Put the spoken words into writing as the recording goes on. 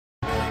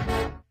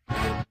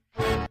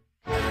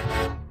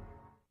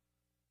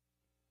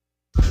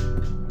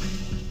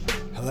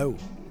Hello,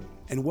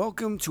 and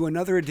welcome to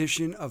another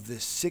edition of the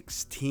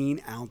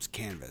 16-ounce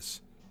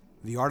Canvas,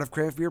 the Art of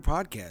Craft Beer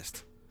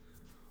podcast.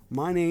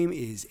 My name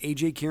is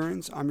AJ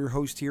Kierans. I'm your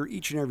host here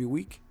each and every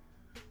week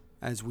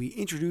as we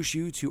introduce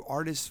you to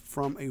artists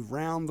from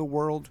around the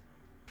world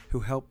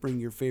who help bring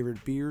your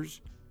favorite beers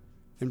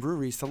and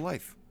breweries to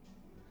life.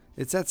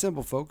 It's that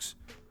simple, folks.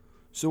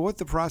 So what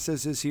the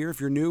process is here,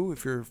 if you're new,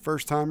 if you're a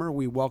first timer,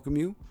 we welcome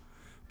you.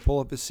 Pull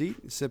up a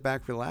seat, sit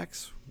back,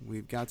 relax.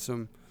 We've got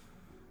some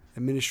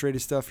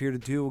administrative stuff here to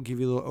do. We'll give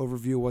you a little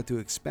overview of what to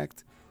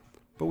expect.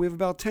 But we have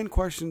about 10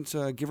 questions,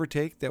 give or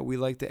take, that we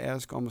like to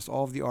ask almost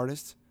all of the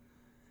artists.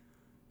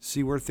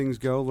 See where things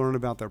go, learn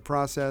about their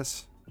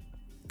process,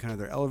 kind of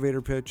their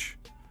elevator pitch,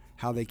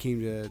 how they came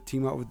to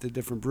team up with the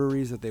different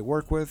breweries that they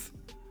work with,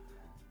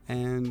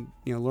 and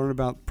learn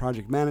about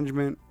project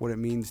management, what it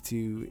means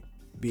to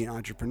be an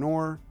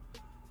entrepreneur,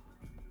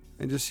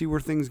 and just see where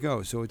things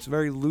go. So it's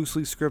very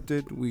loosely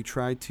scripted. We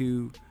try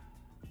to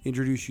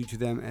introduce you to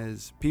them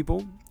as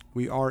people.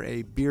 We are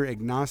a beer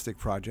agnostic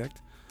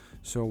project.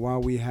 So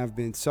while we have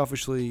been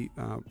selfishly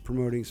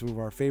promoting some of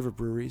our favorite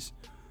breweries,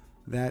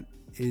 that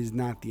is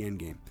not the end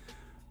game.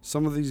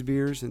 Some of these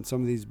beers and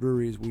some of these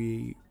breweries,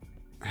 we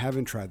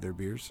haven't tried their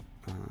beers.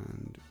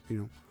 And,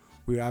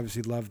 we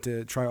obviously love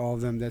to try all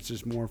of them. That's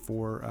just more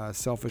for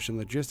selfish and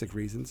logistic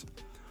reasons.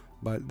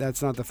 But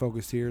that's not the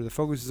focus here. The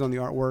focus is on the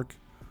artwork,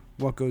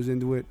 what goes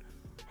into it.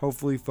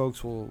 Hopefully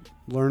folks will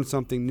learn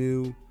something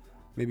new,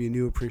 maybe a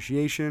new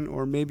appreciation,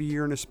 or maybe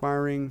you're an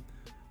aspiring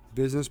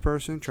business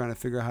person trying to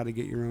figure out how to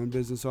get your own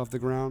business off the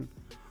ground,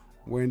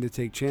 when to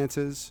take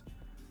chances,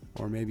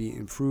 or maybe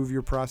improve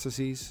your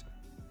processes.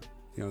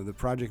 The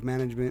project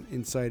management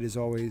insight is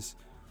always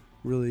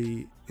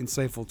really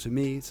insightful to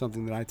me,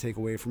 something that I take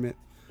away from it,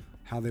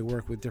 how they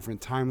work with different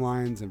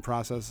timelines and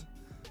process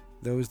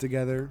those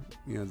together,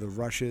 the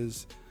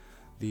rushes,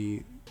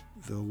 the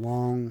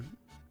long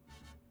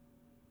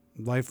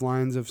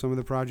lifelines of some of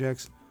the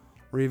projects,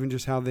 or even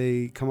just how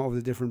they come up with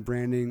the different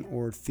branding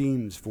or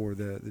themes for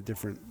the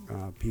different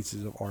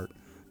pieces of art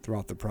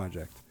throughout the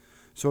project.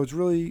 So it's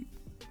really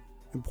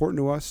important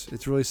to us.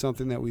 It's really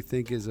something that we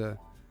think is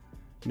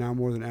now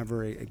more than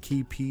ever a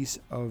key piece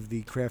of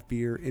the craft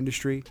beer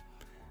industry,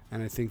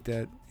 and I think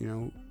that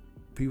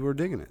people are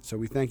digging it. So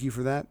we thank you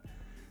for that,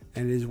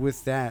 and it is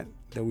with that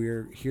we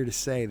are here to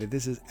say that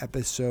this is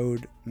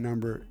episode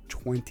number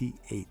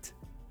 28.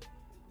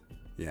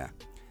 Yeah,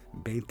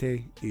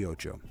 28.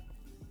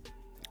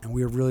 And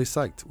we are really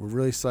psyched. We're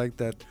really psyched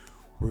that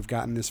we've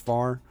gotten this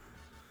far.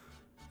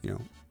 Who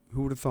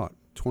would have thought?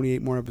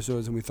 28 more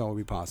episodes than we thought would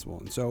be possible.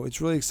 And so it's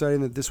really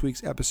exciting that this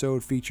week's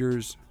episode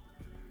features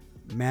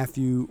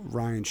Matthew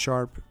Ryan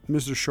Sharp.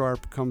 Mr.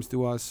 Sharp comes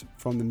to us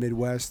from the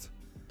Midwest.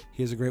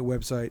 He has a great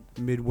website,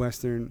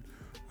 Midwestern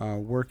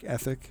Work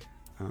Ethic.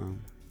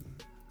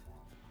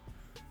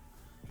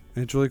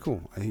 And it's really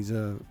cool. He's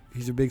a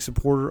big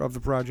supporter of the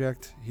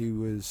project. He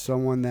was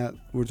someone that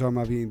we're talking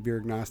about being beer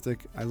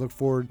agnostic. I look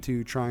forward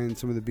to trying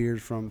some of the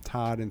beers from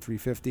Todd and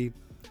 350,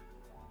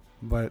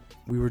 but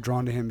we were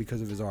drawn to him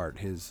because of his art,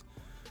 his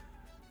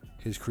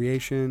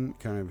creation,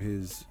 kind of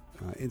his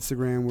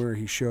Instagram, where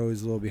he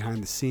shows a little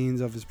behind the scenes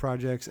of his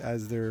projects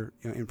as they're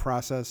in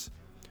process.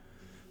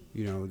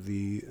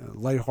 The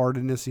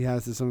lightheartedness he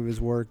has to some of his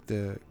work,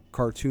 the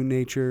cartoon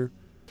nature.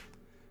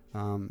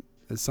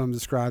 As some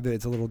described it,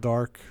 it's a little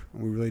dark,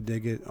 and we really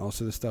dig it.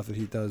 Also, the stuff that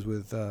he does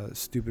with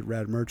Stupid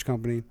Rad Merch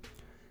Company.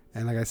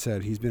 And like I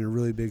said, he's been a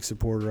really big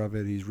supporter of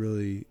it. He's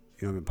really,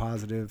 been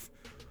positive.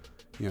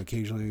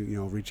 Occasionally,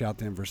 reach out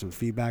to him for some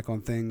feedback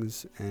on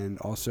things. And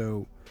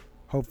also,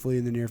 hopefully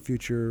in the near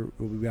future,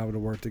 we'll be able to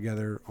work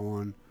together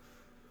on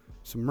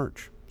some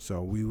merch.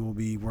 So we will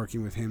be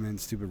working with him and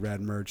Stupid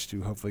Rad Merch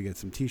to hopefully get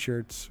some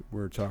t-shirts.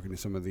 We're talking to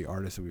some of the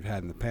artists that we've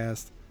had in the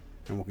past,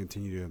 and we'll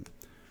continue to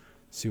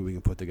see what we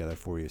can put together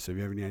for you. So if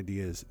you have any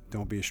ideas,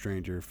 don't be a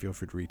stranger. Feel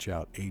free to reach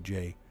out,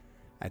 AJ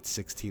at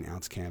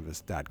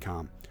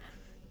 16ouncecanvas.com.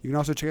 You can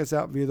also check us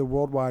out via the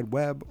World Wide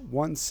Web,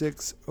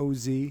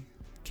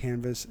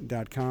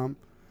 16ozcanvas.com.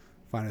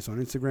 Find us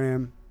on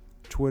Instagram,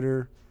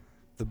 Twitter,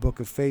 the Book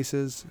of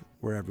Faces.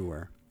 We're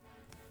everywhere.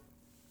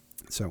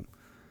 So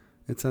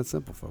it's that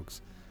simple,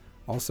 folks.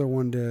 Also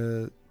wanted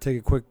to take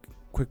a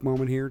quick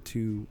moment here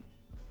to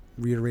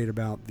reiterate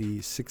about the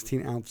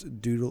 16-ounce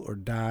Doodle or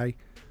Die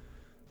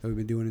that we've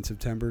been doing in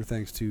September,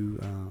 thanks to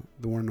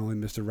the one and only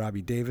Mr.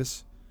 Robbie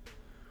Davis.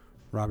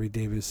 Robbie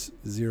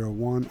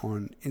Davis01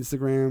 on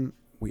Instagram.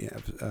 We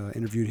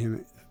interviewed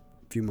him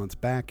a few months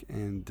back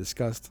and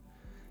discussed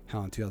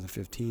how in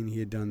 2015 he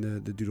had done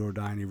the Doodle or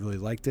Die, and he really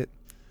liked it.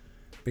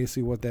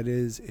 Basically what that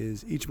is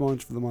each day,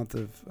 for the month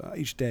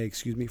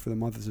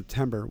of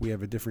September, we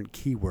have a different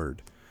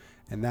keyword.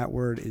 And that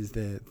word is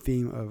the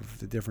theme of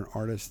the different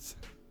artists,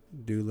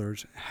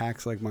 doodlers,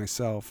 hacks like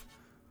myself,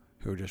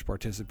 who are just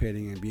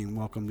participating and being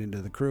welcomed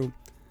into the crew.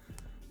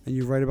 And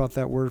you write about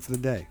that word for the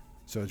day.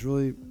 So it's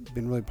really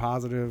been really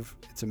positive.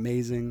 It's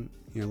amazing.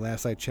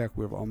 Last I checked,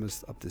 we have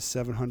almost up to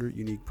 700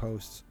 unique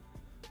posts.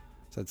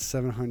 So that's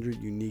 700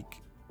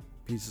 unique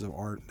pieces of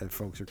art that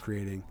folks are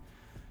creating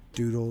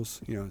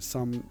doodles.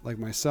 Some, like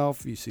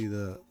myself, you see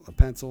the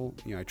pencil.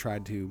 I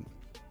tried to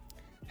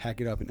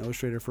hack it up in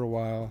Illustrator for a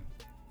while.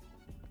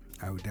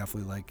 I would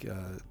definitely like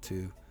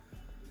to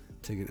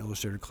take an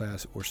Illustrator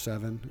class or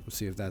 7. We'll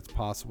see if that's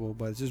possible.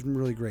 But it's just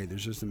really great.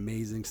 There's just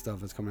amazing stuff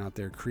that's coming out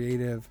there.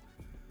 Creative,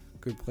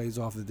 good plays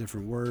off the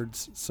different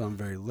words. Some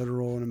very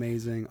literal and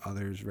amazing.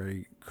 Others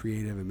very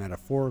creative and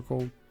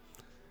metaphorical.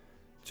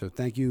 So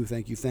thank you,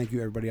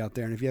 everybody out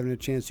there. And if you haven't had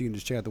a chance, you can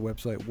just check out the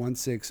website,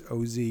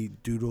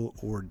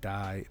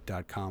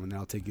 16ozdoodleordie.com, and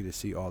that'll take you to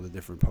see all the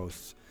different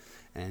posts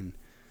and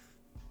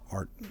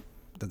art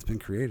that's been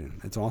created.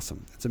 It's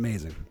awesome. It's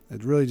amazing.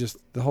 It really just,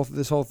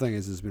 this whole thing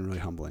has been really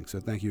humbling. So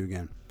thank you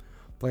again.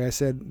 Like I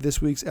said, this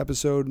week's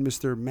episode,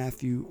 Mr.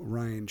 Matthew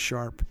Ryan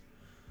Sharp.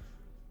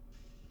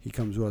 He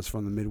comes to us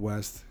from the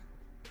Midwest.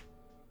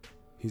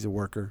 He's a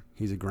worker.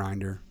 He's a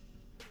grinder.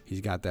 He's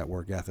got that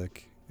work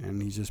ethic. And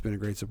he's just been a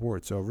great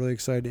support. So really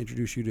excited to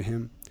introduce you to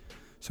him.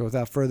 So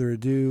without further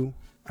ado,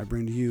 I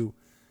bring to you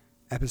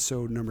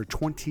episode number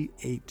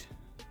 28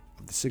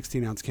 of the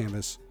 16-ounce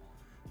canvas,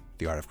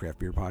 the Art of Craft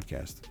Beer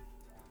podcast.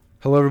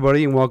 Hello,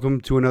 everybody, and welcome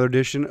to another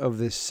edition of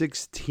the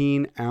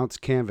 16-ounce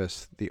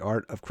canvas, the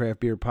Art of Craft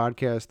Beer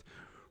podcast.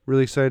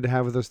 Really excited to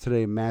have with us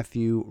today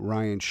Matthew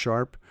Ryan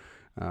Sharp.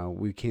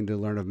 We came to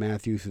learn of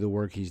Matthew through the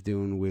work he's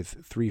doing with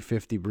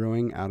 350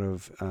 Brewing out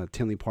of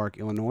Tinley Park,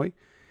 Illinois.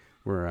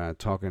 We're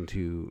talking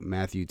to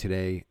Matthew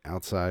today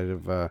outside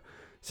of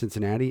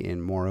Cincinnati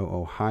in Morrow,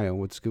 Ohio.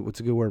 What's a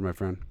good word, my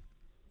friend?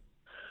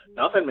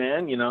 Nothing,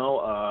 man.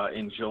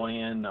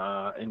 Enjoying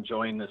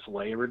this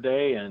Labor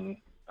Day and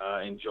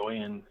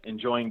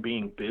enjoying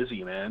being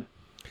busy, man.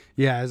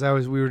 Yeah,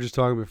 we were just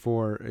talking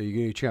before. You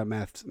can check out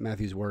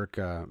Matthew's work,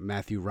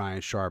 Matthew Ryan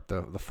Sharp,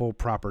 the full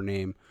proper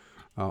name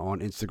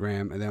on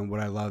Instagram. And then what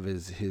I love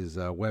is his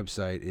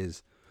website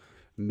is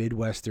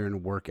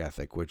Midwestern Work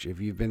Ethic, which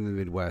if you've been in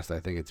the Midwest, I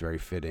think it's very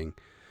fitting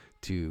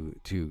to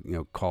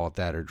call it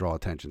that or draw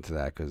attention to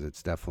that, because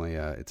it's definitely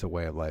it's a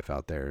way of life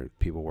out there.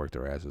 People work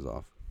their asses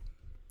off.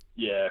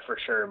 Yeah, for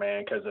sure,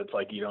 man. Because it's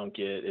like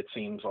it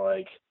seems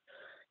like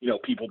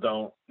people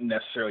don't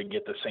necessarily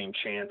get the same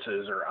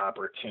chances or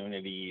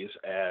opportunities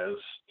as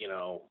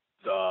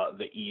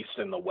the East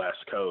and the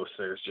West Coast.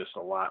 There's just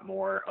a lot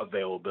more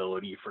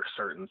availability for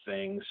certain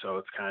things, so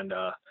it's kind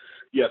of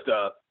you have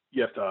to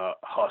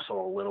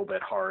hustle a little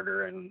bit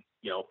harder and,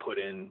 put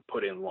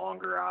in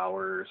longer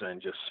hours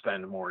and just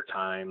spend more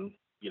time,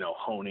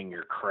 honing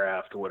your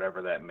craft,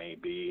 whatever that may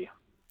be.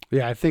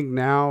 Yeah, I think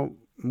now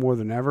more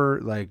than ever,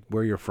 like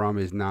where you're from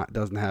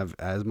doesn't have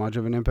as much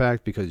of an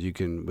impact, because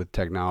with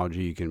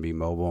technology, you can be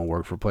mobile and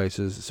work for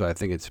places. So I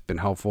think it's been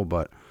helpful.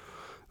 But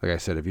like I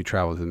said, if you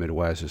travel to the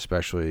Midwest,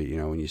 especially,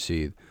 when you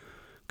see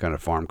kind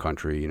of farm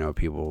country,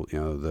 people,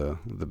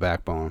 the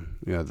backbone,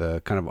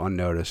 the kind of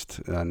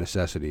unnoticed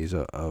necessities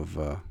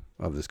of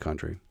this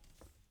country.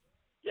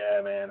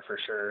 Yeah, man, for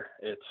sure.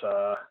 It's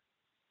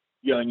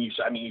and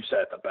you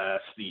said it the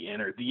best. The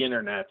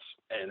internet's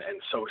and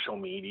social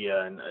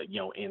media and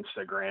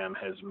Instagram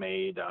has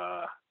made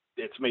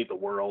it's made the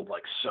world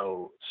like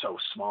so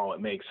small.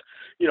 It makes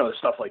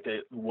stuff like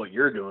that, what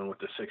you're doing with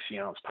the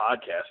 60-ounce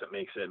podcast, it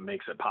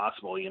makes it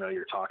possible.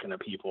 You're talking to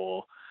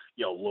people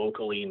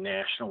locally,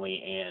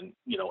 nationally, and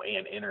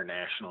and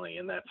internationally,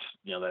 and that's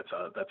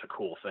a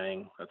cool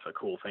thing. That's a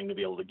cool thing to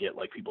be able to get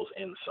like people's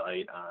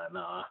insight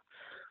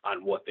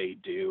on what they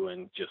do,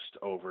 and just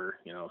over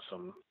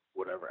some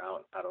whatever.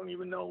 I don't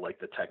even know like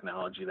the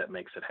technology that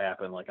makes it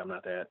happen. Like I'm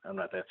not that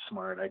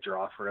smart. I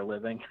draw for a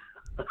living.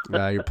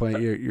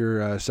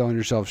 You're selling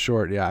yourself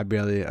short. Yeah, I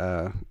barely.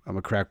 I'm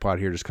a crackpot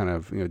here, just kind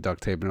of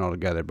duct taping it all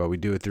together. But we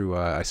do it through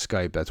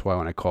Skype. That's why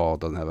when I call,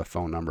 it doesn't have a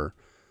phone number.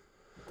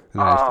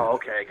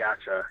 Okay,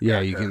 gotcha.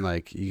 Yeah, gotcha. you can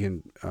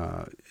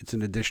it's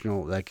an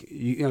additional,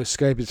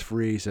 Skype is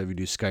free, so if you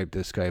do Skype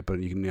to Skype,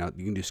 but you can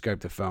do Skype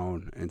to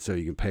phone, and so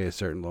you can pay a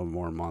certain little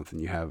more a month,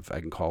 and I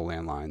can call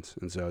landlines,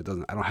 and so I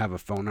don't have a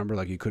phone number,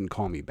 like you couldn't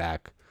call me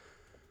back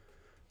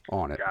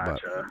on it.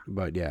 Gotcha.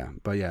 But yeah.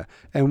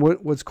 And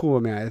what's cool,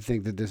 I mean, I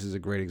think that this is a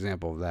great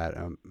example of that.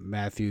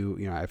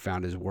 Matthew, I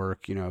found his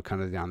work,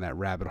 kind of down that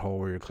rabbit hole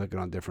where you're clicking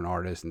on different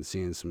artists and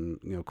seeing some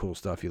cool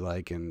stuff you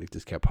like, and it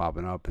just kept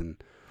popping up. And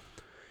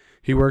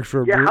he works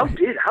for how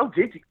did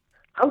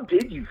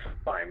you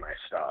find my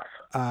stuff?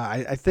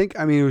 I think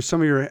it was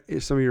some of your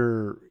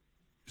your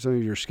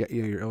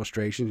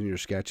illustrations and your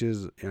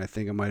sketches, and I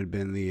think it might have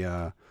been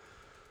the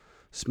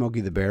Smokey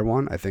the Bear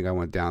one. I think I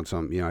went down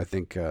some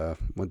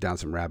went down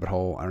some rabbit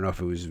hole. I don't know if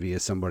it was via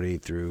somebody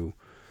through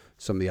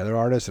some of the other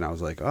artists, and I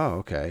was like, oh,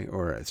 okay,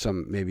 or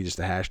maybe just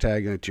a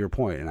hashtag, to your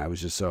point, and I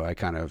was just I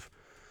kind of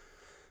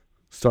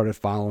started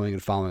following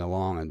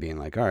along and being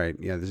like, all right,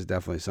 yeah, this is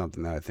definitely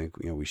something that I think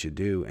we should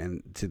do.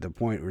 And to the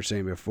point we were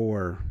saying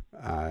before,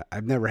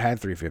 I've never had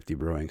 350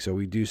 Brewing, so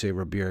we do say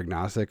we're beer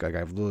agnostic. Like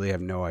I literally have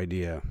no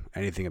idea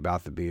anything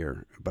about the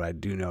beer, but I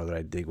do know that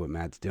I dig what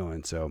Matt's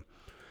doing. So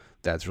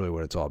that's really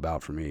what it's all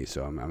about for me.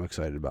 So I'm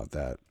excited about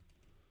that.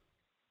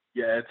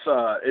 Yeah,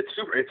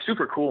 it's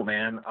super cool,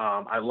 man.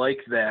 I like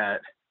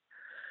that.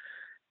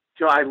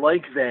 I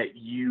like that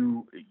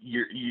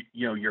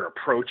you're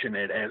approaching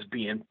it as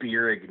being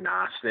beer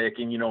agnostic,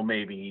 and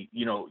maybe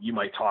you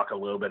might talk a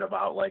little bit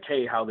about like,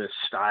 hey, how this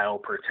style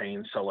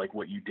pertains to like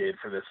what you did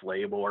for this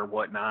label or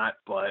whatnot.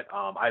 But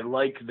I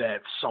like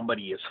that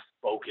somebody is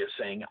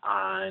focusing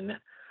on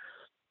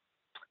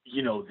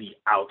the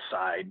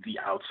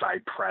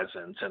outside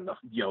presence and the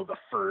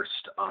first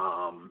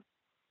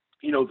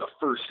the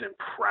first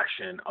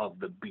impression of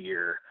the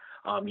beer,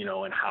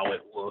 and how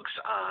it looks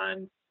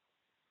on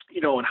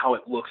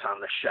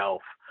the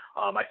shelf.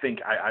 I think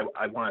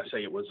I want to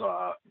say it was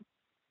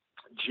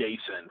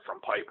Jason from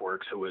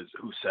Pipeworks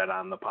who said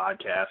on the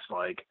podcast,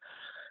 like,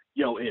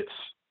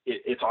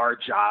 it's our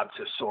job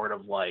to sort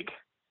of like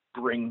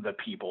bring the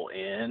people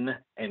in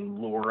and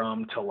lure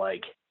them to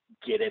like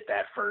get it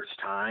that first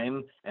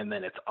time, and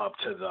then it's up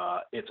to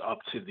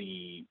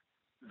the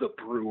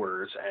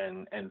brewers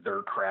and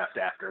their craft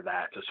after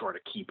that to sort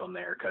of keep them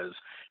there, because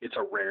it's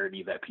a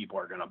rarity that people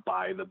are going to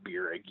buy the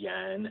beer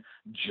again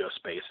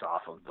just based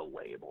off of the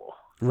label.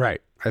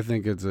 Right. I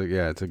think it's a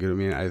good, I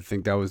mean, I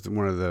think that was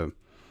one of the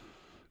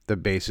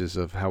basis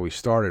of how we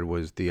started,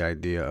 was the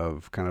idea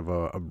of kind of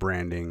a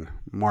branding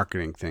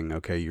marketing thing.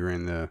 Okay, you're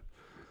in the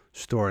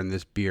store and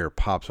this beer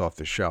pops off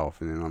the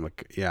shelf, and then I'm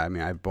like, yeah, I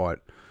mean, I bought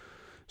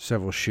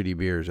several shitty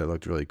beers that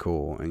looked really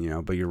cool,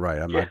 and but you're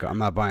right, I'm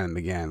not buying them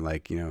again,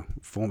 like,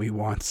 fool me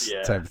once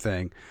type of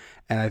thing.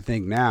 And I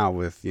think now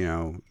with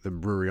the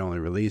brewery only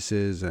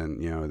releases and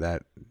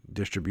that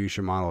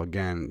distribution model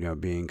again,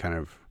 being kind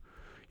of,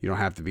 you don't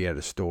have to be at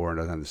a store and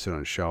doesn't have to sit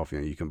on a shelf.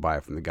 You can buy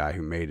it from the guy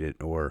who made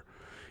it, or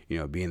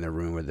be in the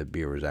room where the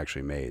beer was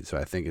actually made. So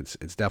I think it's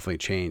definitely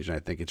changed, and I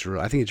think it's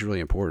really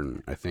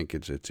important. I think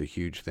it's a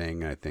huge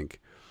thing. And I think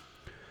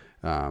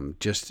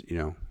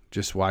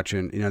just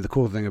watching, the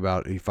cool thing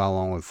about, you follow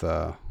along with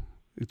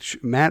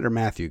Matt or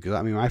Matthew, because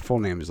I mean my full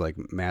name is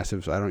like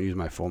massive, so I don't use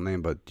my full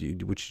name. But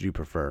which do you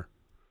prefer?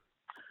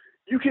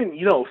 You can,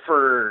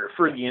 for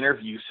the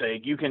interview's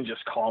sake, you can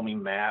just call me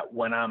Matt.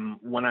 When I'm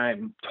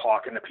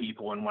talking to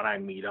people and when I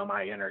meet them,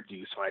 I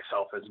introduce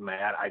myself as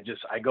Matt.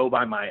 I go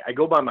by my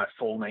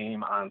full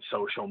name on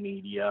social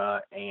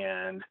media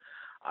and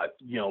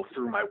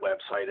through my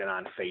website and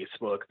on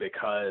Facebook,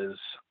 because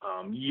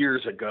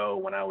years ago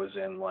when I was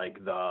in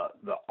like the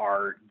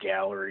art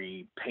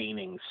gallery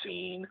painting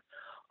scene,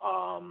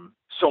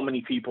 so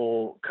many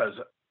people, because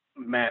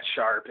Matt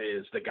Sharp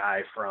is the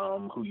guy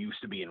who used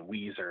to be in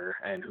Weezer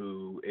and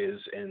who is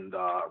in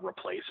the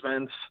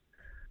Replacements.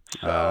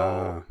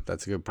 So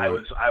that's a good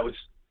point.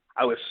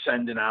 I was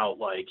sending out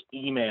like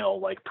email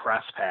like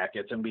press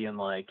packets and being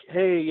like,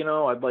 hey,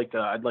 I'd like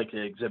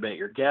to exhibit at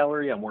your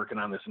gallery. I'm working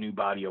on this new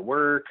body of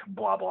work,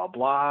 blah blah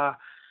blah.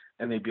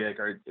 And they'd be like,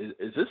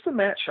 is this the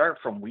Matt Sharp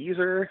from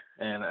Weezer?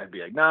 And I'd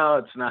be like, no,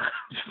 it's not.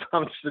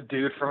 I'm just a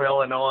dude from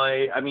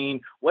Illinois. I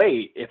mean,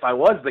 wait, if I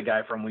was the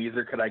guy from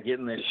Weezer, could I get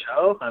in this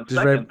show? On just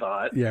second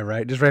thought. Yeah,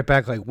 right. Just right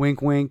back, like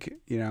wink, wink.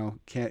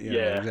 Can't.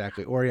 Yeah,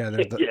 exactly. Or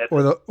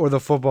or the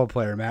football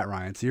player Matt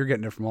Ryan. So you're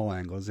getting it from all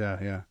angles.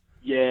 Yeah.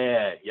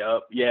 Yeah,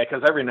 yep, yeah.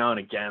 Because every now and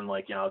again,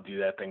 like I'll do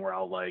that thing where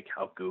I'll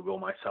Google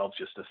myself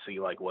just to see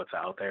like what's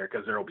out there,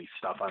 because there'll be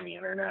stuff on the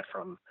internet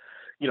from,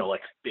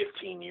 like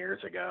 15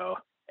 years ago.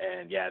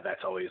 And yeah,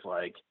 that's always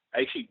like, I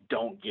actually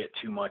don't get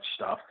too much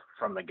stuff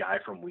from the guy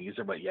from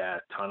Weezer, but yeah,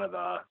 ton of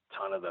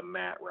the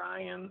Matt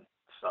Ryan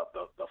stuff,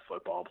 the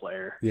football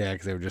player. Yeah,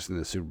 because they were just in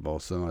the Super Bowl,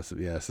 so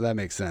so that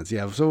makes sense.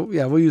 Yeah, so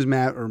yeah, we'll use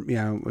Matt, or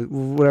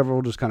whatever.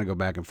 We'll just kind of go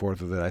back and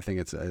forth with it. I think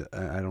it's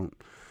I don't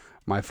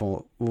my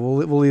full.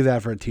 We'll leave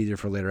that for a teaser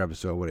for a later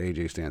episode. What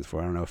AJ stands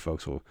for. I don't know if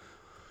folks will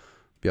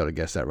be able to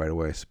guess that right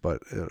away,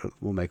 but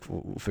we'll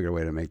figure a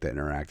way to make that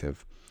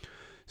interactive.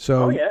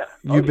 So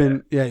you've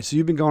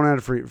been going at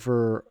it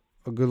for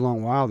a good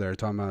long while there,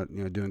 talking about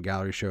doing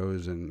gallery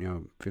shows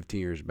and 15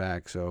 years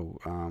back. So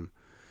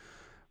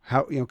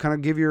how kind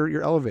of give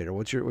your elevator.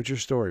 What's your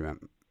story, man?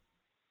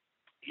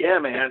 Yeah,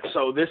 man.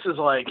 So this is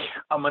like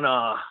I'm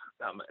gonna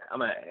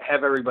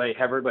have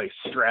everybody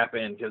strap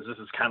in, because this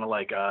is kind of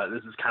like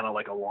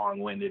a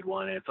long-winded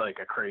one. It's like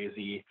a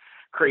crazy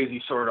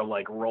sort of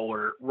like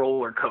roller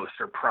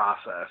coaster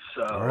process.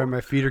 So all right,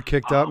 my feet are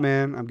kicked up,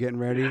 man. I'm getting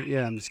ready.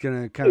 Yeah, I'm just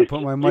gonna kind of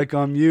put my mic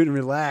on mute and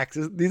relax.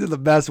 These are the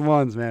best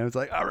ones, man. It's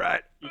like, all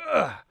right,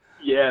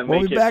 yeah,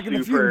 we'll be back in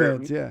a few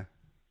minutes.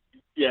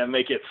 Yeah,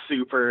 make it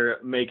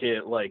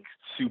like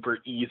super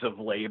ease of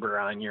labor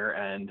on your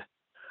end.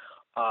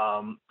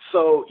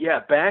 So yeah,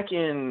 back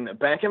in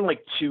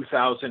like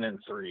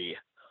 2003,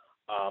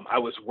 I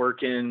was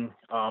working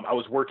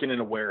in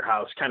a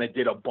warehouse, kind of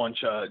did a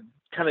bunch of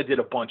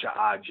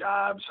odd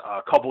jobs,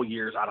 a couple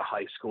years out of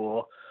high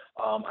school.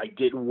 I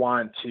didn't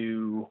want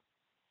to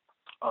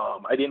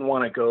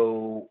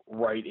go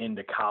right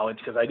into college,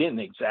 because I didn't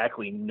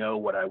exactly know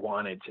what I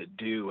wanted to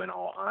do, in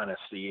all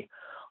honesty.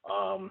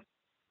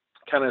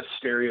 Kind of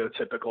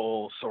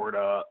stereotypical sort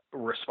of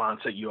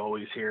response that you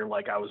always hear.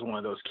 Like, I was one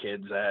of those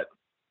kids that,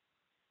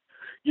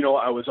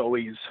 I was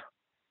always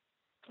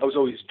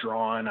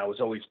drawing, I was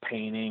always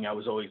painting, I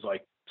was always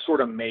like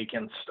sort of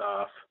making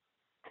stuff.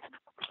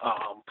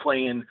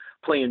 playing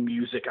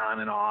music on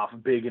and off,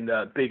 big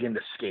into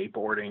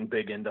skateboarding,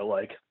 big into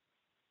like,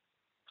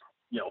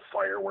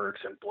 fireworks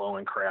and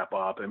blowing crap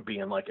up and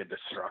being like a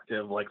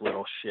destructive, like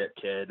little shit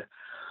kid.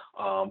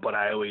 But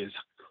I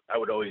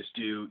would always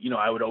do,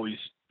 I would always,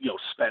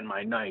 spend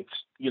my nights,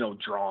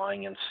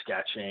 drawing and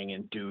sketching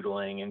and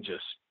doodling and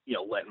just,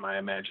 letting my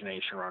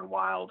imagination run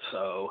wild.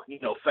 So,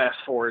 fast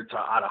forward to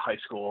out of high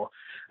school,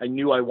 I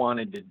knew I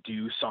wanted to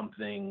do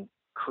something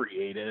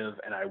creative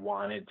and I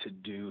wanted to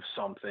do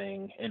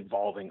something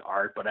involving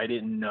art, but I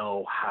didn't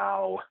know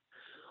how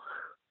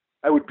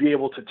I would be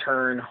able to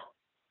turn,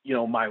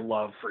 my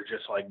love for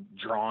just like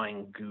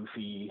drawing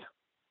goofy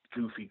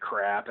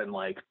crap and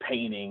like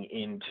painting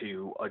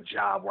into a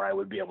job where I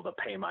would be able to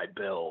pay my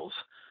bills.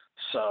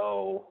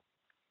 So,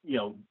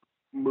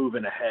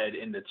 moving ahead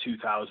into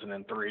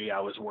 2003, I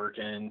was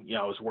working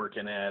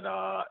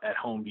at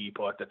Home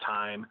Depot at the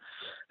time,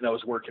 and I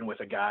was working with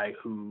a guy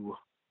who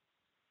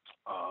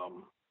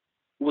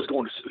he was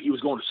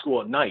going to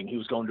school at night, and he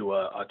was going to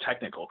a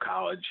technical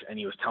college, and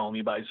he was telling me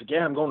about it. He's like,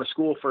 yeah, I'm going to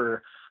school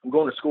for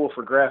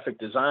graphic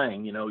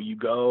design. You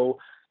go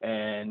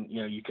and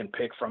you can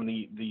pick from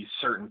these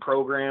certain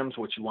programs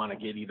what you want to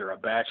get either a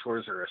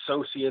bachelor's or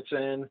associates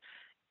in,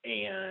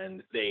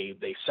 and they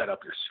set up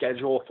your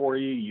schedule for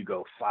you.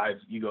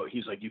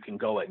 He's like, you can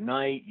go at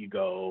night, you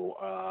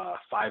go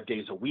 5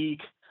 days a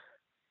week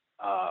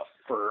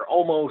for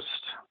almost,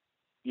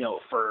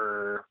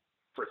 for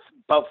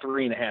about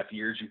 3.5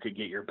 years, you could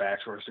get your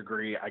bachelor's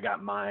degree. I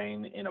got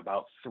mine in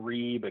about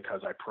 3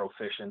 because I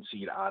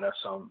proficiency'd out of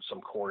some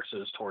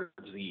courses towards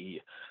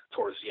the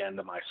end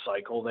of my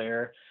cycle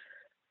there.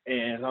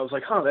 And I was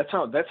like,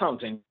 that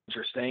sounds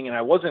interesting. And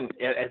I wasn't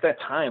at that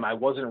time, I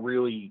wasn't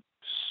really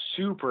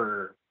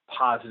super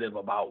positive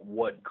about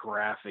what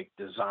graphic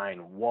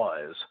design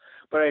was,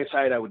 but I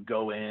decided I would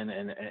go in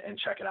and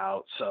check it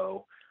out.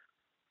 So,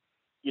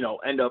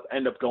 end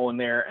up going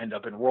there, end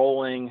up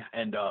enrolling,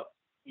 end up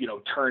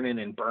turning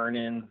and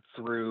burning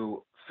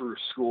through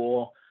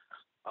school.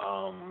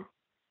 I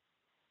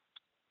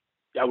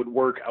would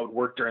work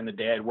during the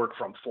day. I'd work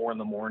from 4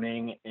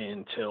 a.m.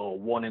 until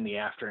 1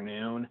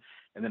 p.m,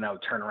 and then I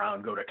would turn around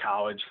and go to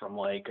college from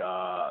like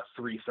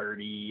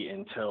 3:30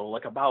 until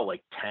like about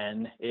like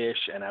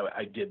 10-ish. And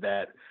I did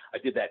that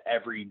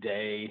every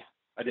day.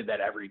 I did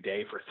that every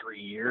day for 3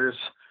 years,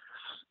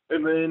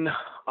 and then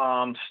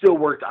still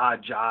worked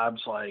odd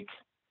jobs like,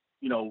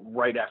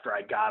 right after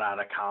I got out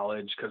of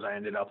college, because I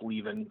ended up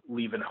leaving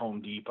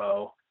Home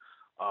Depot.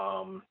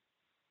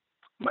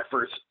 My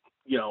first,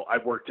 I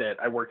worked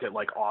at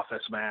like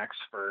Office Max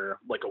for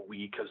like a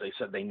week because they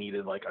said they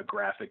needed like a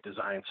graphic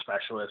design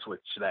specialist,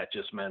 which that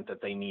just meant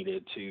that they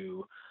needed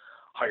to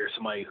hire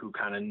somebody who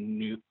kind of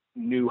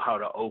knew how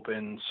to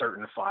open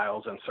certain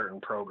files and certain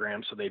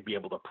programs so they'd be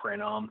able to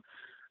print them.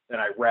 Then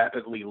I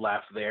rapidly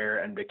left there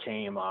and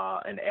became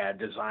an ad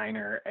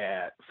designer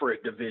for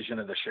a division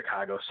of the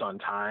Chicago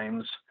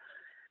Sun-Times.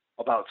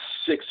 About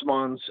 6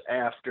 months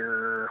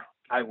after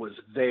I was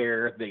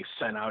there, they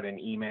sent out an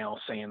email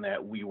saying that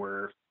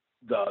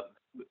the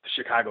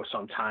Chicago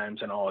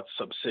Sun-Times and all its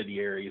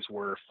subsidiaries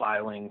were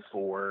filing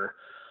for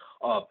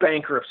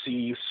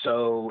bankruptcy.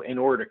 So in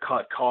order to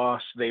cut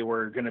costs, they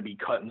were going to be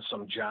cutting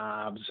some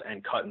jobs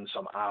and cutting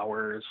some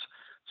hours.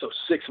 So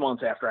 6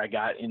 months after I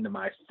got into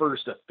my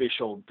first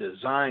official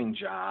design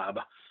job,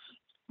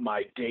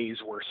 my days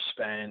were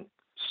spent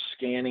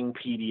scanning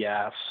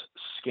PDFs,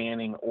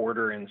 scanning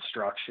order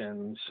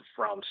instructions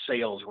from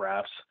sales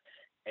reps,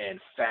 and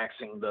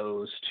faxing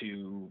those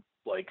to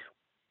like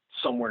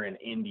somewhere in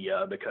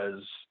India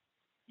because,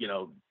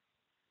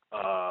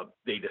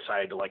 they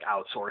decided to like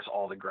outsource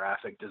all the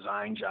graphic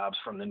design jobs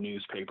from the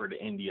newspaper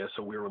to India.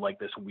 So we were like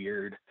this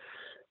weird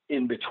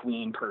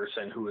in-between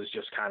person who was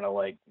just kind of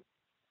like,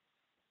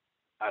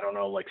 I don't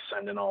know, like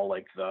sending all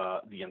like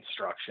the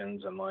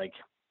instructions, and like,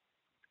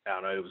 I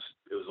don't know,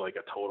 it was like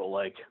a total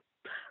like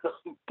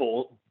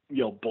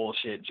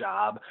bullshit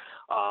job.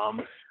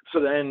 So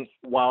then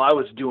while I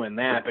was doing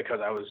that, because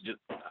I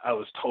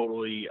was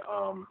totally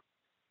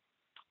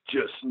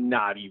just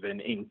not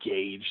even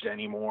engaged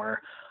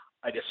anymore,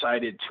 I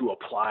decided to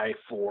apply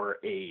for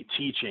a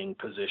teaching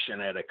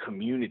position at a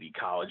community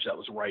college that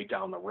was right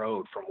down the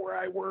road from where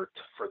I worked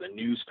for the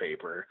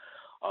newspaper,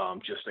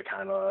 just to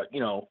kind of,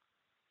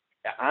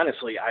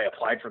 honestly, I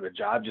applied for the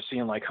job just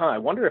seeing like, I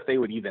wonder if they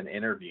would even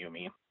interview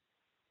me.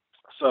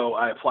 So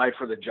I applied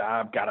for the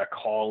job, got a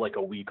call like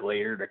a week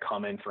later to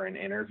come in for an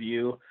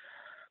interview.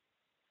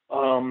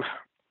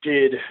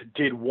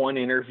 Did one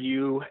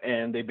interview,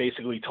 and they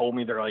basically told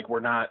me, they're like, we're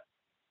not,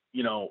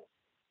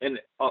 and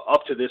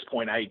up to this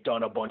point, I had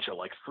done a bunch of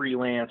like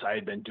freelance. I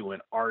had been doing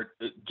art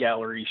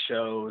gallery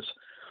shows.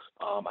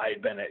 I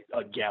had been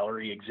a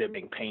gallery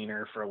exhibiting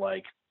painter for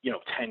like,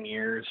 10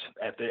 years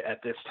at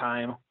this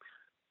time.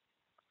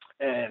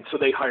 And so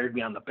they hired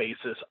me on the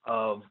basis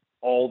of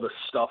all the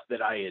stuff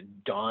that I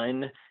had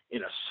done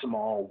in a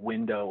small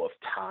window of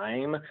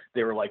time.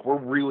 They were like, we're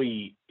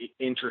really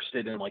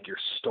interested in like your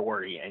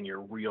story and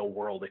your real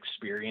world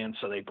experience.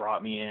 So they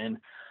brought me in.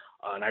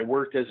 And I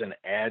worked as an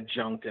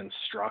adjunct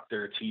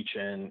instructor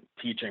teaching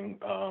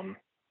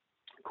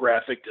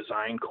graphic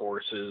design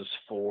courses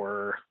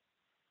for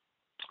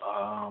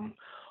um,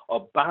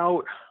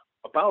 about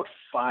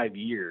 5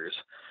 years.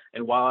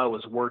 And while I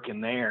was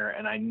working there,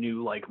 and I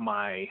knew like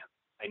my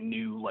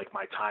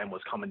time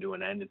was coming to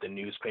an end at the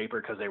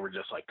newspaper because they were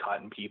just like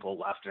cutting people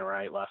left and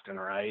right, left and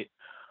right.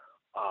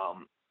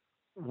 Um,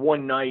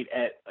 One night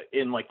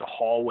in like the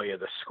hallway of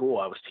the school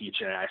I was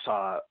teaching, I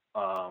saw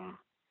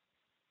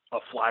a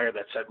flyer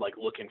that said like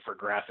looking for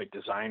graphic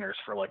designers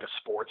for like a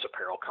sports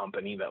apparel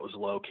company that was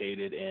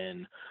located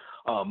in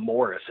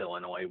Morris,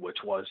 Illinois, which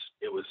was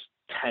it was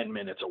 10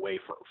 minutes away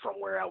from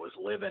where I was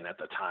living at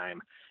the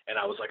time. And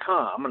I was like,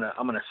 I'm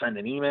gonna send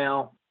an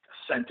email.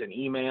 Sent an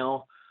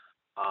email.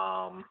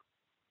 Um,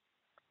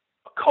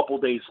 a couple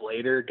days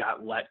later,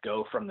 got let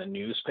go from the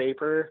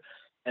newspaper,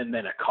 and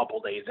then a couple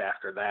days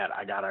after that,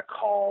 I got a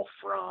call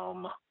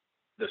from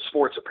the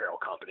sports apparel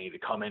company to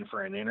come in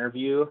for an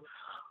interview.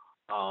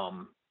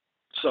 Um,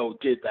 so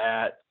did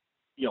that,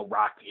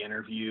 rocked the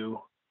interview.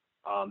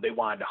 They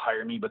wanted to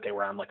hire me, but they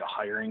were on like a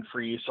hiring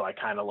freeze. So I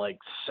kind of like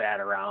sat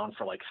around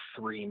for like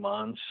 3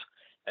 months,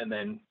 and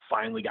then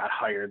finally got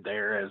hired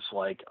there as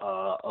like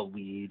a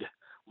lead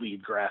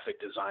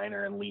graphic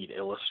designer and lead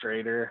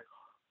illustrator.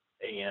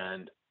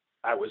 And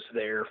I was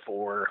there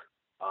for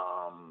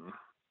um,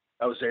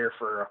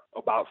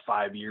 about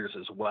 5 years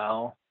as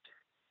well.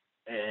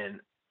 And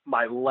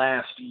my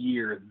last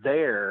year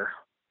there,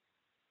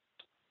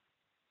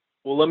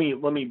 well, let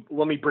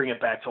me bring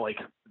it back to like,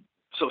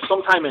 so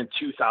sometime in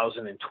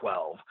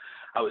 2012,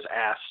 I was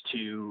asked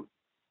to.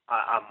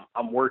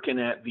 I'm working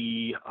at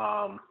the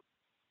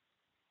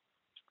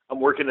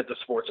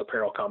sports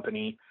apparel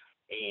company,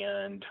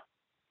 and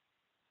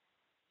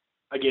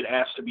I get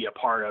asked to be a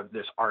part of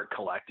this art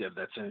collective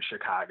that's in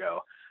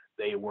Chicago.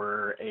 They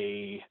were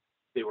a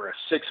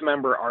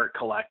 6-member art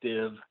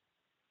collective.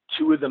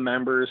 2 of the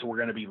members were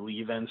going to be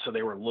leaving, so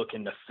they were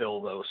looking to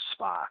fill those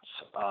spots.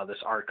 This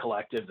art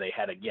collective, they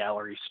had a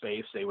gallery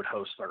space. They would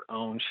host their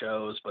own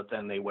shows, but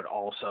then they would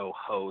also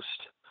host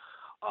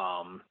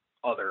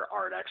other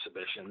art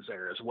exhibitions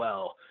there as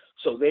well.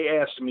 So they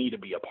asked me to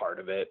be a part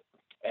of it,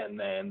 and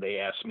then they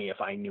asked me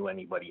if I knew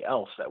anybody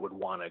else that would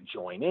want to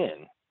join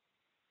in.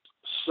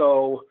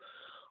 So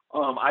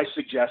I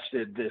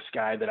suggested this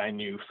guy that I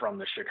knew from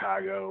the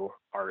Chicago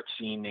art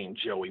scene named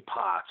Joey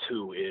Potts,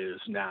 who is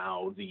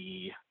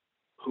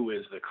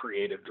the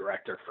creative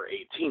director for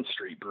 18th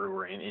Street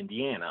Brewery in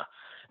Indiana.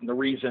 And the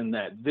reason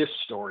that this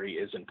story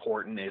is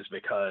important is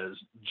because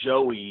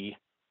Joey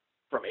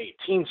from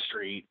 18th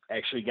Street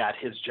actually got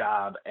his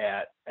job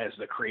as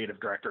the creative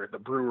director at the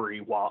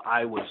brewery while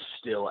I was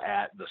still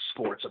at the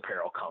sports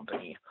apparel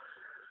company.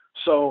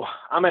 So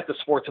I'm at the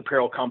sports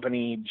apparel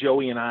company.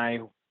 Joey and I,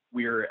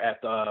 we're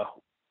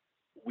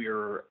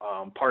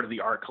part of the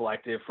art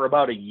collective for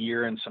about a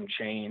year and some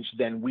change.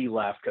 Then we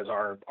left because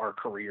our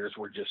careers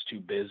were just too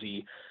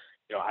busy.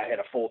 I had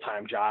a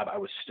full-time job. I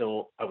was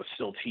still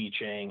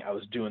teaching. I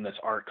was doing this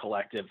art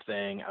collective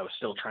thing. I was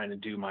still trying to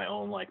do my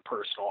own like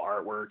personal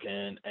artwork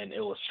and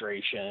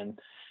illustration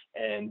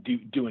and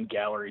doing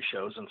gallery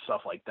shows and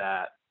stuff like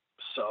that.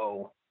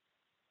 So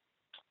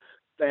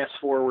fast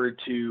forward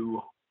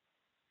to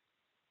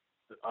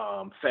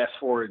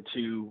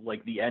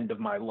like the end of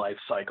my life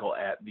cycle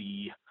at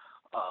the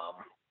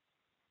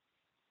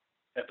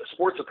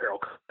sports apparel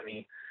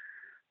company.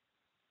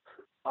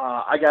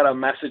 I got a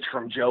message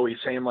from Joey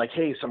saying like,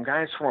 hey, some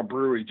guys from a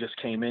brewery just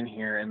came in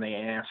here and they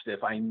asked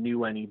if I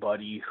knew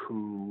anybody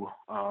who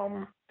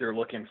they're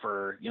looking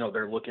for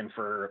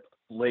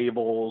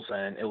labels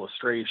and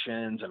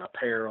illustrations and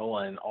apparel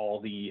and all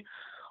the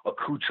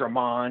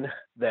accoutrement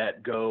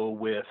that go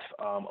with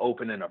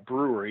opening a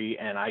brewery.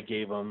 And I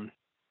gave them,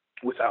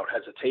 without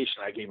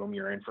hesitation, I gave them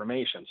your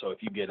information. So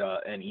if you get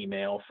an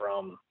email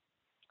from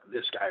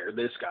this guy or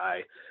this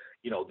guy,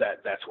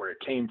 that's where it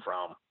came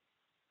from.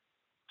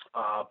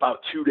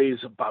 About 2 days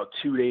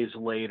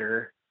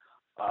later,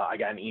 I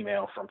got an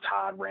email from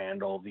Todd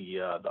Randall,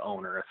 the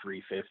owner of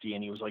 350,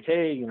 and he was like,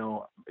 "Hey,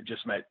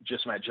 just met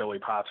Joey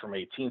Potts from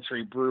 18th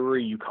Street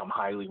Brewery. You come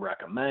highly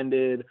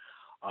recommended.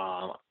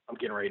 I'm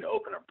getting ready to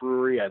open a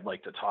brewery. I'd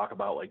like to talk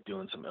about like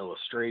doing some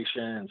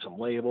illustration and some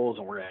labels,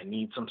 and we're gonna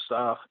need some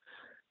stuff."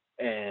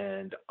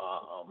 And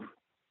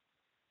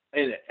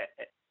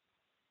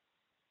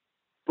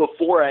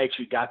before I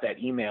actually got that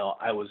email,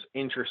 I was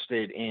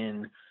interested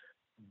in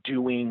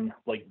doing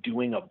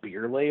a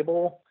beer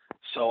label.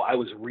 So I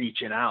was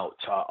reaching out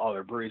to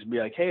other breweries and be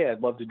like, hey,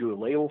 I'd love to do a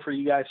label for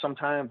you guys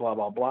sometime, blah,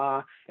 blah,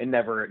 blah. And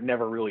never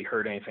really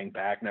heard anything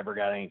back, never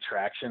got any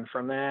traction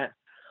from that.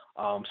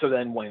 So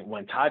then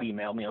when Todd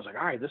emailed me, I was like,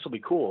 all right, this will be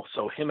cool.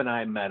 So him and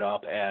I met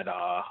up at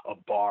a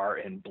bar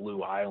in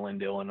Blue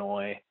Island,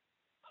 Illinois,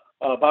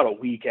 about a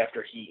week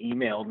after he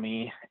emailed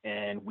me,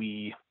 and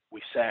we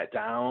sat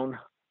down.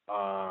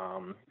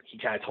 He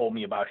kind of told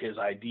me about his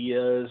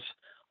ideas,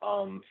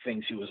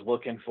 things he was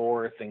looking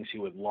for, things he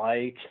would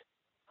like.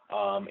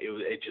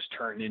 It just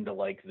turned into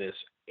like this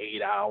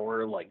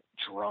 8-hour like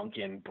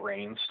drunken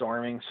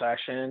brainstorming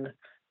session.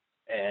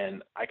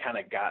 And I kind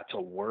of got to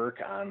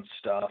work on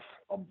stuff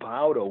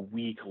about a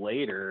week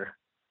later.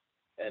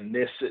 And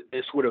this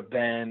would have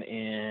been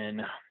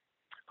in,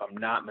 if I'm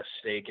not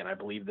mistaken, I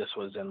believe this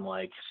was in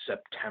like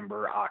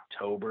September,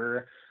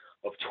 October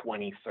of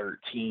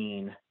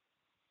 2013.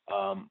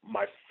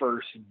 My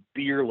first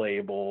beer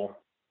label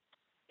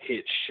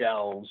hit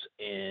shelves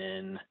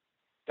in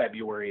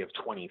February of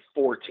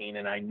 2014,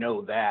 and I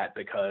know that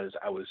because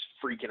I was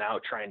freaking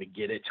out trying to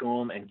get it to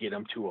them and get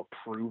them to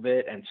approve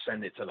it and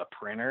send it to the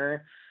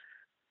printer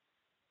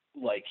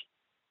like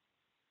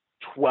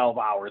 12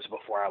 hours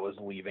before I was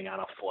leaving on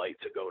a flight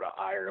to go to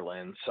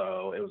Ireland.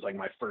 So it was like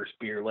my first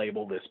beer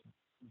label, this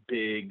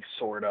big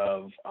sort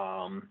of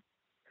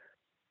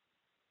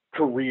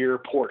career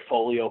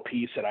portfolio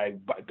piece that I've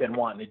been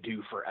wanting to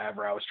do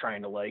forever. I was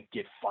trying to like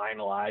get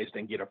finalized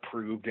and get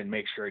approved and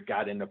make sure it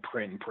got into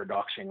print and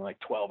production like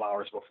 12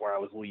 hours before I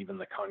was leaving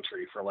the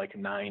country for like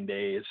 9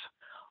 days.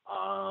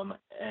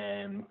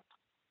 And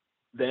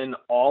then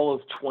all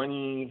of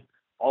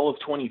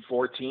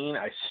 2014,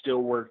 I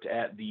still worked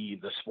at the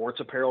sports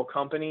apparel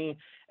company.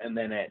 And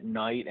then at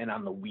night and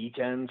on the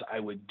weekends, I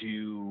would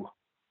do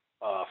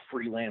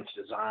freelance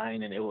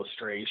design and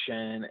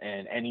illustration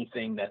and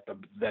anything that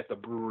the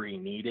brewery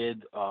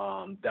needed.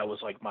 That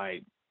was like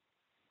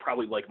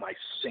probably like my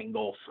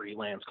single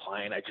freelance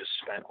client. I just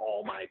spent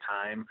all my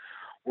time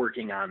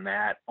working on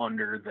that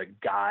under the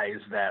guise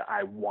that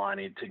I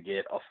wanted to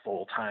get a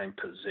full-time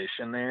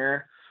position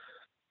there.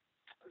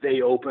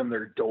 They opened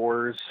their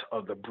doors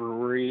of the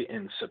brewery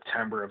in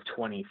September of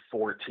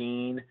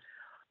 2014,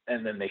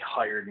 and then they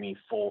hired me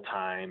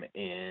full-time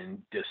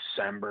in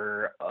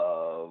December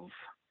of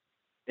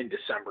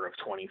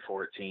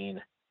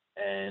 2014.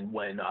 And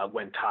when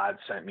Todd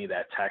sent me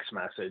that text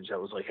message, I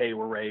was like, "Hey,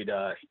 we're ready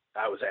to."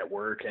 I was at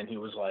work, and he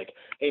was like,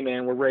 "Hey,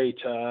 man, we're ready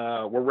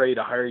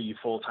to hire you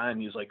full time."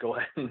 He was like, "Go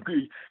ahead,"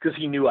 because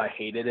he knew I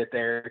hated it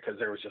there because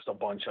there was just a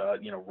bunch of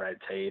red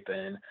tape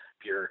and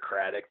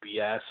bureaucratic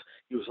BS.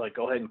 He was like,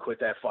 "Go ahead and quit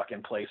that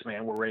fucking place,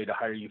 man. We're ready to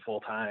hire you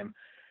full time."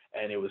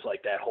 And it was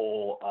like that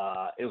whole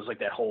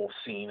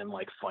scene in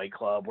like Fight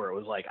Club where it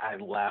was like I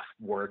left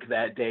work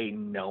that day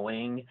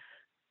knowing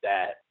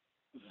that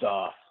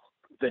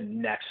the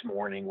next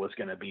morning was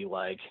going to be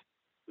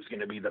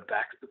the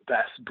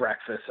best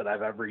breakfast that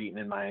I've ever eaten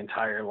in my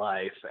entire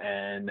life,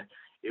 and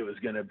it was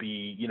going to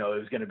be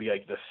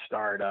like the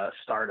start of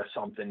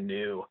something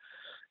new.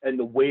 And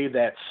the way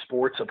that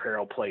sports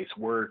apparel place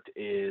worked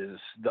is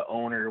the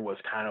owner was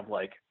kind of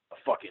like a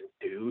fucking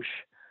douche.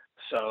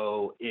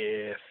 So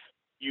if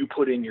you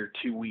put in your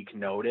 2 week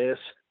notice,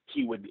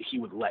 he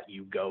would let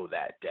you go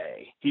that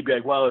day. He'd be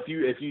like, "Well, if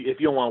you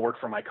don't want to work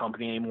for my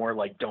company anymore,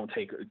 like don't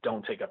take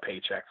a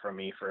paycheck from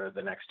me for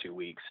the next 2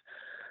 weeks."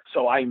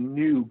 So I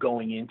knew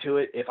going into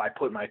it, if I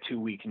put my 2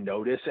 week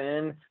notice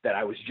in, that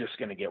I was just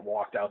going to get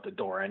walked out the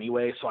door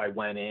anyway. So I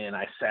went in,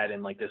 I sat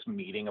in like this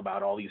meeting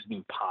about all these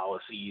new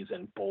policies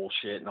and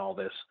bullshit and all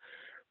this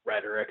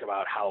rhetoric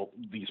about how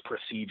these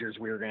procedures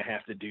we were going to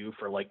have to do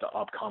for like the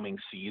upcoming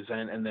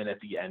season. And then at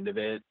the end of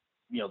it,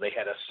 they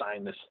had to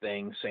sign this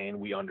thing saying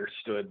we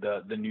understood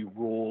the new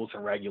rules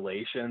and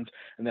regulations.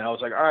 And then I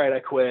was like, all right,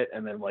 I quit.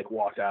 And then like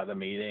walked out of the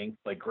meeting.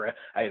 Like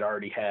I had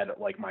already had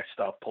like my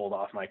stuff pulled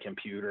off my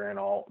computer and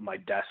all my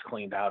desk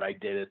cleaned out. I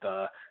did it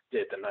the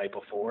night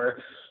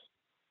before.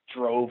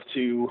 Drove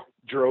to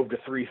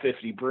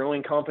 350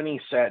 Brewing Company,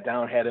 sat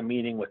down, had a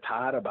meeting with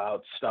Todd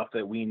about stuff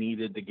that we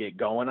needed to get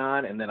going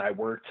on. And then I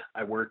worked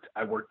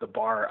the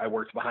bar. I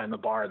worked behind the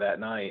bar that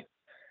night.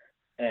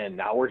 And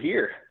now we're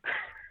here.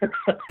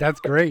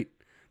 That's great.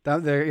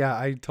 Yeah,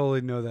 I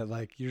totally know that.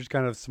 Like, you're just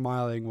kind of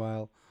smiling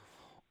while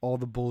all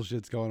the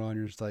bullshit's going on.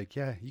 You're just like,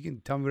 yeah, you can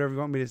tell me whatever you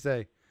want me to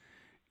say.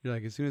 You're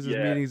like, as soon as this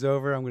meeting's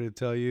over, I'm going to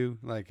tell you,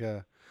 like,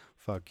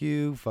 fuck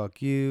you,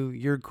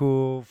 you're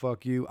cool,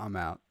 fuck you, I'm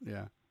out.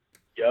 Yeah.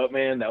 Yep,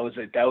 man, that was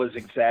it. That was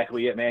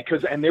exactly it, man.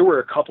 And there were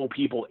a couple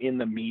people in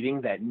the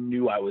meeting that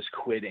knew I was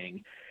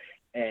quitting.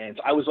 And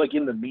I was like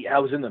in the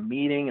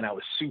meeting and I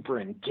was super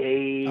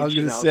engaged. I was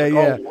going to say,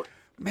 like, yeah.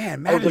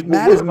 Man, Matt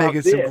is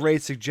making some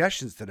great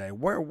suggestions today.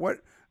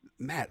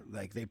 Matt,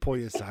 like they pull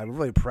you aside. We're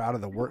really proud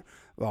of the work.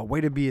 Well,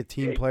 way to be a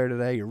team player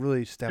today. You're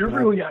really stepping up. You're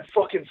really on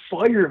fucking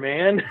fire,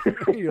 man.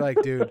 You're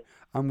like, dude,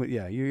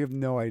 you have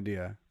no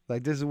idea.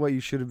 Like, this is what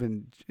you should have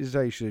been. This is how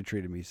you should have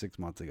treated me 6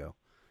 months ago.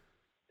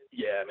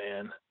 Yeah,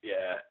 man.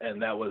 Yeah.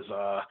 And that was,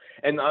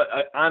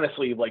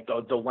 honestly, like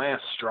the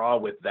last straw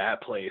with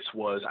that place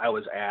was I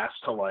was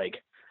asked to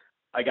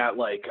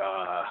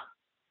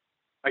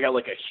I got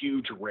a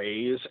huge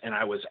raise and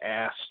I was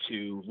asked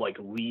to like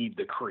lead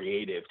the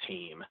creative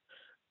team,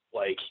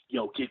 like,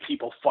 get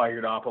people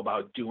fired up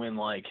about doing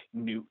like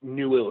new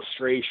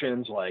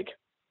illustrations, like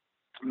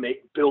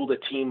build a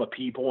team of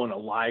people in a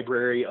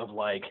library of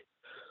like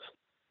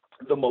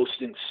the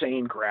most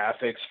insane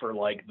graphics for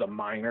like the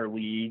minor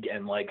league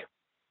and like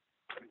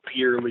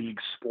beer league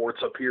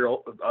sports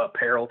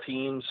apparel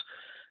teams.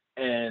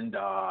 And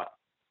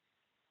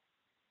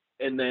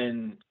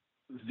then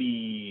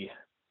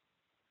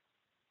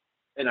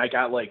and I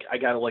got like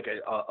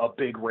a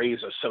big raise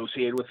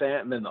associated with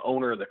that. And then the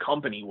owner of the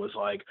company was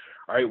like,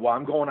 all right, well,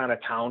 I'm going out of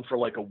town for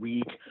like a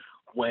week.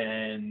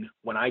 When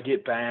I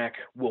get back,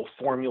 we'll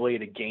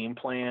formulate a game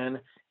plan.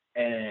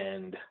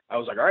 And I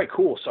was like, all right,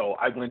 cool. So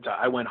I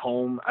went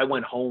home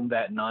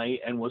that night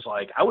and was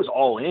like, I was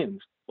all in.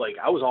 Like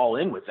I was all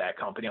in with that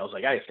company. I was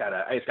like, I just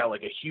got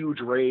like a huge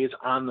raise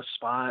on the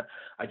spot.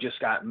 I just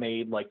got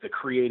made like the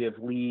creative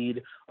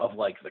lead of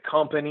like the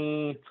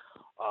company.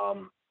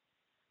 Um,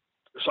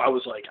 so I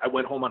was like, I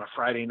went home on a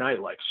Friday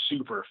night, like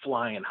super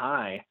flying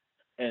high.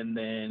 And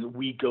then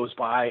week goes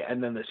by,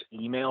 and then this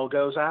email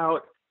goes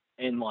out,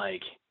 and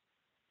like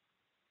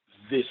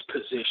this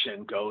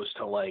position goes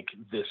to like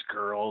this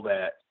girl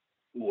that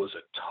was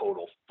a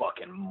total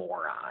fucking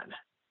moron.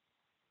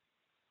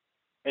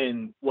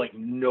 And like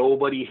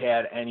nobody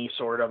had any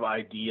sort of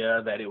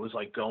idea that it was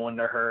like going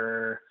to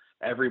her.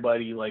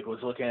 Everybody like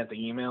was looking at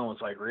the email and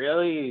was like,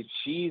 really?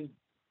 She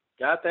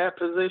got that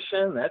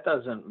position? That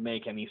doesn't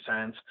make any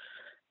sense.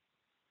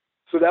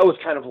 So that was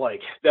kind of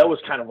like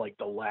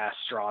the last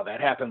straw.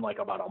 That happened like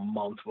about a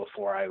month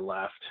before I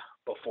left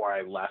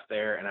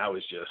there, and I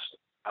was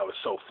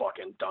so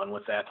fucking done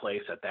with that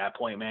place at that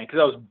point, man, because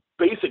I was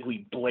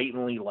basically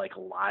blatantly like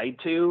lied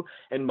to.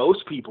 And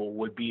most people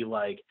would be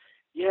like,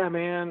 yeah,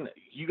 man,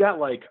 you got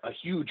like a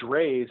huge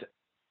raise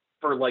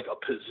for like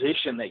a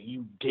position that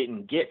you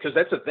didn't get. Because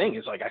that's the thing,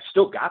 is like I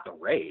still got the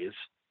raise.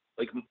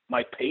 Like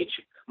my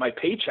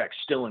paycheck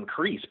still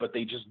increased, but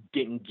they just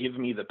didn't give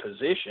me the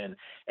position.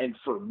 And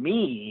for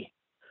me,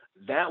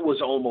 that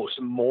was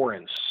almost more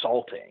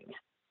insulting,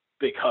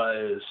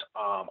 because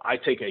I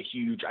take a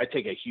huge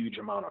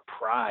amount of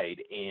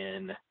pride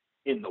in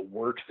the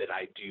work that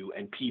I do,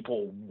 and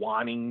people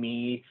wanting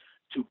me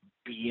to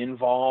be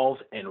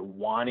involved and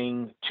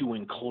wanting to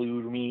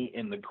include me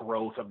in the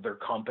growth of their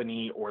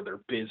company or their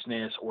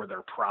business or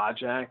their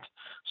project.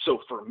 So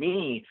for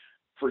me,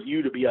 for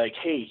you to be like,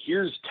 hey,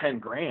 here's 10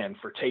 grand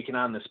for taking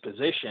on this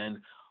position.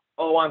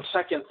 Oh, on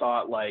second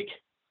thought, like,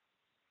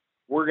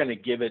 we're going to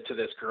give it to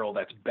this girl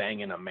that's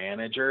banging a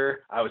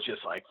manager. I was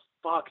just like,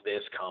 fuck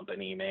this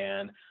company,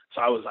 man.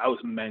 So I was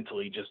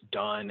mentally just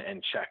done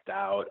and checked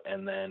out.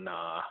 And then,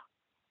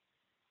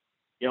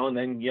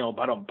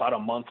 about a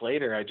month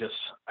later, I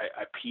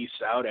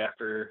pieced out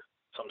after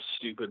some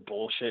stupid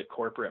bullshit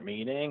corporate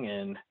meeting.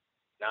 And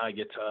now I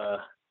get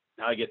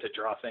to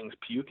draw things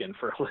puking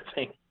for a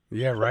living.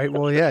 Yeah, right.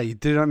 Well, yeah, you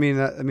did. I mean,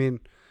 I don't know.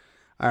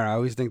 I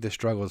always think the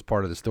struggle is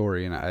part of the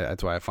story, and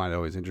that's why I find it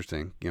always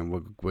interesting.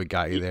 What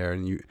got you there,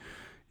 and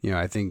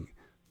I think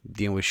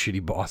dealing with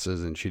shitty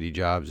bosses and shitty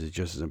jobs is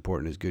just as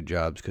important as good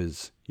jobs,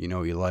 because you know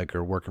what you like,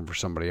 or working for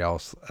somebody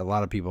else. A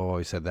lot of people have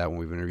always said that when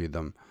we've interviewed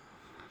them.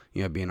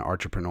 Being an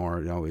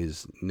entrepreneur,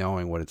 is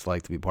knowing what it's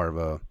like to be part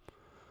of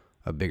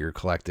a bigger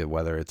collective,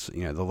 whether it's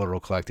the little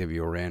collective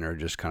you were in, or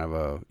just kind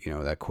of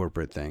that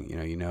corporate thing.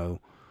 You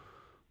know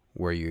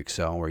where you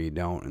excel and where you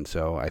don't. And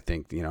so I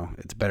think,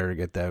 it's better to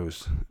get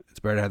those, it's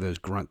better to have those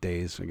grunt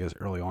days, I guess,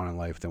 early on in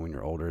life than when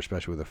you're older,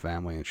 especially with a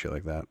family and shit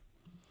like that.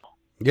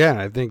 Yeah,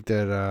 and I think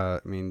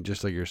that,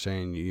 just like you're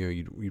saying,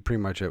 you pretty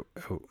much at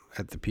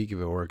the peak of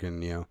it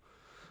working,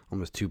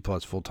 almost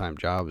 2+ full-time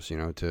jobs,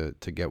 to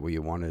get what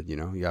you wanted.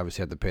 You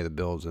obviously had to pay the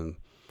bills and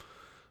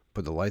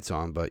put the lights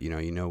on, but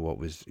what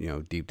was,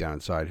 deep down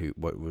inside,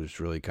 what was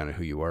really kind of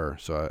who you were.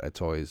 So it's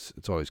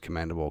always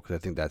commendable, because I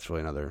think that's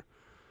really another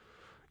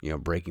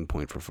breaking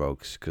point for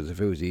folks. Because if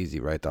it was easy,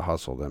 right, to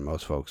hustle, then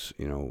most folks,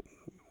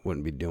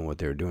 wouldn't be doing what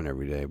they were doing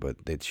every day.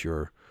 But they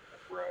sure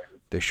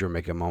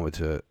make a moment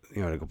to,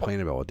 to complain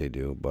about what they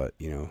do. But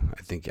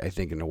I think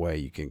in a way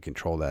you can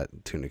control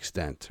that to an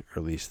extent,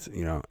 or at least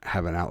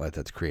have an outlet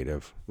that's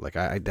creative. Like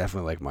I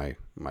definitely like my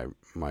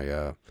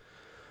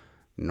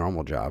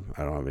normal job.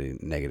 I don't have any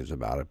negatives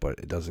about it, but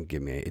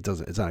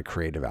it's not a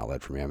creative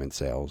outlet for me. I'm in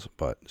sales,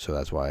 but so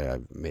that's why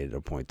I've made it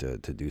a point to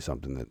do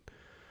something that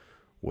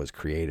was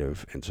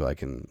creative, and so I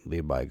can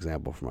lead by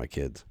example for my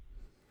kids.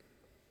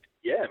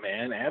 Yeah,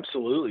 man,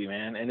 absolutely,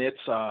 man. And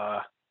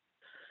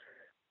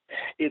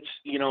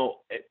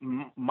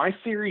my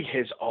theory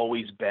has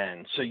always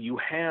been, so you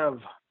have,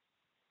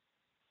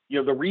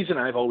 the reason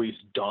I've always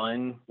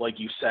done,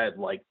 like you said,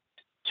 like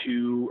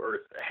two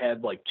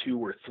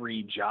or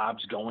three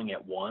jobs going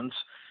at once,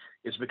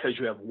 is because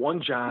you have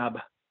one job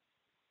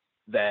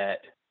that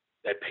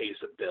pays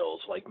the bills.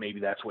 Like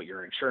maybe that's what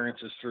your insurance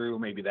is through.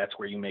 Maybe that's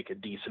where you make a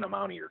decent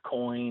amount of your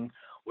coin,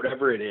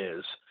 whatever it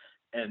is.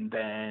 And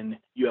then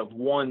you have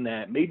one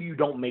that maybe you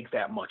don't make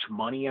that much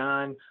money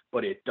on,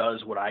 but it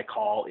does what I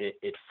call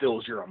it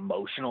fills your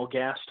emotional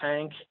gas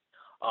tank.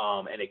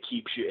 And it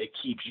keeps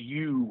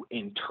you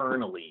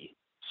internally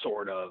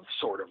sort of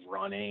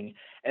running.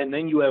 And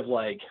then you have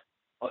like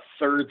a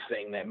third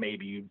thing that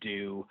maybe you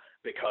do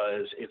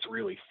because it's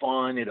really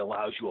fun. It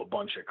allows you a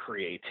bunch of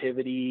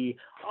creativity.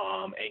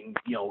 And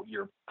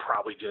you're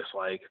probably just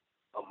like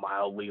a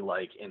mildly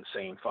like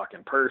insane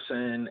fucking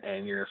person.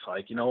 And you're just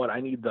like, you know what?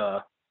 I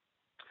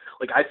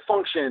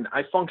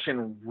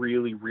function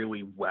really,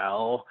 really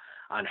well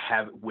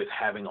with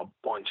having a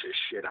bunch of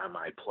shit on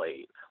my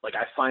plate. Like,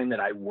 I find that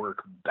I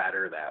work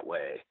better that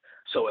way.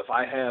 So if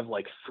I have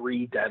like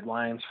 3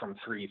 deadlines from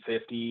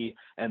 350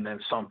 and then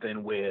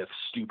something with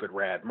Stupid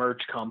Rad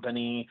Merch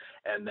Company,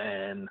 and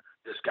then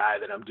this guy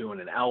that I'm doing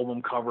an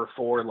album cover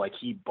for, like,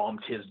 he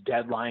bumped his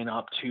deadline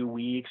up 2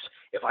 weeks.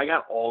 If I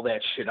got all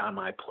that shit on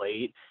my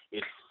plate,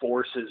 it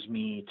forces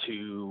me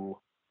to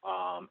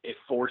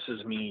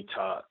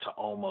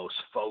almost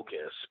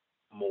focus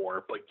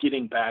more. But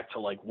getting back to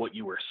like what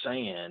you were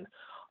saying,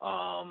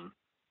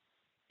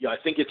 I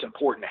think it's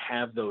important to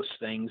have those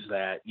things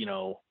that,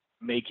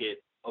 make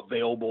it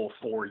available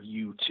for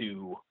you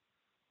to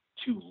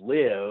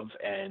live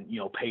and,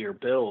 pay your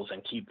bills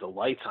and keep the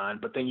lights on.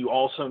 But then you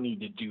also need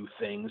to do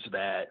things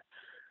that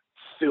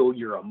fill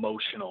your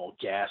emotional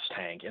gas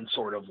tank and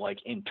sort of like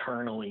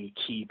internally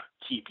keep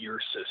your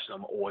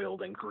system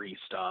oiled and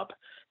greased up.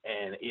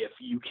 And if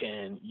you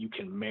can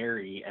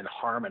marry and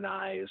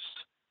harmonize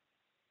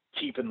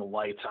keeping the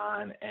lights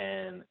on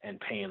and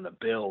paying the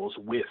bills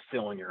with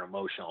filling your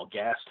emotional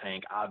gas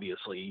tank,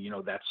 obviously,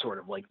 that's sort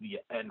of like the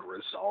end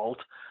result.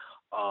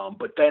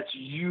 But that's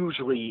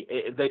usually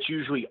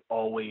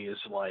always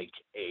like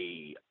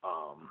a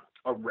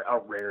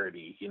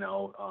rarity,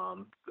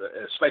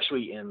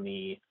 especially in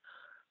the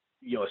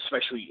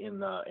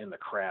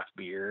craft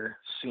beer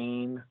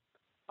scene.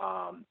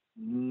 There's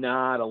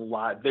not a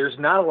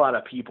lot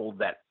of people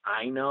that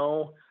I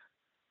know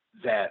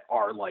that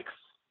are like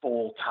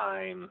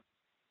full-time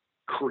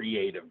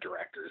creative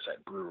directors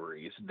at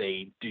breweries.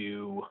 They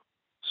do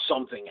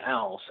something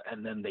else,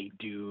 and then they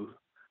do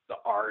the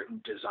art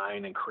and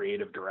design and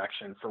creative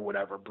direction for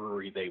whatever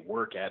brewery they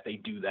work at. They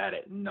do that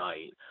at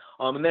night.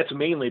 And that's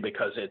mainly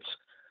because it's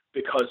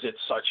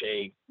such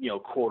a,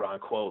 quote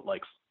unquote,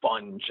 like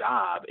fun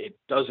job. It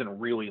doesn't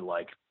really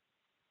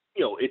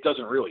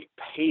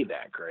pay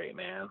that great,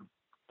 man.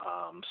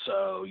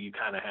 So you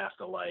kind of have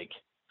to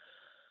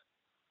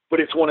but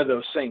it's one of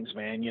those things,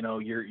 man.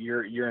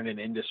 You're in an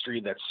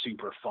industry that's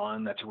super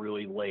fun, that's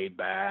really laid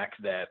back,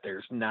 that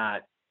there's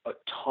not a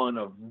ton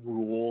of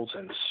rules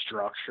and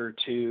structure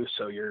to.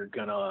 So you're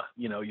gonna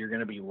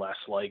be less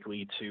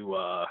likely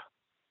to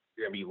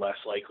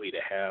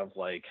have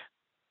like,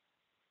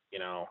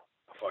 a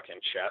fucking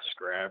chest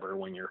grabber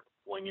when you're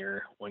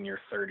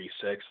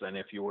 36 than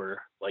if you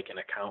were like an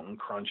accountant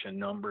crunching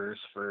numbers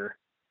for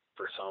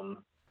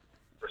some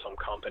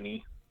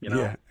company.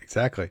 Yeah,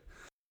 exactly.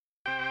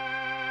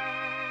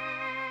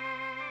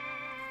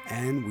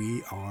 And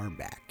we are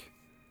back.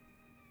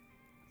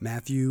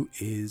 Matthew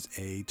is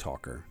a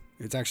talker.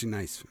 It's actually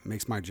nice. It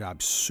makes my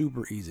job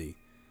super easy.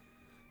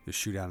 Just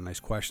shoot out a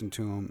nice question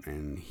to him,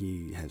 and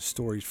he has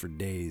stories for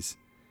days.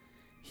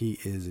 He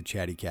is a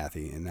chatty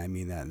Cathy, and I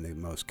mean that in the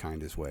most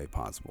kindest way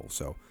possible.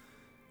 So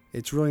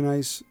it's really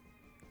nice.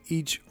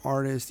 Each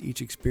artist,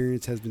 each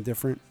experience has been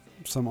different.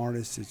 Some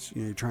artists, it's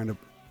you're trying to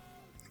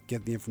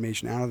get the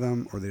information out of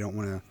them, or they don't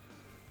want to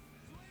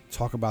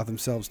talk about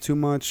themselves too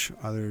much.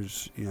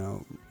 Others,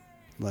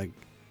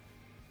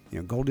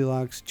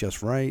 Goldilocks,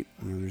 just right.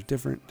 There's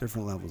different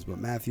levels. But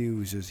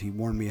Matthew, he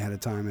warned me ahead of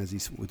time, as he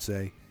would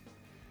say,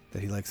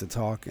 that he likes to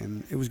talk,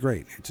 and it was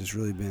great. It's just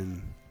really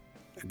been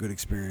a good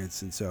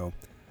experience, and so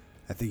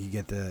I think you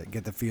get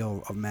the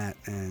feel of Matt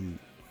and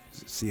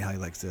see how he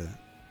likes to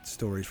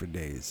stories for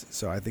days.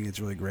 So I think it's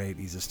really great.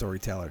 He's a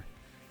storyteller.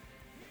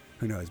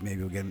 Who knows?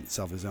 Maybe he'll get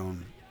himself his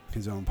own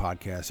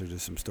podcast or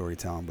just some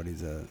storytelling. But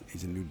he's a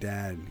new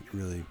dad.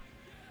 Really,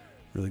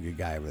 really good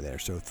guy over there.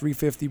 So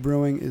 350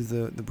 Brewing is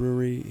the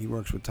brewery. He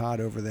works with Todd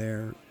over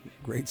there.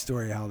 Great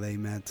story how they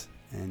met.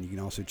 And you can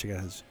also check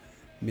out his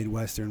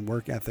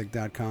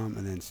MidwesternWorkEthic.com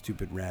and then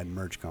Stupid Rad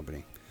Merch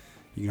Company.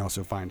 You can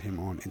also find him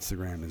on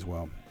Instagram as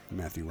well,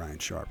 Matthew Ryan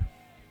Sharp.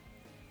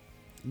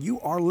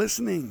 You are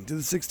listening to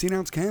the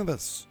 16-ounce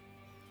canvas.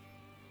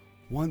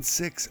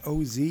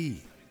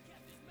 16OZ.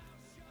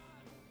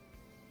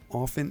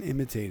 Often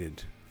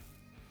imitated,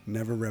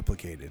 never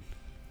replicated.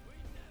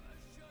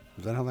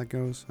 Is that how that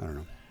goes? I don't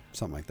know.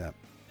 Something like that.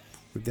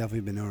 We've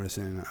definitely been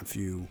noticing a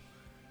few.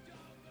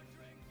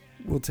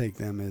 We'll take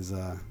them as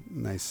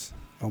nice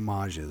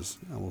homages,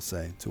 I will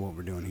say, to what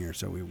we're doing here.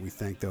 So we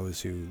thank those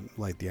who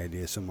like the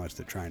idea so much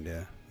they're trying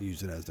to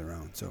use it as their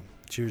own. So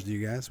cheers to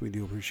you guys. We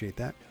do appreciate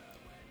that.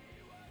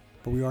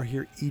 But we are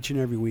here each and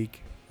every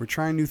week. We're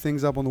trying new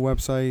things up on the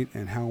website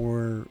and how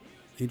we're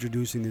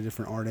introducing the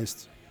different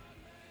artists,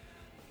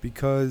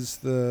 because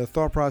the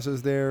thought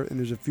process there, and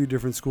there's a few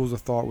different schools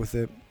of thought with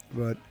it,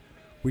 but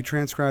we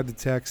transcribe the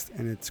text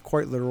and it's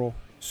quite literal.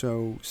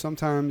 So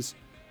sometimes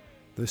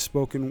the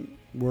spoken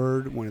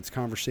word, when it's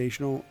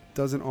conversational,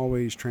 doesn't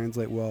always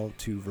translate well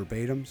to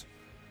verbatims.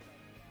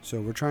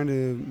 So we're trying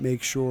to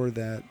make sure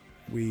that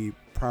we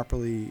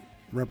properly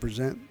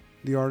represent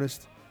the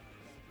artist.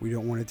 We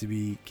don't want it to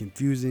be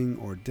confusing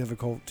or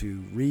difficult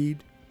to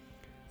read,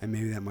 and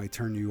maybe that might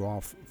turn you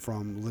off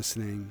from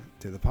listening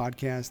to the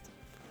podcast.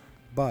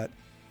 But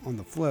on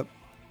the flip,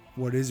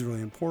 what is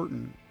really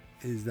important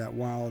is that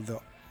while the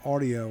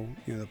audio,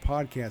 the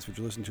podcast, which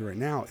you're listening to right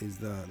now, is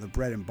the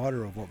bread and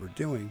butter of what we're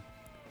doing,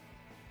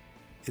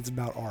 it's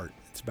about art.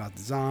 It's about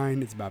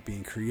design. It's about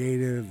being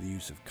creative, the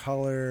use of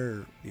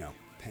color,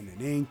 pen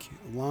and ink,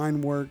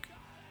 line work.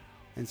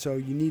 And so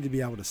you need to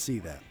be able to see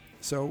that.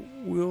 So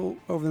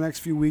over the next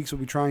few weeks, we'll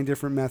be trying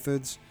different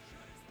methods.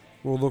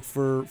 We'll look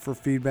for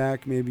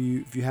feedback. Maybe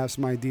if you have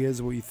some ideas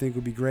of what you think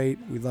would be great,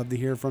 we'd love to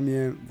hear from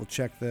you. We'll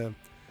check the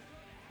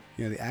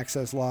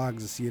access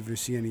logs to see if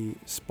there's any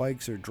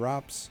spikes or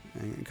drops,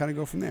 and kind of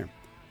go from there.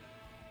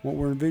 What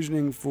we're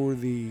envisioning for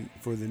the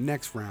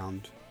next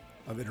round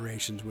of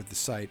iterations with the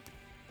site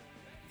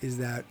is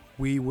that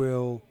we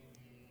will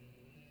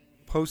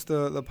post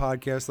the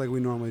podcast like we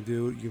normally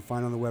do. You can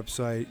find it on the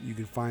website. You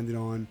can find it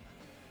on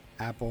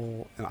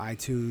Apple and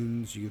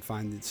iTunes. You can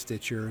find it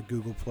Stitcher,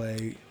 Google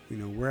Play.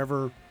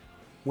 Wherever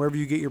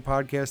you get your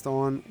podcast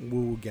on, we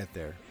will get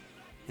there.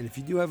 And if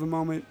you do have a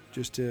moment,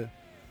 just to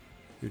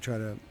try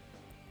to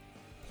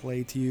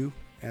play to you,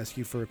 ask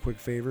you for a quick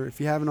favor. If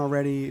you haven't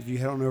already, if you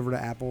head on over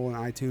to Apple and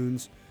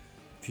iTunes,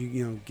 if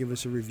you give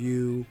us a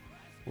review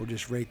or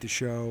just rate the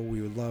show,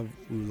 we would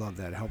love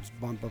that. It helps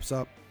bump us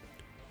up.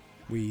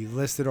 We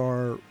listed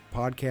our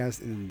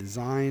podcast in the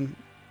design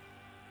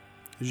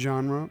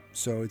genre,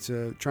 so it's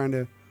trying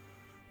to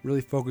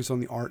really focus on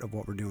the art of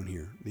what we're doing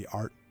here, the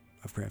art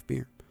of craft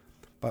beer.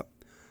 But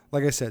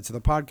like I said, so the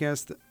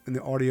podcast in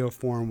the audio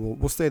form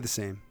will stay the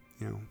same.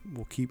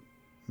 We'll keep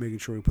making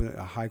sure we put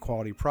a high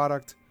quality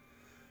product,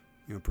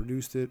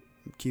 produced it,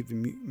 keep the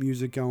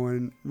music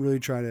going, really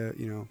try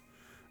to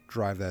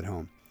drive that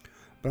home.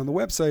 But on the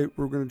website,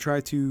 we're going to try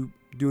to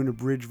do an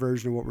abridged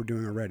version of what we're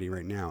doing already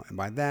right now. And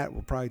by that,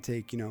 we'll probably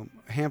take, a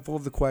handful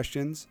of the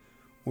questions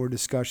or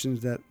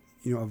discussions that,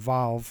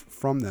 evolve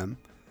from them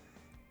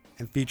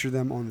and feature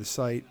them on the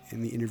site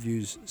in the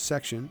interviews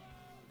section,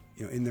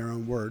 in their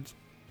own words,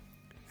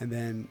 and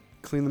then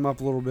clean them up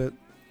a little bit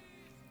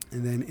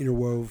and then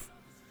interwove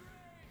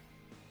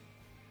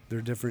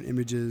their different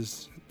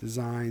images,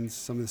 designs,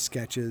 some of the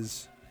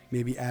sketches,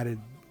 maybe added,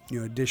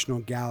 additional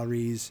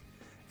galleries.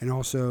 And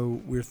also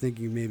we're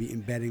thinking maybe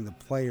embedding the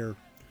player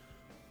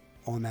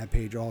on that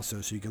page also,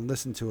 so you can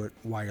listen to it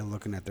while you're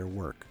looking at their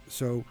work.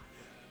 So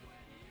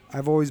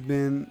I've always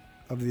been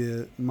of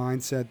the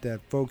mindset that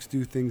folks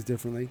do things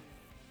differently.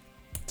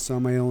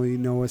 Some may only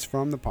know us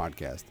from the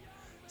podcast.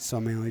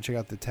 Some may only check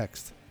out the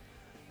text.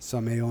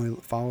 Some may only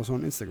follow us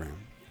on Instagram.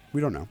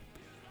 We don't know.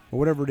 But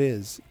whatever it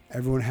is,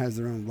 everyone has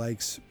their own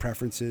likes,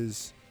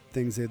 preferences,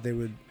 things that they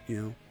would,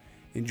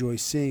 enjoy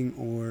seeing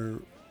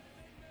or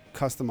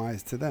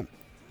customize to them.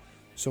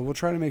 So we'll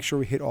try to make sure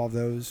we hit all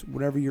those.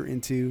 Whatever you're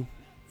into,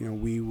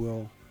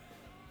 we'll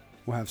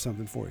have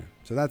something for you.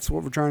 So that's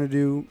what we're trying to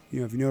do.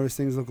 If you notice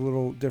things look a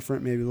little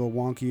different, maybe a little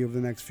wonky over the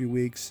next few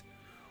weeks,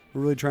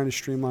 we're really trying to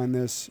streamline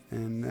this,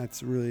 and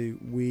that's really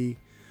we,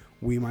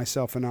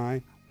 myself, and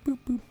I. Boop,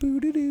 boop,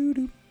 boop, doo, doo,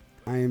 doo.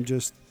 I am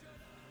just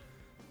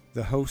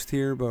the host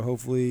here, but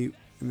hopefully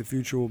in the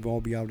future we'll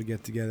all be able to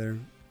get together,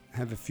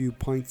 have a few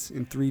pints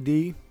in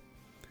 3D,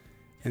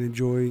 and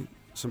enjoy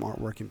some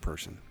artwork in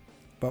person.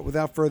 But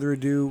without further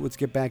ado, let's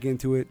get back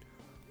into it.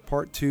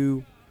 Part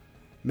 2,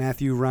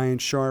 Matthew Ryan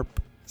Sharp,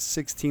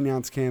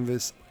 16-ounce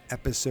canvas,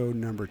 episode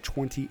number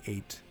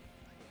 28.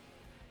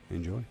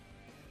 Enjoy.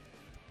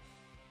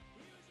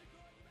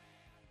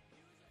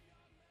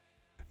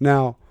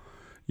 Now,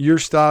 your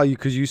style,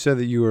 because you said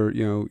that you were,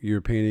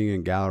 you're painting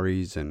in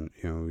galleries and,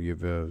 you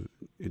have a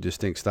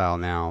distinct style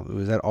now.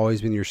 Has that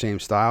always been your same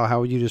style?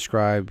 How would you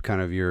describe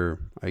kind of your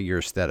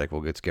aesthetic?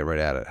 Let's get right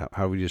at it.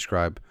 How would you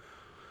describe?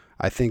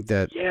 I think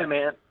that. Yeah,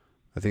 man.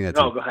 I think that's.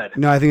 No, go ahead.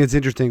 No, I think it's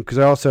interesting because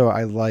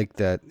I like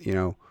that,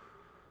 you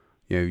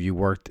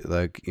worked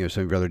like,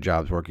 some of your other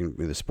jobs working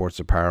with the sports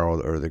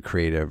apparel or the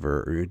creative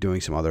or you're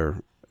doing some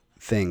other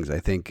things. I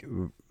think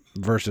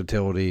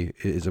versatility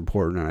is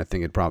important, and I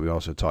think it probably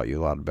also taught you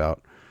a lot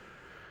about,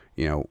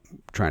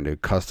 trying to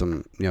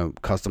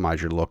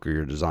customize your look or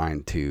your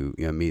design to,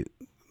 meet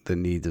the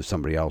needs of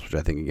somebody else, which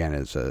I think, again,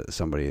 as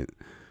somebody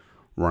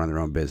running their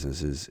own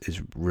business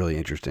is really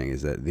interesting,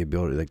 is that the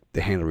ability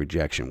to handle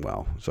rejection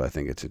well. So I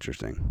think it's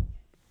interesting.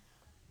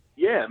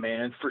 Yeah,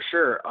 man, for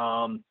sure.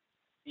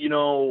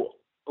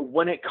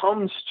 When it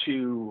comes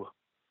to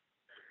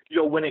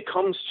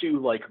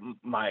like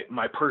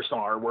my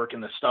personal artwork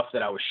and the stuff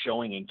that I was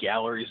showing in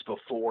galleries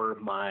before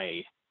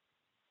my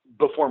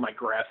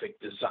graphic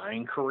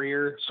design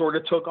career sort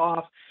of took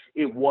off,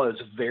 it was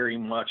very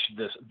much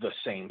the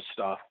same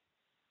stuff.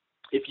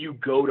 If you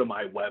go to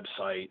my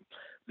website,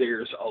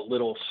 there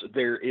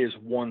is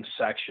one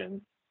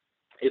section.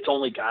 It's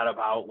only got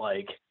about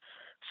like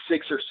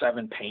 6 or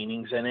 7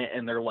 paintings in it,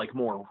 and they're like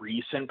more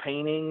recent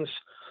paintings,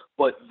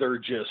 but they're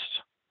just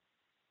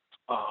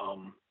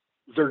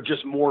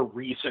more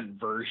recent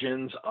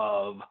versions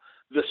of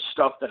the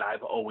stuff that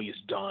I've always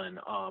done.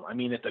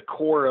 At the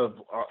core of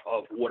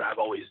what I've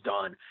always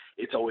done,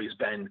 it's always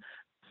been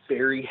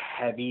very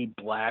heavy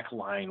black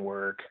line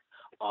work,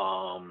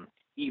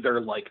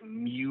 either like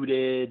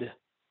muted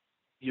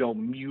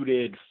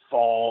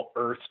fall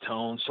earth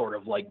tone, sort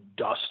of like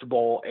Dust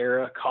Bowl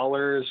era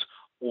colors,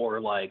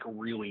 or like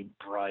really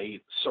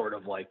bright, sort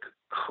of like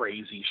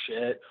crazy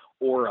shit,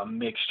 or a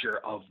mixture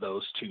of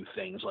those two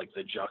things, like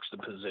the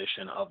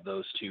juxtaposition of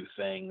those two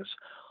things.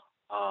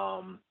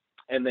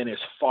 And then as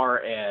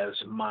far as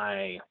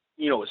my,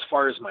 as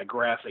far as my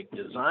graphic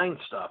design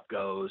stuff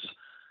goes,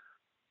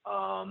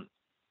 um,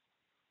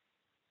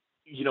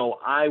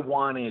 I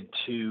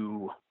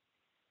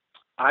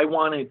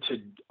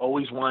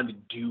always wanted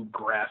to do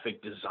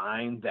graphic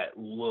design that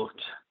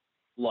looked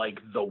like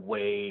the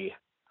way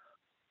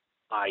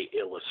I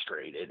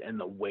illustrated and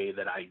the way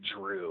that I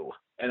drew.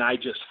 And I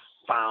just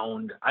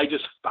found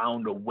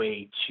a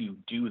way to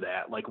do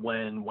that. Like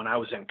when I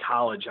was in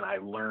college and I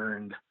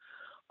learned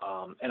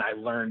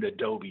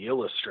Adobe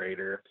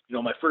Illustrator.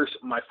 My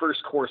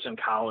first course in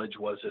college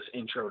was this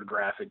intro to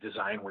graphic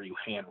design where you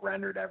hand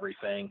rendered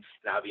everything.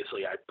 And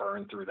obviously I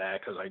burned through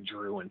that because I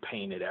drew and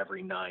painted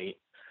every night.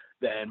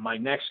 Then my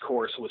next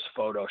course was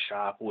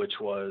Photoshop, which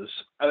was,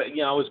 I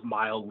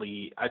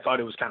thought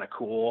it was kind of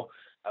cool.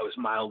 I was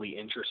mildly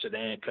interested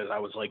in it because I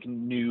was like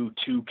new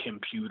to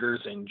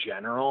computers in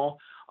general.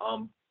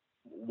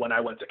 When I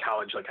went to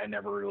college, like I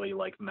never really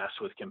like messed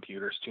with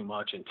computers too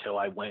much until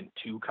I went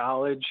to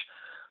college.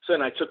 So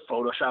then I took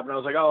Photoshop and I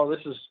was like, oh,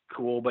 this is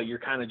cool, but you're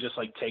kind of just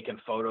like taking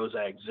photos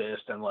that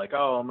exist and like,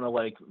 oh, I'm going to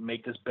like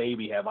make this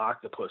baby have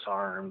octopus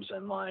arms,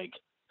 and like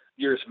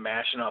you're just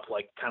mashing up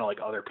like kind of like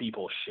other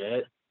people's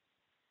shit.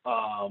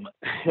 Um,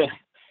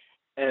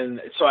 and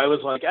so I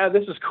was like,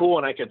 this is cool.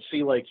 And I could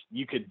see like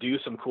you could do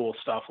some cool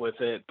stuff with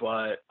it,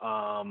 but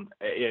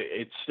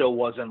it still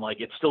wasn't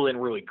like, it still didn't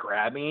really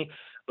grab me.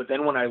 But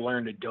then when I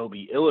learned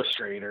Adobe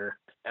Illustrator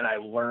and I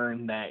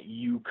learned that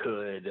you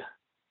could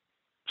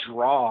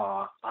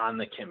draw on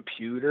the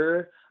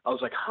computer, I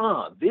was like,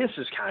 this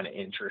is kind of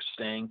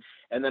interesting.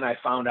 And then I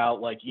found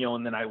out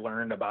and then I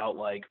learned about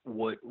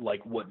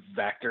what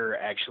vector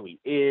actually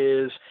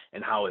is,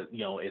 and how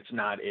it's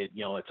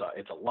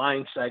a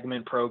line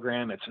segment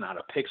program. It's not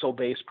a pixel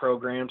based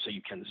program. So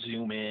you can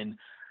zoom in,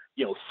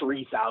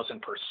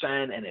 3,000%,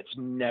 and it's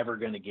never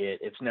going to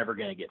get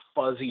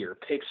fuzzy or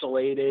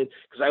pixelated.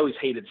 Cause I always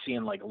hated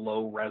seeing like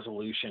low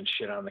resolution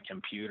shit on the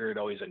computer. It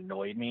always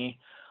annoyed me.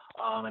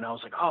 And I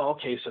was like, oh,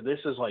 okay, so this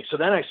is so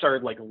then I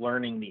started like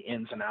learning the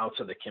ins and outs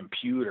of the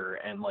computer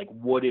and like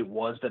what it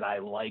was that I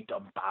liked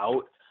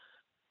about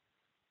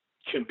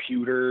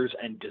computers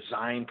and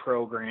design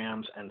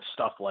programs and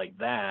stuff like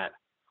that.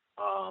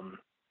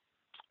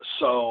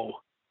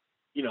 So,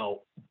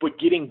 but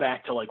getting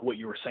back to like what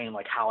you were saying,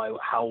 like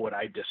how would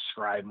I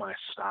describe my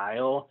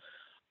style?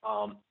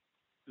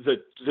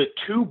 The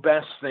two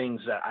best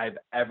things that I've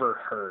ever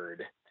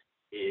heard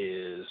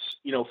is,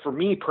 for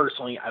me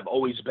personally, I've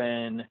always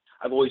been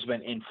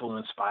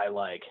influenced by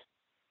like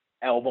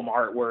album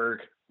artwork,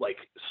 like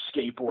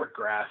skateboard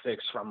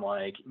graphics from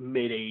like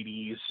mid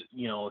 80s,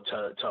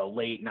 to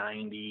late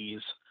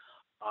 90s.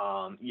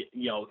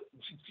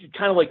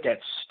 Kind of like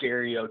that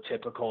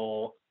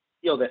stereotypical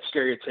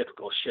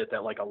shit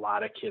that like a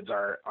lot of kids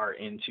are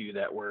into,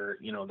 that were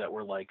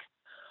like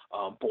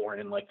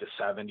born in like the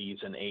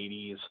 70s and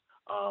 80s.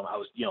 I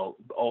was,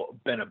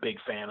 been a big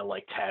fan of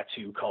like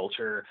tattoo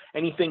culture,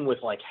 anything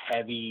with like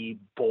heavy,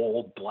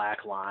 bold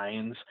black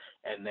lines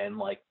and then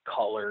like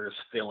colors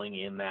filling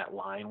in that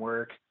line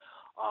work.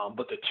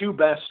 But the two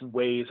best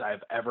ways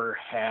I've ever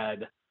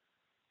had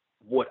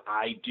what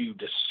I do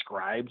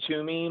described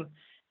to me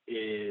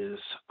is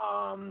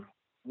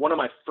one of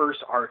my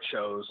first art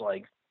shows,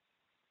 like,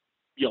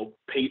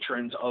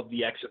 patrons of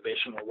the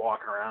exhibition will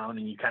walk around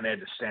and you kind of had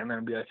to stand there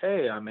and be like,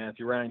 hey, I'm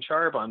Matthew Ryan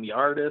Sharp. I'm the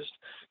artist.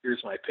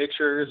 Here's my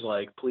pictures.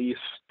 Like, please,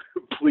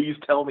 please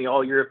tell me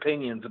all your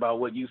opinions about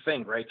what you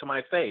think right to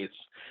my face.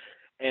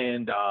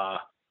 And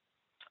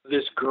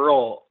this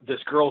girl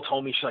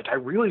told me, she's like, I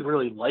really,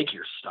 really like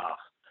your stuff,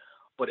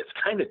 but it's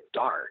kind of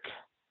dark.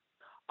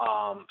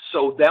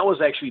 So that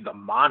was actually the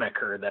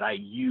moniker that I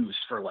used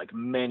for like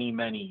many,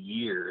 many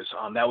years.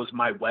 That was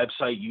my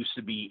website, used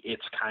to be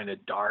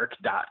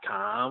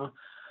it'skindofdark.com.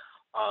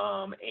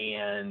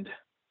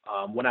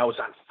 When I was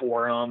on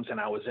forums and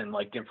I was in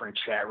like different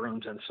chat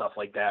rooms and stuff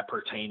like that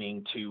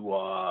pertaining to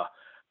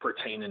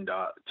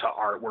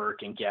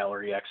artwork and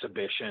gallery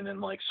exhibition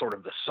and like sort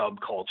of the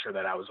subculture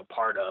that I was a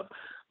part of,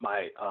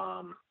 my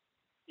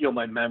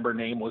my member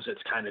name was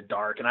It's Kind of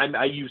Dark, and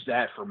I used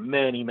that for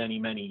many, many,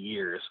 many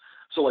years.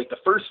 So like the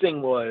first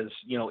thing was,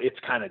 it's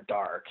kind of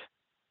dark.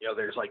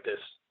 There's like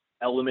this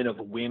element of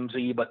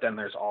whimsy, but then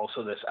there's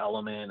also this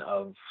element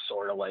of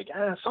sort of like,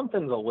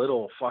 something's a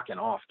little fucking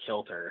off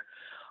kilter.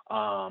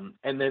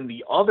 And then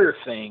the other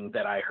thing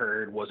that I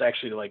heard was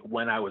actually like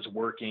when I was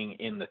working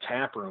in the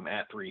tap room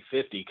at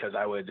 350, because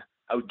I would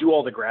do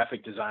all the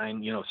graphic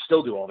design,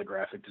 still do all the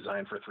graphic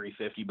design for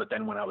 350. But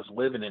then when I was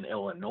living in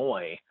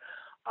Illinois,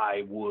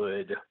 I'd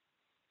work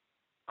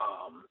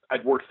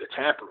the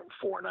tap room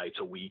 4 nights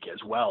a week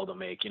as well to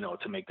make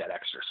that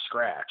extra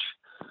scratch.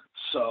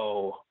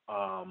 So,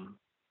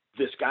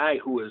 this guy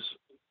who was,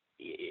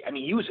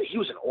 he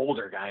was an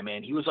older guy,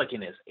 man. He was like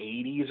in his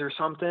 80s or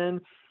something.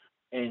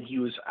 And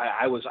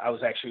I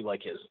was actually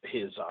like his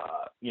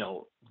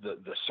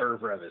the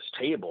server of his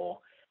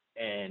table.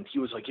 and he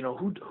was like,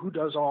 who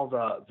does all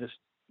the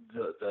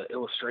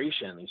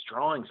illustration, these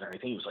drawings and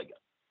everything. He was like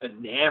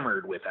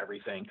enamored with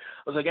everything.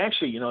 I was like,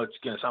 actually, it's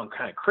gonna sound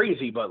kind of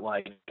crazy, but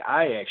like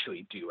I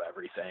actually do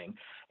everything.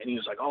 And he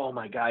was like, oh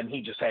my God, and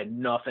he just had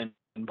nothing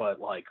but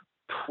like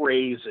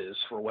praises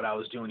for what I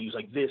was doing. He was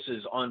like, this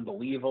is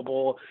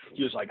unbelievable.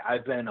 He was like,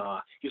 I've been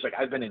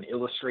an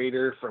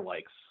illustrator for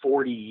like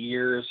 40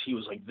 years. He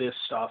was like, this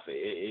stuff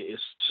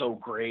is so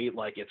great.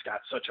 Like, it's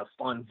got such a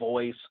fun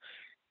voice.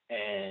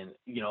 And,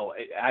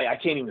 I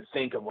can't even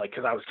think of like,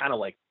 cause I was kind of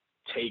like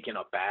taken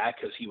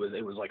aback because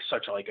it was like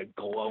such a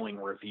glowing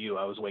review.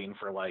 I was waiting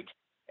for like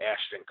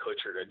Ashton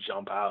Kutcher to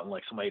jump out and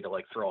like somebody to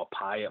like throw a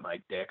pie at my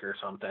dick or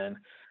something.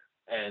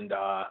 And,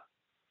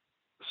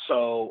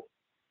 so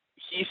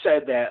he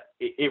said that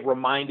it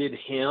reminded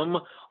him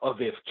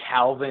of if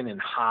Calvin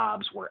and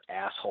Hobbes were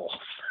assholes.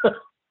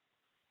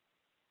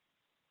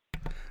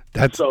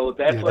 That's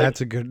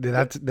a good,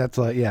 that's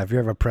like, yeah, if you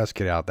have a press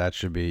kit out, that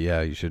should be, yeah,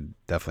 you should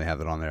definitely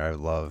have it on there. I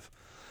love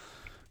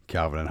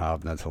Calvin and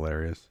Hobbes. That's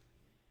hilarious.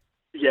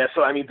 Yeah.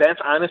 So, I mean, that's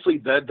honestly,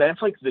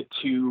 that's like the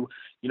two,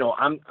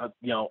 to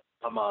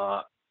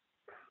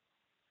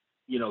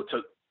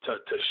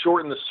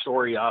shorten the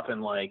story up in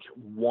like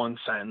one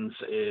sentence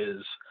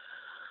is,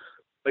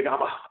 like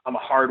I'm a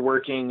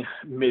hardworking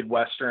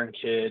Midwestern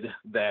kid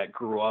that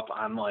grew up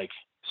on like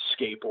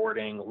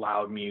skateboarding,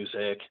 loud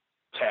music,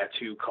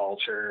 tattoo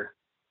culture,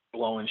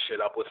 blowing shit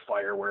up with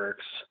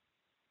fireworks,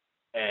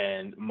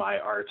 and my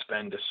art's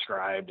been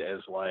described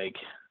as like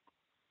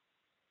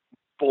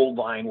bold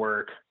line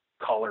work,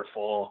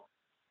 colorful,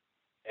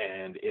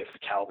 and if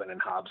Calvin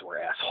and Hobbes were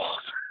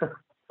assholes.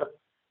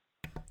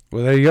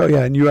 Well, there you go.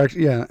 Yeah, and you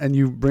actually, yeah, and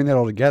you bring that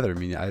all together. I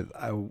mean, I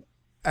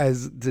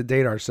as to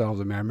date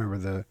ourselves. I mean, I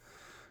remember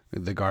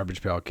the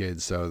Garbage Pail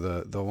Kids. So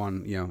the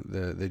one,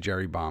 the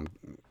Jerry Bomb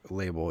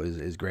label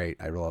is great.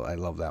 I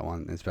love that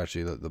one,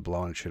 especially the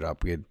blowing shit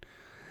up. We had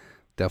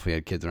definitely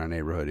had kids in our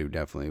neighborhood who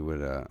definitely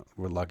were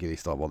lucky they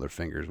still have all their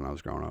fingers when I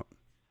was growing up.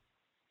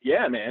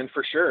 Yeah, man,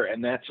 for sure.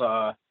 And that's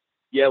so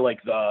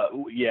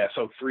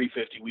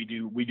 350 we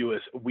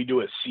do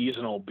a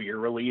seasonal beer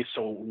release.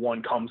 So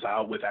one comes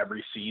out with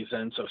every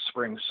season. So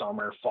spring,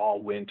 summer,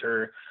 fall,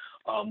 winter.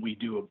 We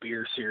do a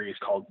beer series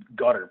called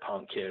Gutter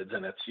Punk Kids,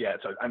 and it's a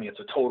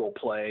total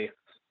play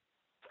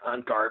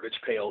on Garbage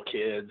Pail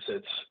Kids.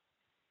 It's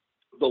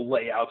the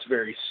layout's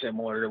very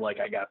similar. Like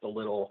I got the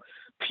little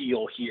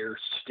peel here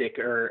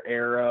sticker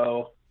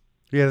arrow.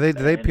 Yeah, do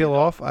they peel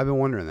off? I've been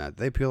wondering that.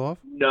 They peel off?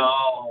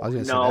 No, I was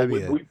gonna say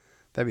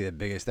that'd be the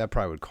biggest. That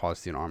probably would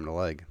cost you an arm and a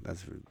leg.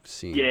 That's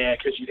seen. Yeah,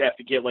 because you'd have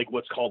to get like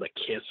what's called a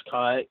kiss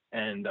cut,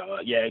 and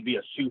it'd be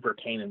a super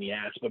pain in the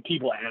ass. But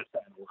people ask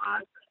that a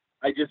lot.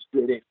 I just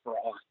did it for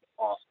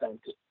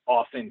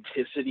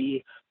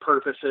authenticity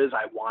purposes.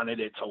 I wanted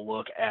it to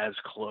look as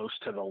close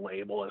to the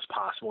label as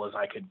possible as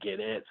I could get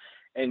it.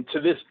 And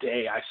to this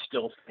day, I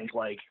still think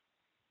like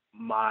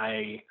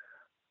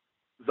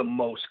the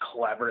most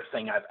clever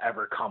thing I've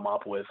ever come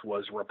up with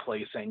was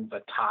replacing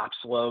the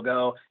Tops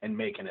logo and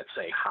making it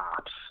say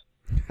hops.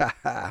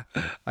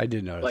 I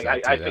did notice like,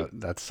 that too. I think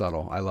that's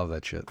subtle. I love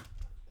that shit.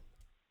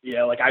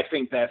 Yeah, like I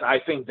think that's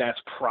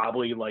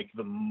probably like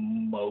the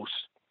most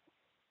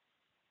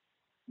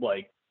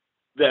like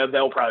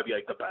that'll probably be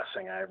like the best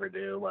thing I ever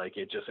do. Like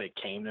it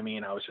came to me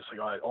and I was just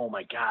like, oh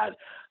my God,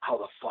 how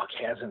the fuck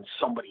hasn't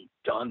somebody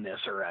done this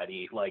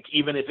already? Like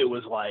even if it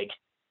was like,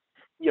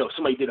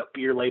 somebody did a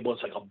beer label,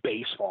 it's like a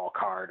baseball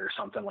card or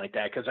something like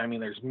that. Cause I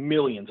mean, there's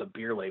millions of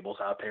beer labels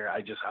out there.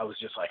 I was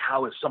just like,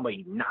 how has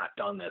somebody not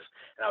done this?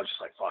 And I was just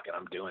like, fuck it,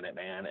 I'm doing it,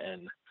 man.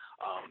 And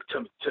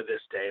to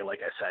this day, like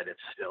I said, it's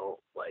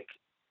still like,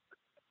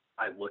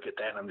 I look at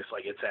that and I'm just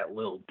like, it's that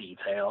little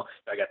detail.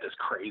 I got this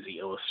crazy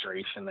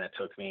illustration that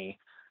took me,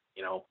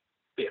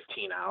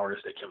 15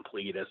 hours to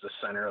complete as the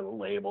center of the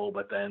label,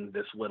 but then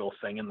this little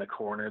thing in the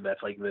corner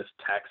that's like this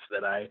text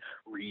that I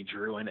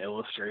redrew in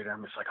Illustrator.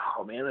 I'm just like,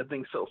 oh man, that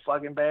thing's so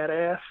fucking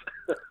badass.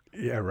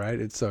 Yeah, right.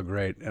 It's so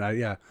great. And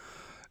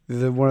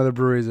one of the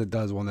breweries that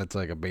does one that's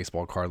like a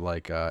baseball card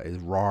is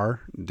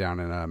RAR down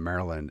in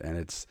Maryland, and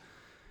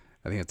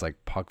I think it's like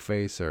Puck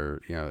Face,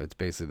 or it's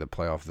basically the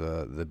play off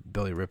the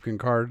Billy Ripken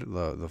card,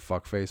 the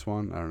fuck face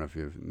one. I don't know if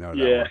you know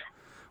that one,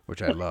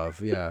 which I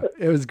love. Yeah,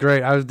 it was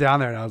great. I was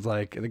down there and I was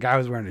like, the guy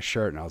was wearing a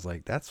shirt and I was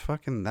like, that's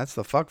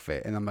the fuck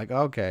face. And I'm like,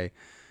 okay,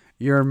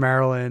 you're in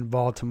Maryland,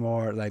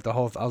 Baltimore, like the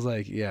whole. I was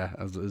like, yeah,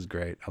 it was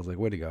great. I was like,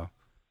 way to go.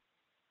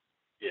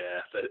 Yeah,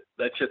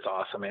 that shit's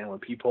awesome, man. When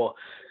people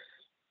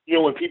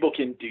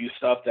can do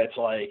stuff that's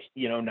like,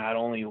 not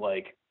only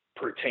like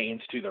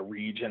pertains to the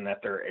region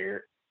that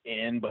they're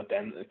in, but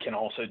then can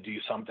also do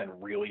something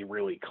really,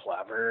 really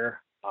clever.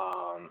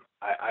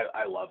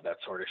 I love that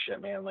sort of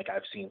shit, man. Like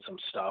I've seen some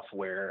stuff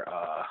where,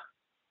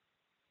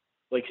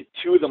 like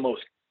two of the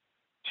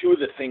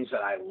things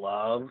that I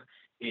love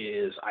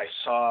is I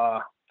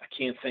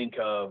can't think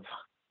of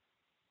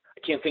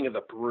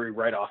the brewery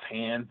right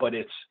offhand, but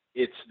it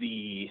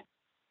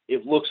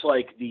looks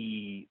like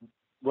the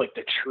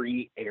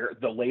tree air,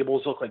 the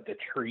labels look like the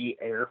tree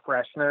air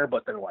freshener,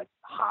 but they're like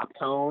hop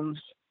tones.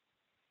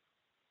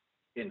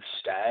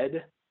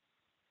 instead.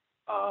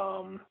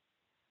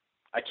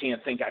 I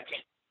can't think.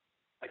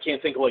 I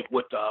can't think like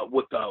what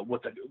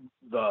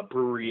the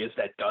brewery is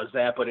that does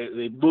that, but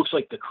it looks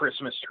like the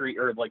Christmas tree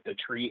or like the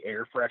tree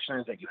air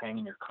fresheners that you hang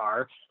in your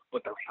car,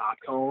 but they're hot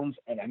cones,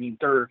 and I mean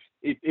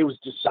it was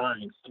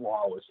designed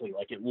flawlessly,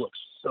 like it looks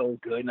so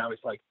good, and I was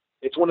like,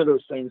 it's one of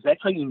those things. That's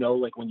how you know,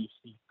 like when you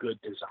see good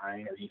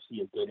design or you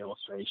see a good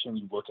illustration,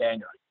 you look at it and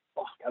you're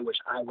like, fuck, I wish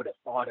I would have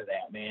thought of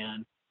that,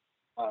 man.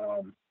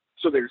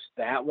 So there's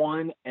that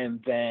one,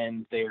 and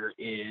then there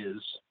is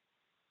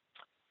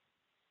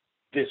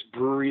this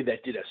brewery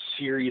that did a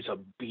series of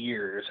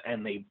beers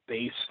and they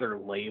base their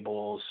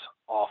labels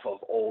off of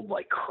old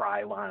like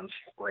Krylon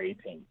spray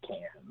paint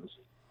cans.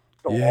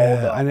 So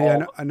Yeah, I know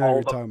what all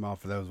you're the talking about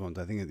for those ones.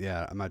 I think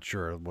yeah, I'm not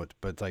sure what,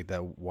 but it's like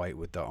that white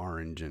with the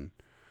orange and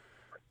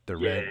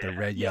yeah, the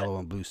red, yeah, yellow,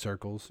 and blue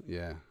circles.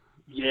 Yeah,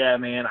 yeah,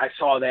 man. I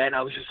saw that and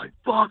I was just like,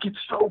 fuck, it's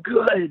so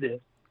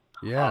good.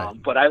 yeah,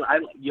 But I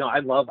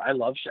love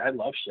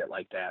shit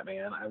like that,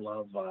 man. I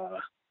love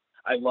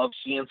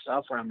seeing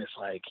stuff where I'm just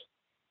like,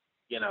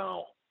 you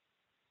know,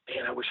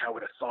 man, I wish I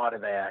would have thought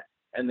of that.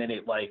 And then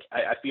it like,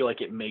 I feel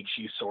like it makes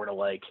you sort of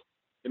like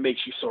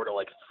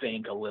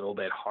think a little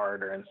bit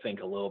harder and think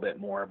a little bit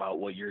more about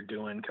what you're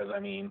doing. Cause I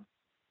mean,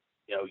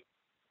 you know,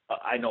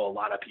 I know a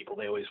lot of people,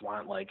 they always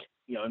want like,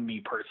 and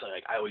me personally,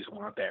 like I always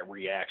want that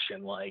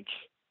reaction. Like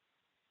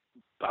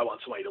I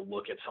want somebody to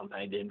look at something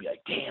I did and be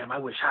like, damn, I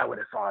wish I would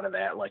have thought of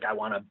that. Like I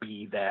want to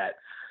be that,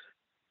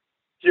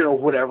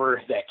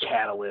 whatever that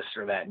catalyst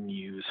or that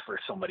muse for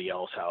somebody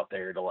else out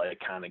there to like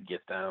kind of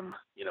get them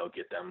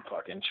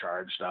fucking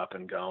charged up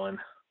and going.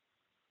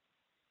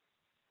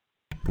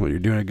 well, you're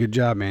doing a good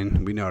job,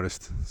 man. We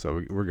noticed,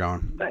 so we're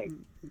going. Thanks,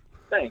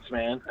 thanks,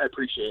 man. I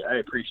appreciate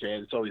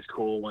it. It's always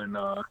cool when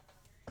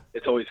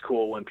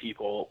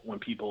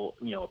people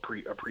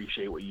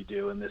appreciate what you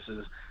do. And this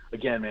is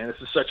again, man, this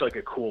is such like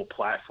a cool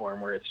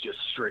platform where it's just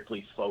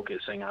strictly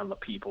focusing on the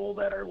people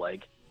that are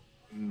like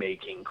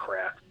making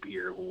craft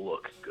beer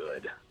look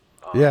good.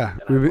 Yeah,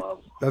 And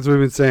that's what we've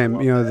been I saying.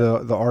 love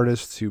that. The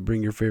artists who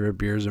bring your favorite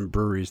beers and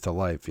breweries to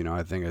life.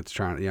 I think it's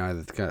trying.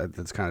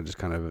 That's kind of just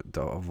kind of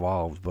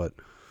evolved, but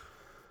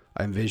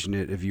I envision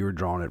it if you were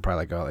drawing it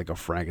probably like a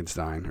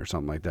Frankenstein or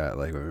something like that.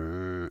 Like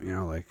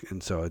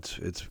and so it's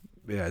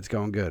yeah, it's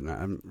going good.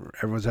 And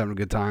everyone's having a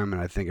good time,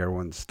 and I think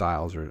everyone's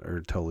styles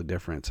are totally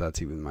different. So that's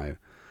even one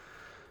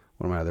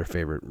of my other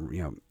favorite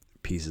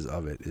pieces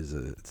of it is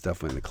it's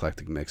definitely an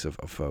eclectic mix of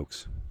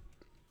folks.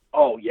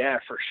 Oh yeah,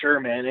 for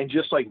sure, man. And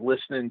just like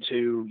listening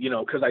to,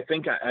 because I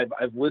think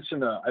I've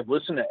listened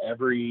to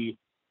every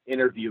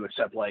interview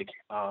except like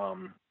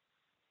I'm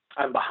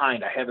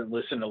behind. I haven't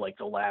listened to like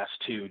the last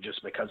two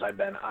just because I've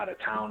been out of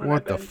town and I've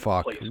What the been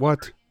fuck? places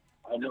What?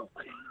 where I know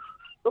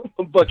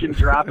I'm fucking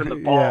dropping the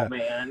ball, Yeah.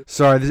 man.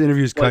 Sorry, this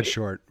interview's cut Like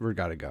short. We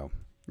gotta go.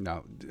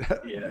 No,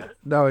 yeah,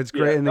 no, it's yeah.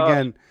 great. And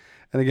again,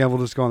 we'll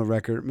just go on the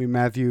record. I mean,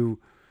 Matthew,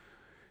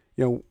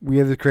 we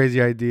have the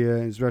crazy idea,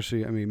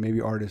 especially. I mean, maybe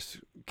artists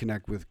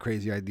connect with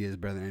crazy ideas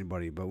better than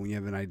anybody. But when you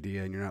have an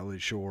idea and you're not really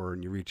sure,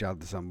 and you reach out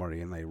to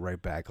somebody and they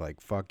write back like,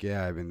 "Fuck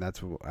yeah!" I mean,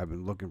 that's what I've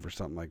been looking for,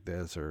 something like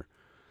this, and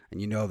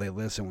they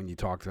listen when you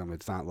talk to them.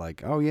 It's not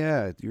like, "Oh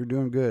yeah, you're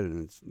doing good,"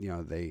 and it's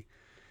they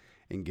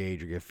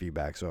engage or give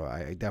feedback. So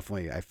I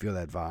definitely I feel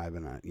that vibe,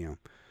 and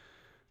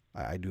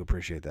I do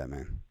appreciate that,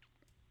 man.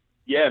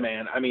 Yeah,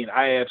 man. I mean,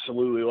 I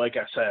absolutely, like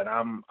I said,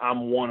 I'm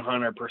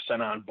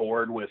 100% on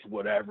board with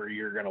whatever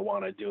you're gonna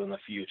want to do in the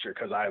future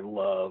because I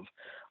love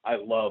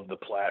the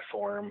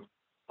platform,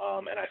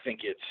 and I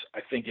think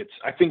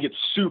it's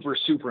super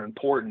super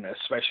important,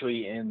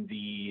 especially in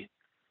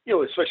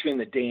especially in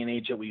the day and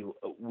age that we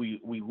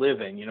live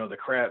in.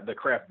 The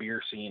craft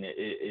beer scene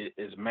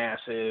is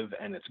massive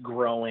and it's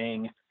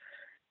growing,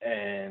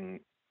 and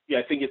yeah,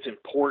 I think it's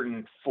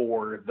important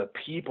for the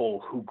people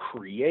who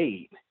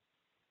create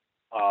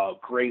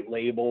great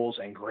labels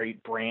and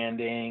great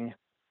branding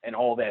and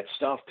all that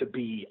stuff to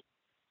be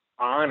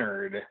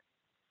honored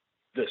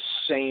the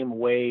same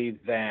way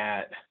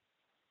that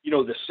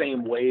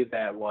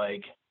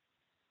like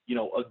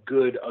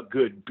a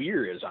good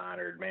beer is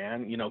honored,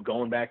 man.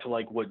 Going back to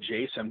like what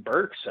Jason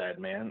Burke said,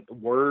 man,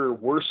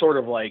 we're sort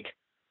of like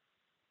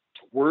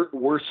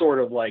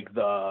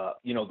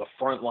the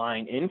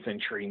frontline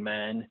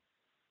infantrymen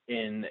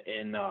in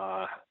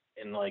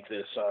like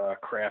this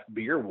craft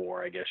beer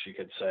war, I guess you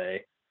could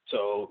say.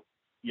 So,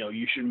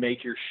 you should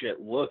make your shit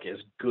look as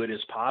good as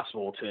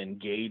possible to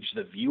engage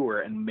the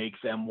viewer and make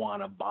them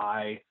want to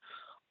buy,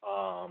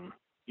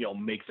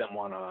 make them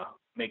want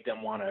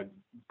to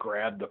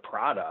grab the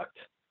product.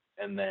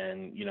 And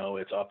then,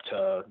 it's up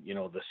to,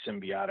 the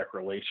symbiotic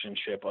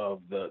relationship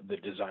of the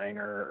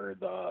designer or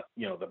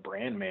the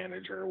brand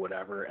manager or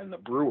whatever and the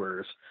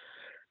brewers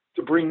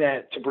to bring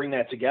that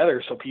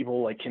together so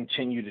people like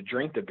continue to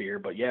drink the beer.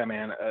 But yeah,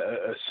 man,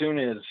 as soon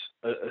as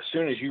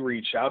you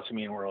reached out to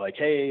me and were like,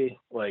 hey,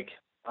 like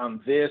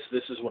I'm this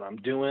is what I'm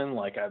doing.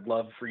 Like, I'd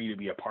love for you to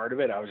be a part of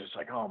it. I was just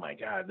like, oh my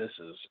God, this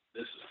is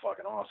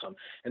fucking awesome.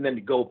 And then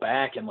to go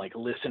back and like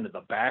listen to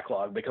the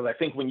backlog, because I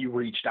think when you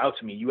reached out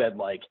to me,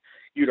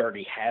 you'd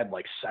already had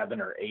like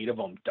 7 or 8 of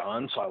them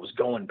done. So I was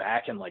going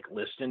back and like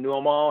listening to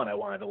them all, and I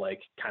wanted to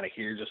like kind of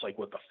hear just like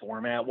what the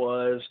format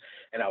was.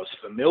 And I was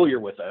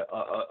familiar with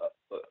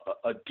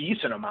a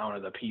decent amount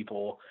of the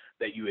people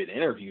that you had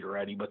interviewed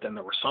already, but then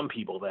there were some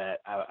people that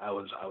I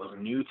was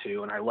new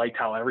to, and I liked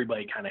how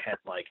everybody kind of had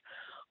like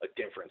a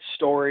different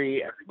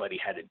story. Everybody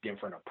had a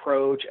different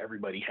approach.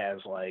 Everybody has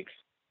like,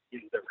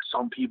 there were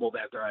some people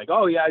that they're like,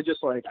 oh yeah,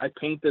 I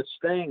paint this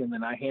thing and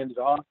then I hand it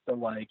off to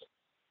like,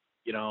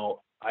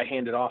 I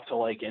hand it off to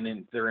like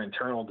their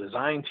internal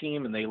design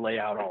team, and they lay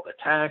out all the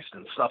text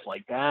and stuff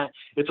like that.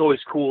 It's always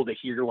cool to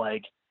hear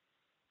like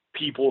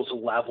people's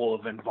level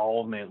of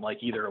involvement, like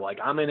either like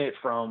I'm in it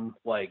from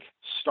like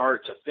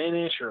start to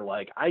finish, or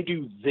like I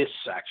do this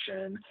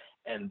section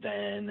and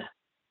then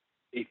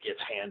it gets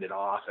handed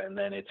off and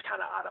then it's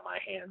kind of out of my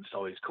hands. It's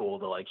always cool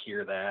to like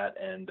hear that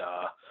and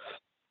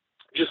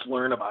just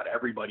learn about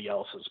everybody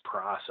else's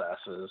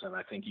processes. And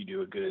I think you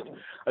do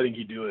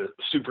a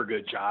super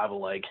good job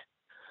of like,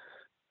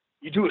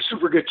 you do a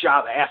super good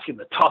job asking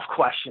the tough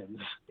questions.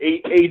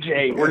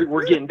 AJ,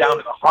 we're getting down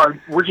to the hard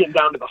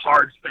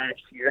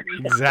facts here.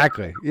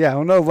 Exactly. Yeah.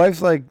 Well, no,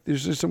 life's like,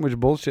 there's just so much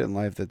bullshit in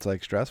life that's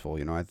like stressful.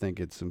 I think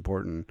it's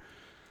important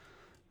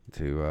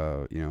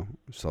to,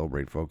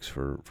 celebrate folks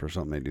for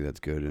something they do that's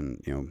good.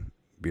 And,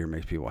 beer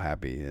makes people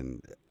happy.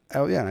 And,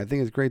 oh, yeah. And I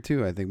think it's great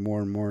too. I think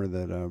more and more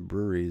that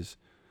breweries,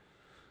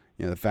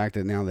 the fact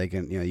that now they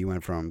can, you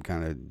went from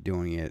kind of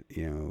doing it,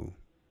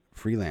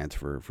 freelance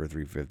for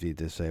 350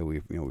 to say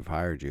we've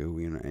hired you,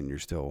 and you're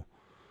still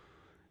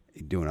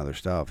doing other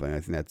stuff. And I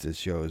think that just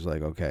shows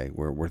like, okay,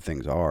 where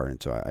things are.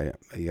 And so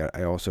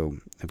I also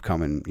have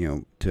come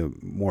in, to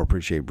more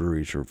appreciate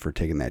breweries for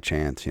taking that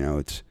chance.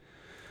 It's,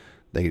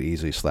 they could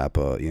easily slap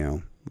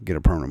get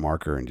a permanent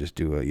marker and just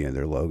do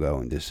their logo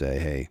and just say,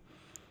 hey,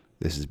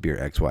 this is beer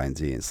X, Y, and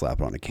Z, and slap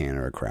it on a can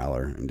or a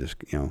crowler, and just,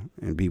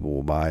 and people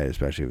will buy it,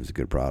 especially if it's a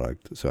good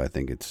product. So I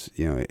think it's,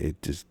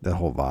 it just, the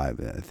whole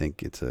vibe, I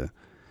think it's a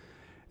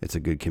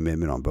good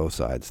commitment on both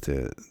sides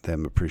to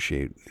them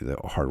appreciate the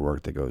hard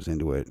work that goes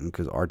into it. And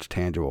because art's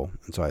tangible.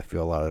 And so I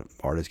feel a lot of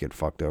artists get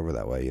fucked over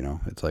that way.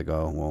 It's like,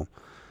 oh, well,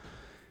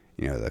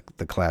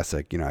 the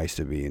classic, I used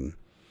to be in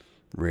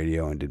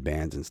radio and did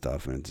bands and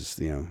stuff, and just,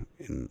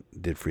 and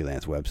did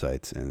freelance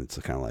websites. And it's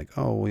kind of like,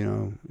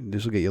 oh,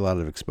 this will get you a lot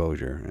of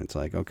exposure. And it's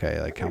like,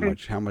 okay, like how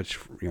much,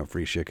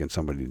 free shit can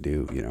somebody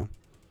do,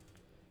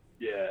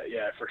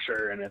 Yeah, for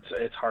sure. And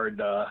it's hard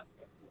to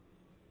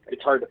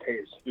pay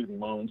your student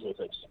loans with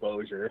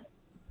exposure.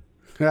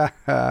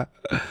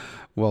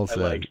 Well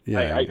said.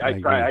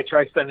 I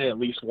try sending at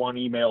least one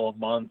email a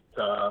month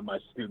to my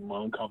student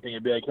loan company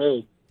and be like,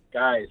 hey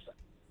guys,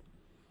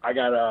 I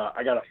got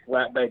a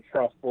flatbed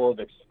truck full of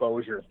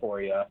exposure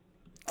for you.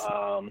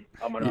 I'm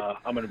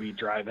gonna be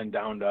driving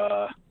down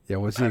to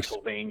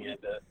Pennsylvania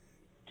to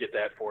get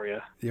that for you.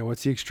 Yeah,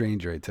 what's the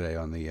exchange rate today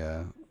on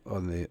the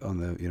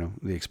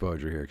the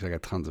exposure here? Because I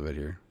got tons of it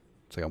here.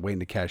 It's like I'm waiting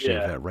to cash in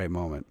at that right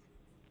moment.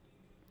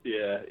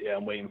 Yeah,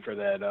 I'm waiting for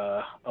that.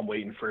 I'm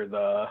waiting for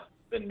the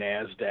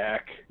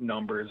NASDAQ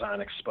numbers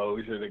on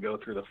exposure to go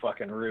through the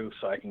fucking roof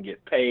so I can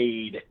get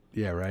paid.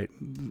 Yeah, right.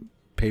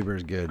 Paper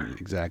is good.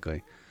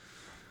 Exactly.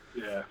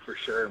 Yeah, for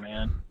sure,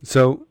 man.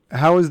 So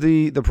how is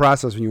the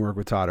process when you work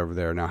with Todd over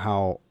there? Now,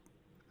 how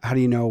do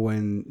you know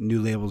when new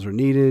labels are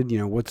needed?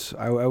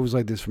 I always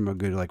like this from a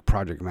good like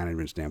project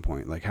management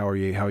standpoint. Like how are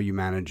you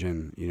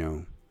managing,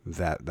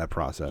 that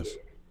process?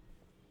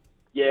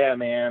 Yeah,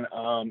 man.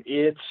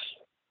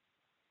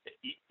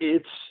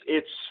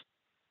 It's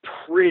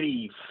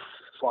pretty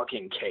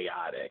fucking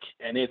chaotic,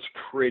 and it's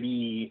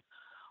pretty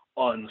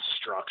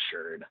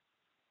unstructured.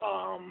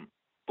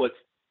 But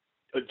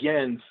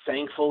again,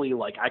 thankfully,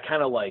 like I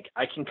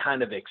can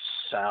kind of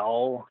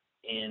excel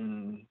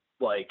in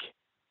like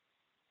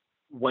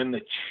when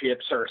the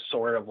chips are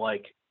sort of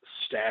like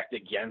stacked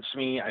against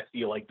me. I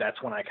feel like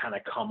that's when I kind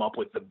of come up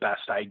with the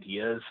best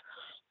ideas.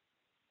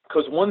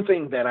 Because one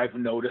thing that I've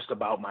noticed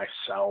about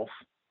myself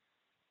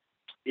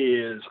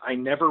is I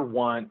never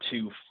want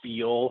to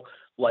feel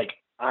like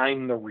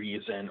I'm the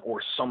reason,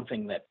 or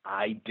something that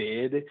I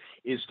did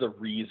is the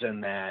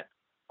reason that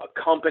a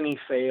company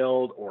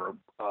failed, or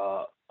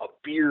a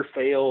beer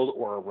failed,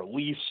 or a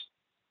release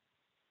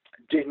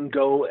didn't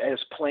go as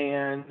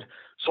planned.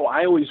 So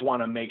I always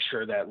want to make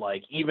sure that,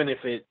 like, even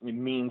if it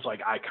means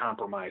like I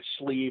compromised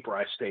sleep, or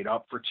I stayed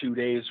up for 2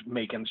 days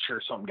making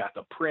sure something got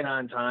the print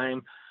on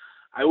time,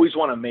 I always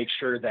want to make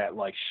sure that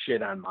like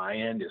shit on my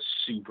end is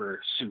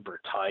super, super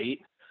tight.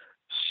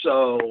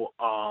 So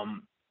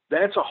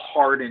that's a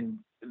hard, and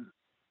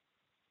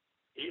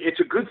it's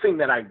a good thing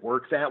that I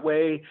work that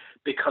way,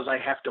 because I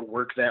have to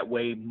work that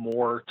way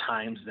more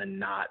times than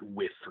not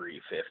with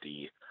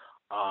 350.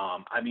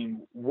 I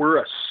mean, we're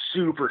a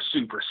super,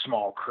 super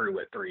small crew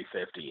at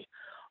 350.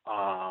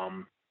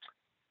 Todd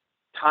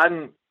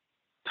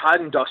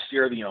and Dusty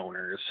are the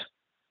owners.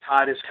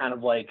 Todd is kind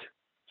of like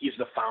He's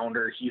the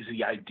founder. He's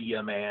the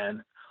idea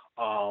man.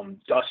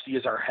 Dusty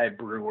is our head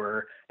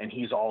brewer, and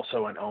he's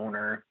also an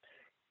owner.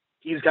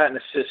 He's got an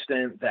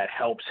assistant that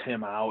helps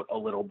him out a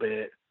little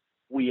bit.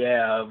 We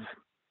have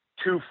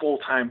 2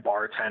 full-time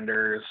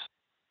bartenders,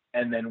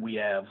 and then we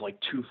have like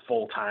 2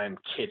 full-time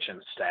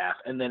kitchen staff,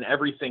 and then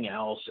everything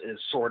else is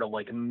sort of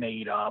like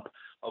made up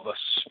of a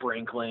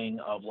sprinkling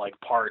of like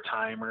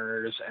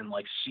part-timers and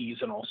like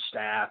seasonal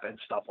staff and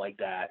stuff like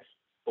that.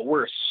 But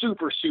we're a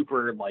super,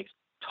 super like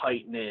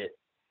tight-knit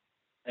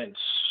and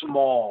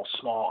small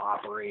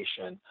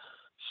operation.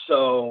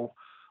 So,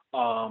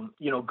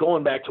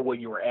 going back to what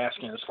you were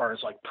asking as far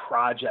as like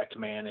project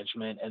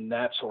management and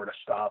that sort of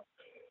stuff,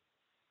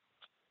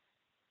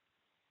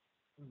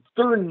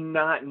 they're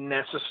not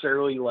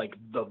necessarily like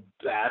the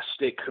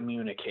best at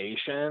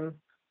communication.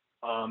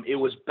 It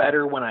was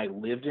better when I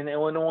lived in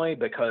Illinois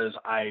because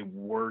I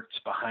worked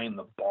behind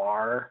the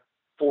bar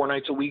 4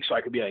 nights a week. So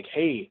I could be like,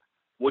 hey,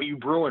 what are you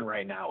brewing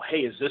right now? Hey,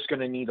 is this going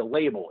to need a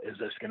label? Is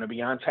this going to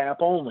be on tap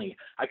only?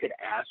 I could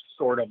ask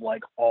sort of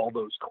like all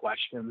those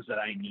questions that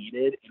I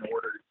needed in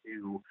order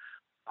to,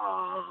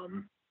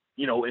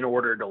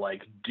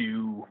 like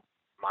do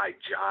my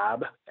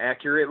job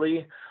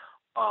accurately.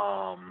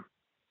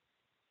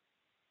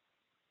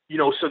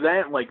 So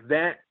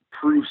that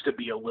proves to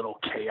be a little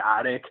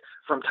chaotic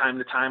from time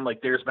to time.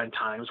 Like there's been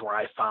times where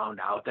I found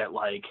out that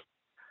like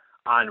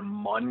on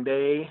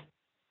Monday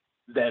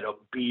that a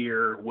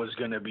beer was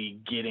going to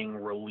be getting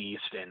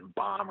released in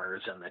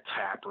Bombers in the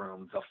tap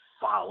room the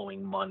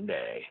following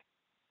Monday.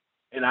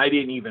 And I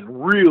didn't even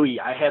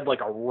I had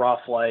like a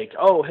rough, like,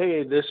 oh,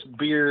 hey, this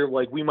beer,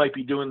 like we might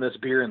be doing this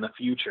beer in the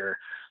future.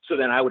 So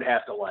then I would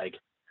have to like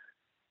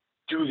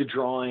do the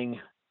drawing.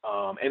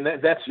 And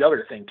that's the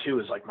other thing too,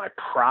 is like my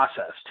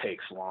process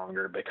takes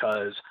longer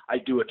because I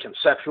do a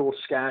conceptual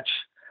sketch,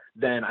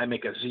 then I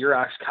make a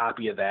Xerox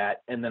copy of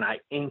that, and then I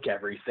ink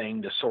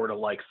everything to sort of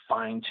like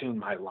fine tune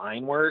my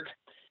line work.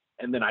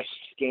 And then I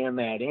scan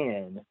that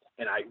in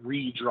and I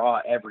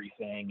redraw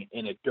everything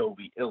in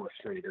Adobe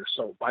Illustrator.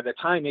 So by the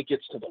time it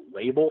gets to the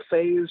label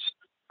phase,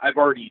 I've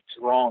already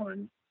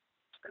drawn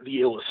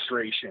the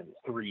illustration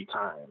 3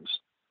 times.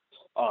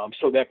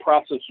 So that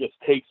process just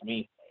takes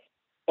me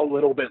a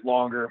little bit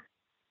longer,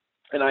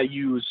 and I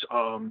use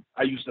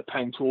the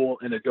pen tool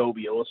in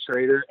Adobe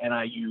Illustrator, and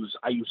I use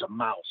a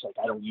mouse. Like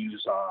I don't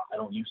use a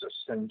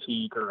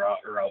Cintiq or a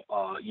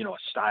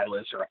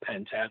stylus or a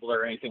pen tablet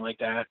or anything like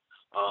that.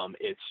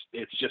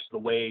 It's just the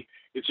way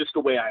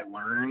I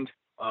learned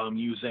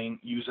using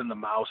the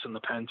mouse and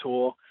the pen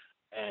tool,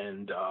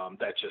 and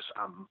that just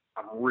I'm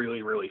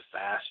really, really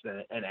fast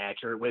and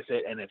accurate with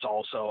it. And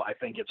I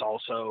think it's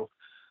also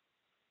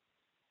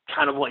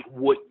kind of like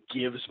what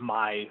gives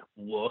my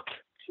look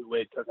to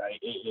it, because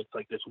it's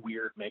like this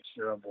weird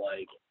mixture of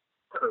like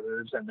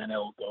curves, and then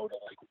it'll go to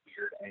like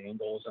weird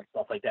angles and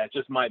stuff like that.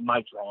 Just my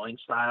drawing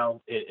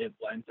style, it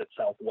lends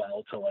itself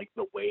well to like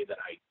the way that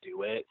I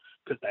do it,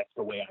 because that's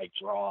the way I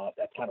draw.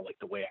 That's kind of like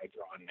the way I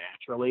draw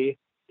naturally.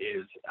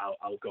 Is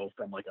I'll go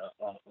from like a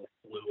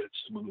fluid,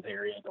 smooth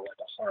area to like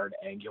a hard,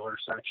 angular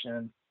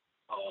section.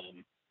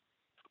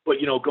 But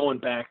going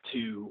back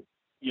to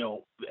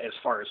as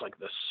far as like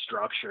the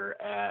structure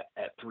at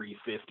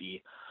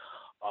 350,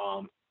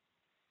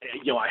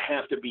 I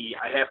have to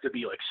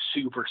be like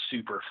super,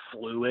 super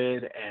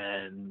fluid,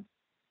 and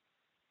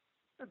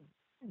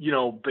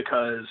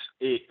because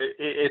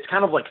it's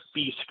kind of like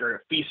feast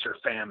or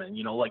famine,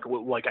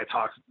 like I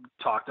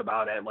talked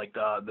about at like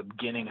the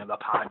beginning of the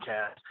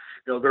podcast.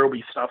 There'll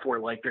be stuff where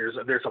like there's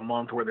a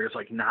month where there's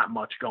like not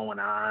much going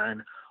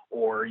on,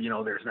 or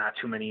there's not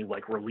too many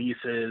like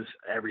releases.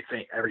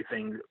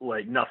 Everything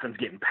like nothing's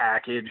getting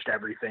packaged.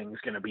 Everything's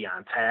going to be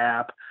on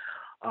tap.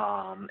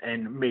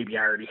 And maybe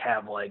I already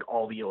have like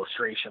all the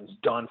illustrations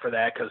done for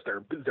that because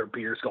they're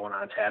beers going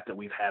on tap that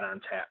we've had on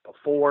tap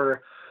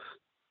before.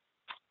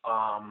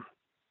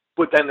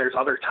 But then there's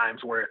other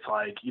times where it's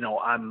like,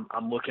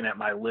 I'm looking at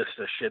my list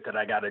of shit that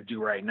I got to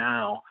do right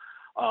now.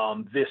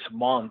 This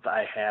month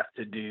I have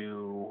to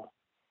do,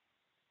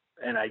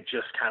 and I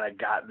just kind of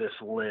got this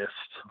list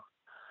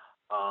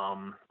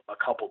a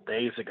couple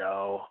days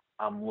ago.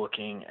 I'm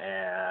looking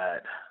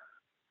at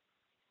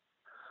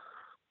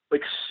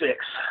like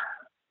six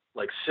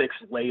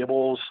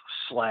labels /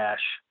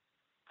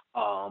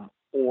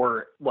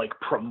 or like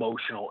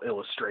promotional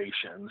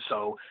illustrations.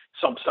 So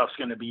some stuff's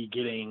going to be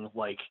getting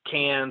like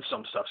canned,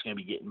 some stuff's going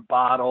to be getting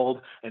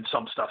bottled, and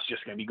some stuff's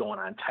just going to be going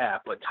on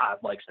tap. But Todd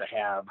likes to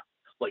have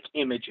like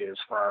images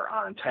for our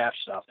on tap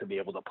stuff to be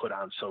able to put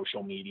on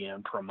social media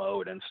and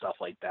promote and stuff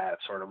like that.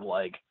 Sort of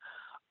like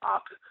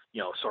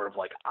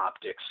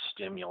optic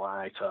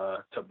stimuli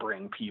to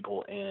bring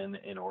people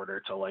in order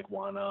to like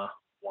wanna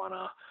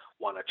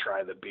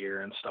try the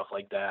beer and stuff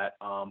like that.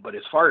 But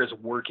as far as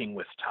working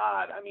with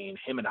Todd, I mean,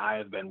 him and I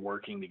have been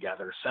working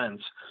together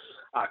since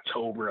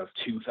October of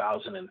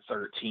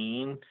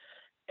 2013.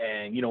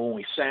 And, when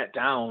we sat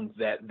down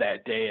that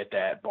day at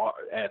that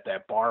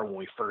bar when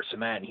we first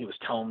met, and he was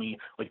telling me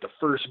like the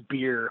first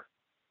beer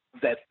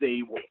that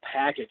they were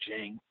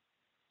packaging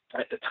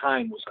at the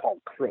time was called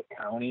Crook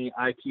County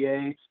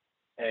IPA,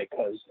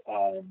 because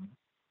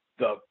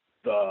the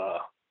the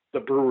the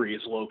brewery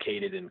is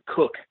located in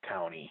Cook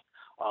County,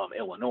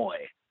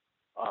 Illinois.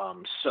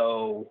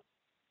 So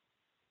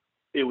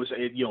it was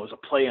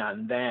a play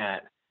on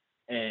that.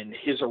 And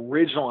his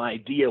original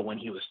idea when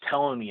he was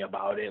telling me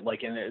about it,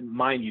 like, and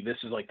mind you, this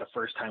is like the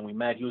first time we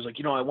met. He was like,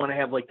 I want to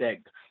have like that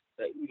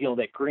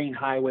green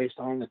highway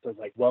sign that says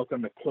like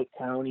 "Welcome to Cook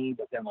County,"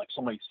 but then like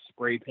somebody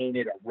spray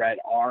painted a red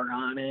R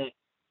on it,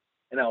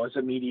 and I was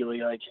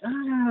immediately like,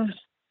 I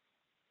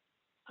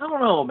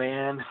don't know,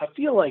 man. I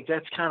feel like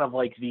that's kind of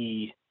like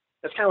the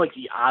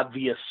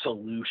obvious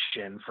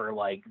solution for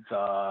like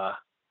the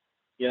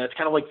it's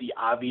kind of like the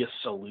obvious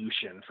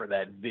solution for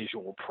that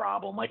visual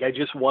problem. Like I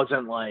just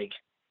wasn't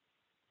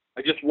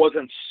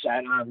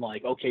set on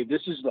like, okay,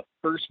 this is the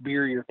first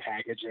beer you're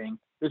packaging.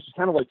 This is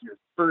kind of like your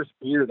first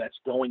beer that's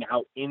going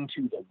out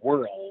into the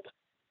world.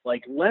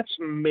 Like, let's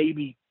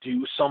maybe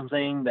do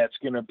something that's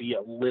going to be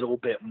a little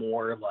bit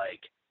more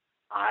like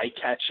eye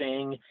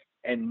catching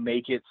and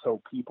make it so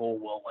people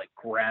will like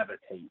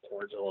gravitate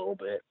towards it a little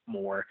bit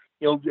more.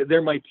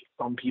 There might be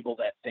some people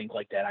that think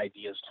like that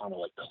idea is kind of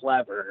like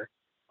clever.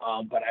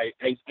 But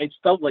I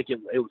felt like it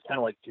was kind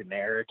of like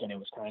generic, and it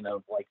was kind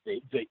of like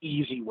the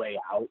easy way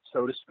out,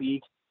 so to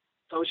speak.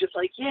 So I was just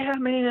like, yeah,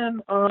 man,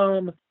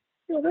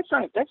 that's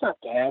not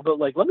bad, but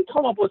like, let me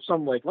come up with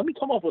some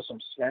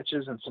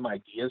sketches and some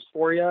ideas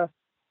for you,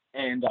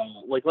 and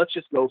like, let's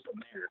just go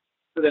from there.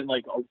 So then,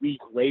 like a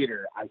week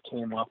later, I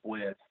came up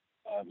with,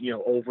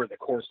 over the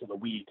course of the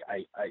week,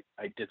 I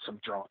did some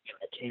drawing, and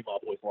I came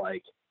up with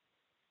like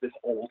this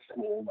old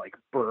school like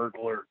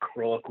burglar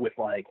crook with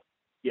like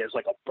he has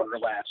like a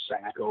burlap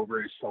sack over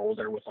his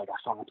shoulder with like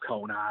a hop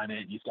cone on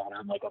it. He's got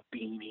on like a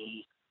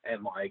beanie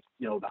and like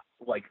the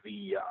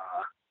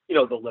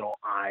little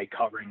eye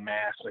covering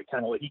mask. Like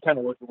he kind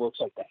of looks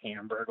like the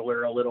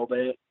Hamburglar a little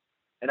bit.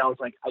 And I was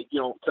like,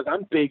 because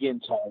I'm big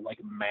into like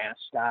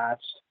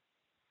mascots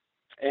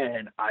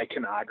and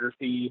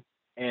iconography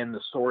and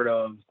the sort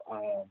of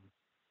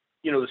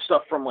the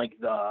stuff from like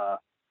the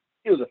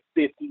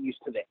 50s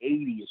to the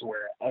 80s,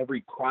 where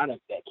every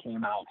product that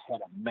came out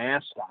had a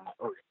mascot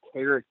or a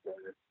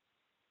character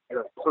or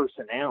a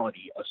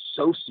personality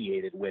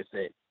associated with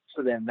it.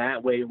 So then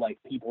that way, like,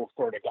 people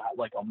sort of got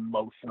like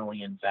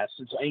emotionally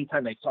invested. So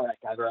anytime they saw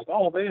that guy, they're like,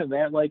 oh man,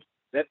 that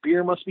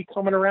beer must be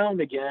coming around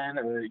again,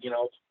 or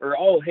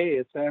oh hey,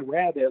 it's that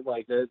rabbit,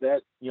 like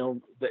this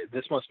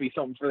must be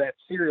something for that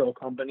cereal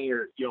company,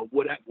 or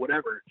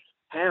whatever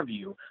have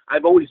you.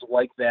 I've always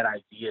liked that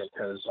idea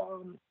because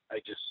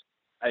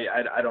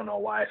I don't know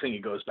why. I think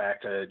it goes back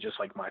to just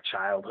like my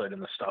childhood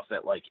and the stuff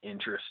that like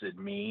interested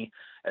me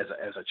as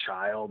a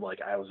child.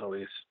 Like I was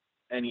always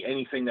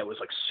anything that was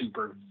like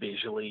super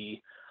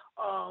visually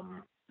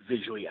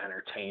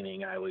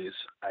entertaining. I always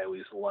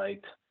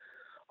liked.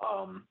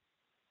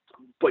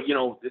 But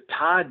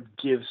Todd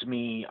gives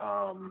me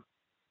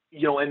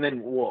and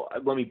then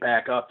let me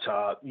back up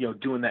to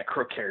doing that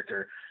crook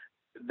character.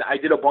 I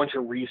did a bunch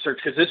of research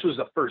because this was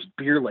the first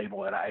beer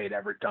label that I had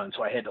ever done.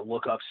 So I had to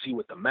look up, see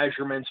what the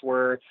measurements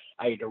were.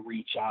 I had to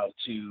reach out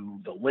to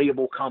the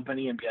label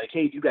company and be like,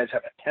 hey, do you guys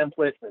have a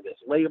template for this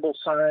label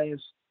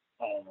size?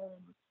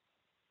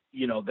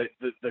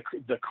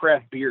 The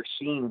craft beer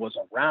scene was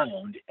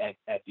around at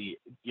the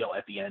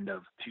end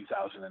of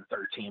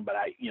 2013, but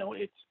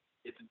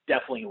it's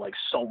definitely like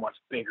so much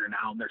bigger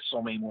now, and there's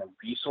so many more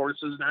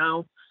resources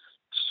now.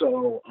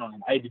 So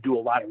I had to do a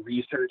lot of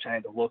research. I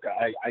had to look.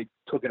 I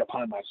took it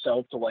upon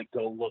myself to like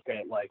go look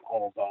at like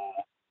all the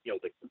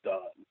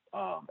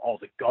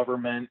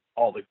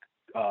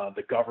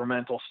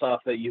governmental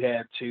stuff that you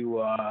had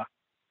to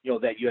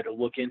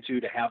look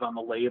into to have on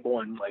the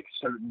label, and like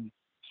certain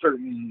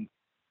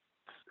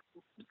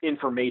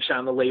information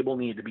on the label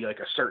needed to be like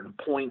a certain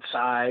point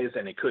size,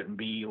 and it couldn't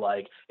be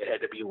like, it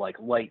had to be like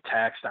light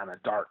text on a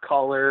dark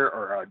color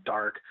or a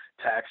dark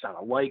text on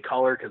a light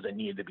color because it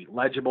needed to be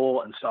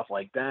legible and stuff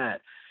like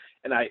that.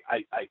 And I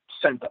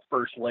sent the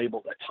first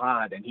label to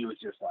Todd, and he was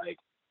just like,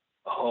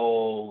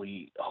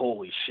 holy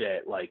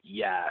shit, like,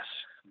 yes,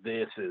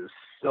 this is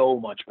so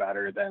much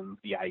better than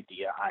the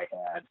idea I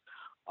had.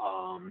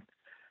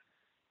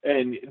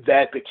 And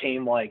that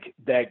became like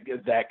that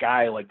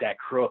guy, like that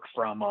crook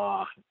from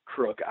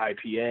Crook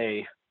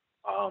IPA,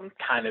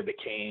 kind of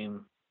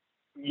became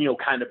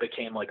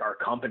like our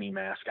company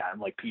mascot,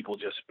 and like people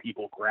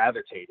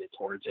gravitated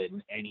towards it,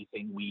 and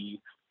anything we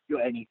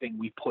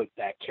put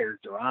that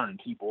character on,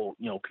 people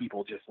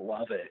just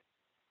love it.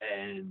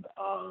 And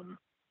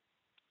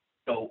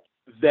so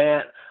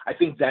that, I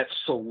think that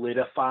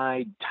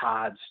solidified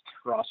Todd's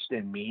trust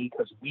in me,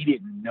 because we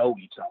didn't know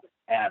each other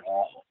at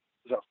all.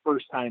 It was our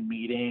first time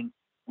meeting.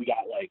 We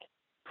got like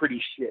pretty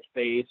shit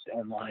faced,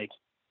 and like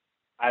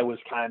I was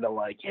kind of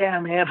like, yeah,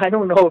 man, I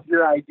don't know if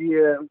your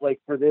idea like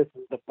for this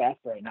is the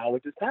best right now,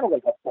 which is kind of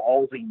like a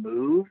ballsy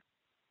move,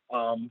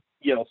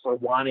 for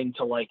wanting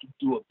to like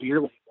do a beer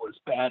label as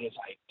bad as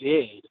I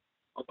did.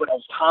 But I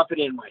was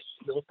confident in my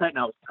skill set, and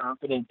I was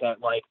confident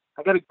that like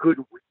I got a good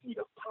read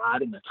of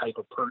Todd and the type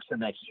of person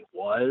that he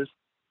was.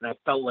 and I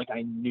felt like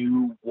I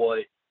knew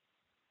what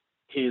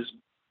his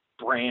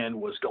brand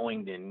was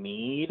going to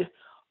need.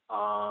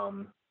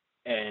 And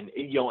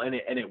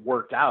it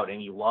worked out,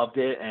 and he loved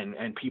it,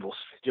 and people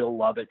still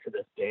love it to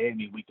this day. I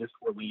mean, we just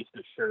released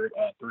a shirt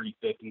at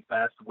 350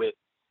 Fest with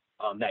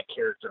that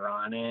character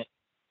on it,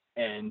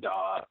 and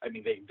I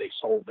mean, they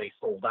sold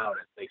out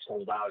at the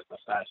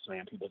fest,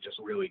 man. People just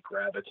really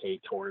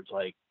gravitate towards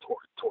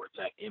towards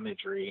that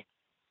imagery,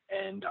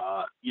 and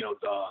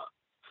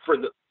for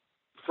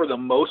the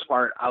most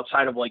part,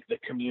 outside of like the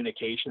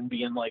communication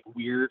being like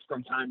weird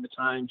from time to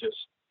time,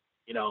 just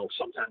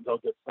sometimes I'll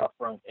get stuff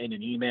in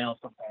an email,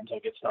 sometimes I'll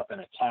get stuff in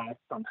a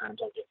text, sometimes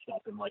I'll get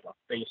stuff in like a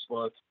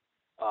Facebook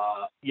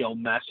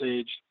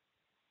message.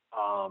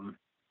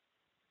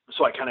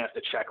 So I kind of have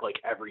to check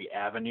like every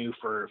avenue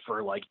for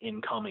like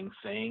incoming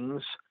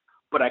things,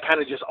 but I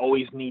kind of just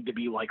always need to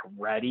be like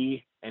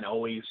ready, and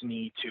always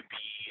need to be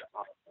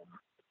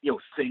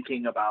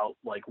thinking about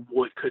like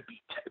what could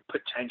be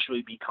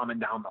potentially be coming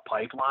down the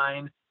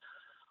pipeline.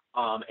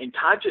 And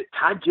Todd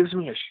gives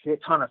me a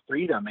shit ton of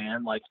freedom,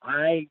 man. Like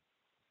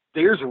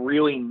there's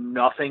really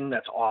nothing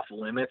that's off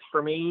limits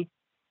for me.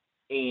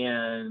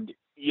 And,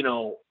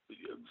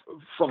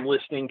 from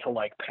listening to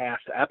like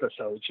past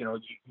episodes, you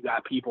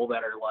got people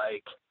that are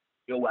like,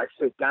 I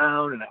sit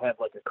down and I have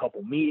like a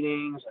couple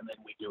meetings, and then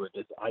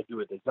I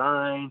do a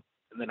design,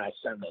 and then I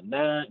send them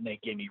that, and they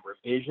give me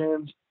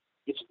revisions.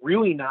 It's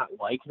really not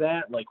like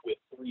that. Like with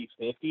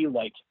 350,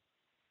 like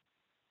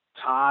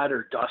Todd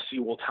or Dusty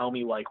will tell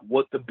me like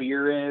what the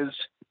beer is,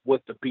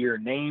 what the beer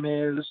name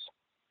is.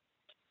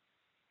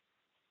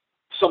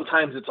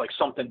 Sometimes it's like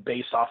something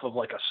based off of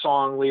like a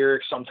song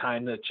lyric.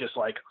 Sometimes it's just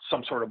like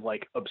some sort of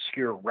like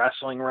obscure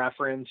wrestling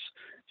reference.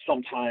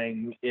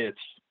 Sometimes it's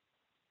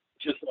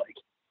just like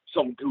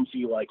some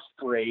goofy like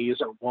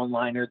phrase or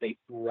one-liner they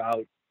threw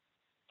out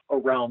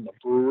around the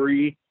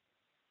brewery.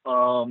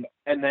 And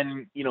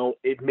then,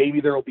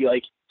 maybe there'll be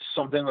like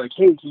something like,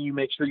 hey, can you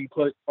make sure you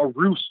put a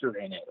rooster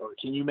in it? Or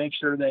can you make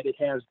sure that it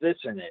has this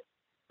in it?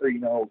 Or,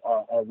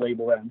 a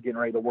label that I'm getting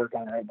ready to work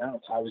on right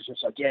now. So I was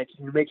just like, yeah,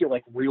 can you make it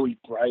like really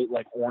bright,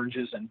 like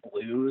oranges and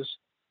blues?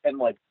 And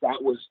like,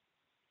 that was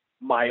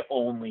my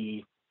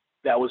only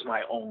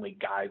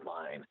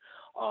guideline.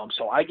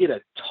 So I get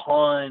a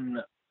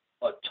ton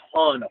of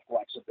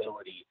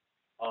flexibility.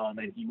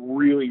 And he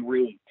really,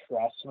 really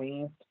trusts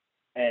me.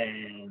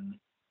 And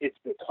it's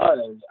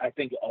because, I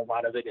think a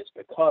lot of it is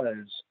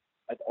because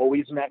I've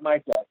always met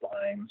my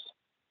deadlines.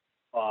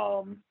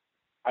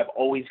 I've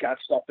always got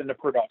stuff into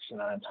production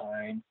on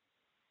time.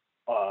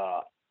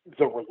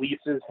 The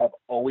releases have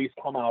always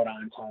come out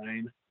on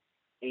time.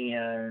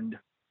 And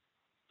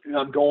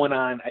I'm going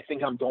on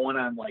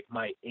like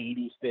my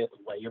 85th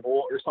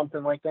label or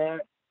something like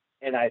that.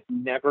 And I've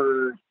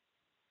never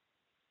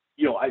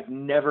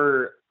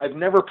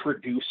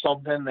produced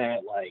something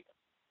that like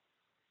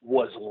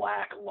was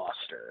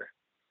lackluster.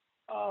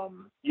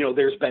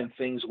 There's been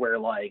things where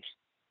like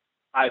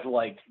I've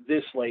liked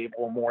this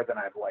label more than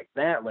I've liked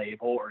that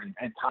label, and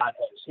Todd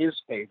has his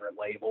favorite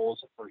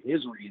labels for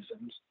his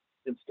reasons.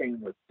 And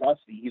same with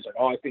Dusty, he's like,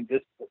 oh, I think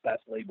this is the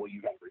best label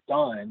you've ever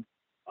done.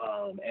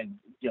 And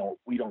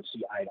we don't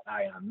see eye to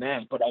eye on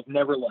that. But I've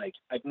never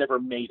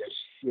made a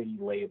shitty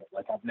label.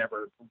 Like I've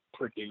never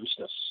produced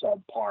a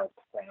subpar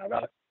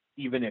product,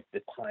 even if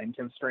the time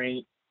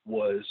constraint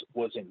was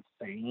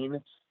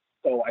insane.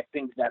 So I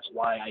think that's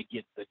why I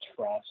get the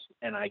trust,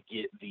 and I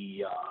get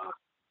the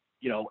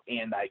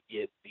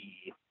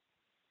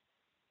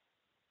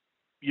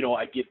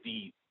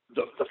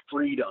the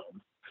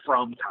freedom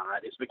from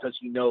Todd, is because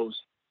he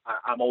knows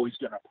I'm always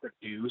going to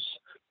produce,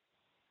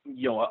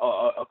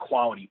 a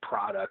quality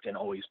product, and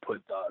always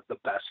put the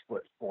best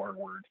foot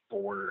forward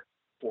for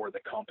the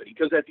company.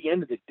 Because at the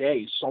end of the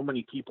day, so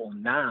many people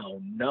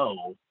now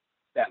know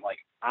that like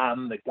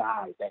I'm the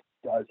guy that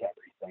does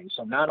everything.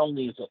 So not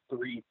only is a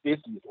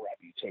 350's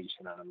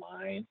reputation on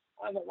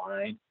the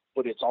line,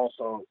 but it's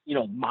also,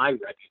 my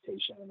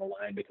reputation on the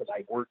line, because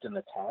I worked in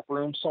the tap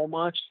room so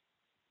much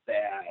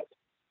that,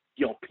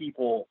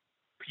 people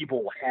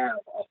have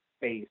a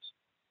face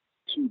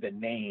to the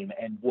name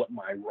and what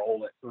my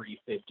role at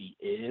 350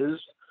 is.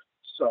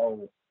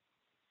 So,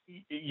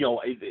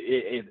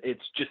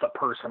 it's just a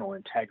personal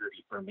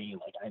integrity for me.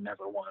 Like I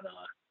never want to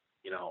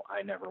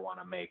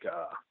make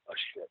a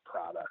shit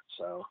product.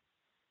 So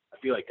I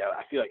feel like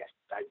I've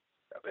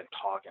been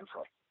talking for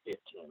like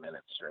 15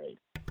 minutes straight.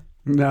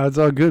 No, it's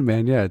all good,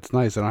 man. Yeah, it's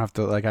nice. I don't have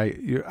to like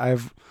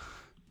I've,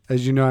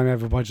 as you know, I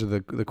have a bunch of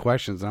the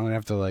questions. I don't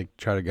have to like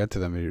try to get to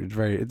them.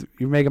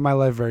 You're making my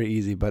life very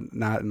easy, but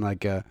not in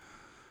like a,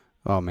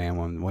 oh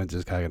man, when's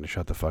this guy gonna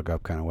shut the fuck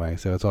up kind of way.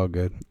 So it's all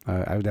good.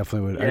 I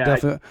definitely would.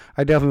 Yeah,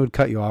 I definitely would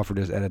cut you off or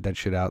just edit that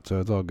shit out. So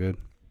it's all good.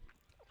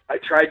 I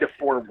tried to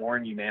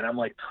forewarn you, man. I'm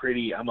a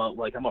pretty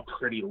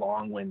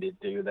long-winded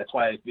dude. That's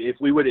why if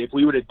we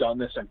would have done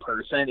this in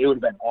person, it would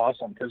have been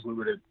awesome, because we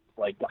would have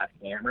like got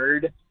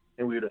hammered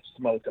and we would have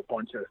smoked a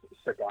bunch of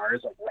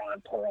cigars like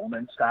Ron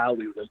Perlman style.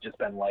 We would have just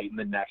been lighting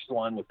the next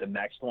one with the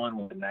next one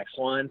with the next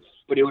one.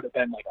 But it would have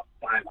been like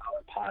a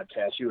 5-hour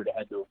podcast. You would have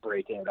had to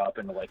break it up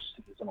into like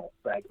seasonal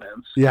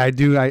segments. Yeah, I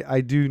do.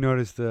 I do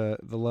notice the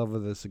love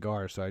of the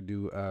cigar, so I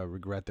do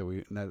regret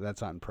that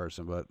that's not in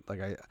person. But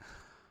like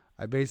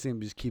I basically am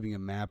just keeping a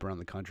map around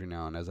the country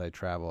now, and as I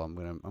travel, I'm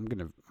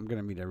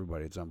gonna meet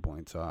everybody at some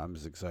point. So I'm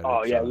just excited.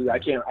 Oh yeah, so, I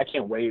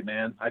can't wait,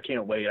 man. I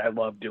can't wait. I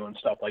love doing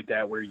stuff like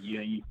that where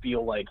you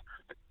feel like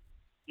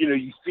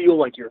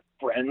you're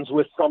friends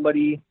with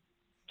somebody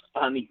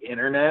on the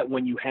internet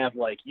when you have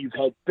like you've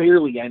had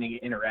barely any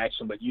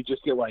interaction, but you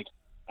just get like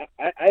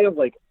I have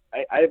a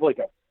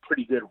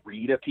pretty good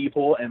read of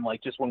people, and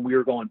like just when we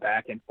were going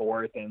back and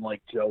forth and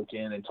like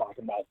joking and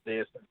talking about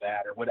this and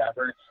that or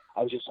whatever,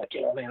 I was just like,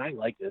 yeah, man, I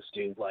like this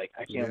dude. Like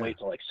I can't wait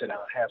to like sit down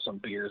and have some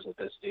beers with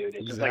this dude.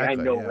 It's just like I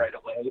know right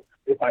away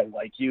if I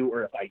like you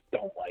or if I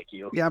don't like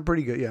you. Yeah, I'm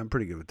pretty good. Yeah, I'm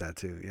pretty good with that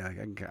too. Yeah, I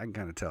can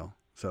kind of tell.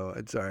 So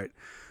it's all right.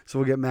 So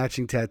we'll get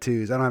matching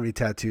tattoos. I don't have any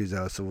tattoos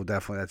though, so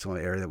that's the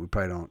only area that we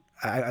probably don't.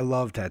 I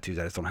love tattoos.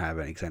 I just don't have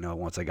any because I know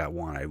once I got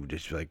one, I would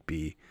just like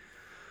be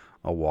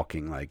a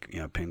walking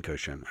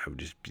pincushion. I would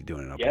just be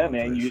doing it up. Yeah,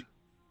 man.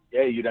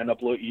 You'd end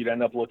up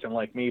looking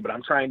like me. But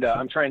I'm trying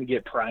to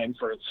get primed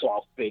for it so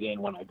I'll fit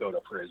in when I go to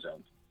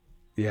prison.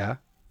 Yeah.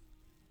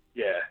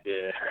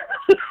 Yeah.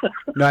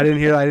 No, I didn't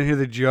hear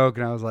the joke,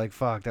 and I was like,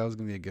 "Fuck, that was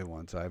gonna be a good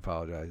one." So I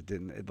apologize.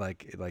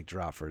 It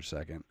dropped for a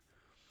second.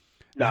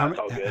 No, it's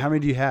all good. How many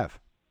do you have?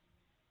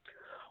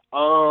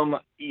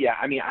 Yeah.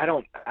 I mean,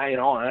 in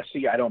all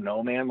honesty, I don't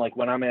know, man. Like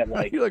when I'm at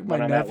like you're like my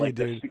when nephew, I'm at like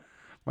dude.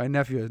 My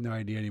nephew has no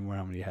idea anymore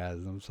how many he has.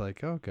 And I'm just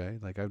like, okay.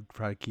 Like, I'd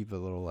probably keep a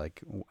little,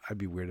 like, I'd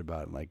be weird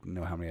about it, like,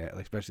 know how many, like,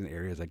 especially in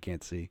areas I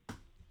can't see.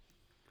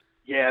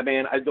 Yeah,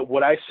 man.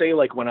 What I say,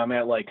 like, when I'm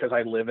at, like, because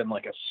I live in,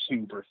 like, a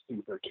super,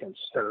 super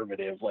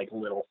conservative, like,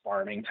 little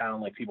farming town.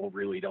 Like, people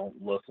really don't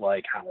look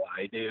like how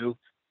I do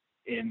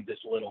in this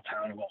little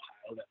town of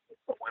Ohio.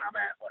 But when I'm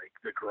at, like,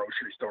 the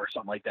grocery store or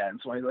something like that,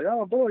 and somebody's like,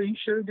 oh, boy, you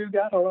sure do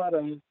got a lot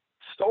of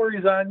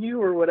stories on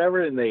you or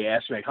whatever, and they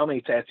ask me like, how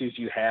many tattoos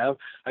you have,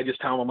 I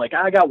just tell them, I'm like,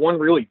 I got one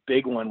really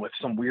big one with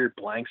some weird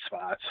blank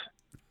spots.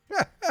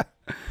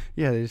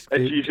 Yeah, they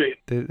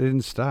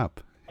didn't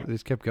stop. They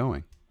just kept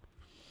going.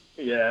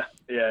 Yeah.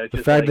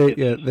 The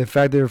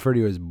fact they refer to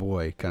you as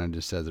boy kind of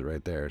just says it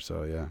right there.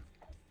 So yeah.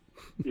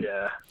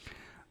 Yeah.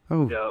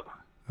 Oh. Yep.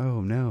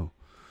 Oh no.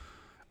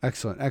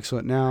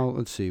 Excellent. Now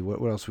let's see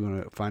what else we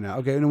want to find out.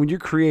 Okay, and when you're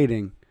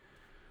creating,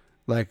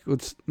 like,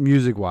 what's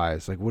music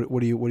wise? Like,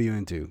 what are you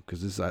into?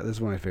 Because this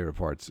is one of my favorite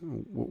parts.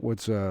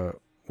 What do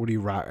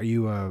you rock? Are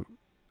you I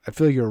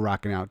feel like you're a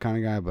rocking out kind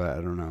of guy, but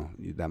I don't know.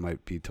 That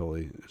might be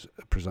totally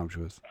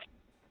presumptuous.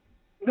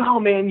 No,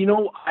 man.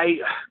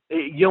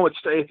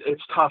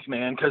 It's tough,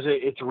 man, because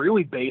it's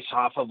really based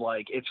off of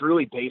like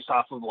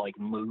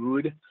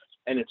mood,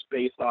 and it's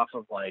based off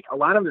of like a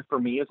lot of it for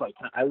me is like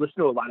I listen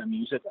to a lot of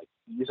music like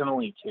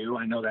seasonally too.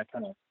 I know that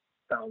kind of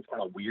sounds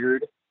kind of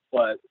weird,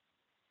 but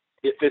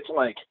if it's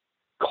like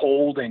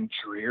cold and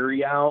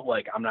dreary out,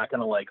 like I'm not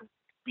gonna like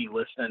be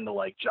listening to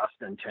like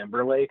Justin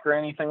Timberlake or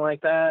anything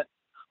like that.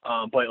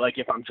 But like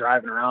if I'm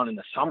driving around in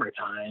the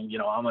summertime,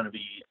 I'm gonna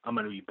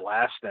be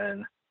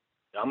blasting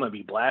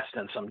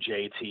some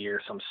JT or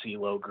some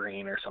CeeLo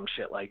Green or some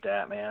shit like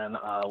that, man.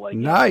 Like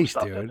nice,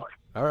 dude. Like,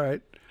 all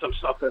right. Some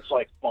stuff that's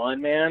like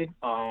fun, man.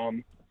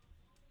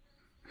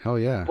 Hell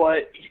yeah.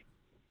 But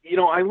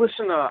I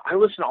listen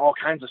to all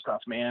kinds of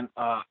stuff, man.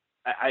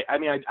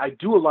 I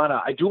do a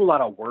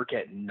lot of work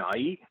at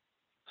night,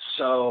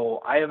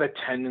 so I have a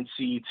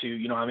tendency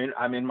to,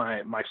 I'm in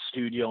my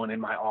studio and in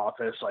my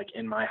office, like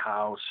in my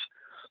house,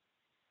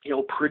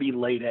 pretty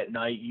late at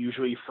night,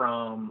 usually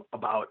from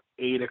about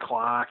 8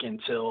 o'clock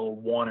until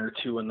 1 or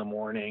 2 in the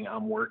morning.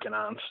 I'm working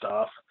on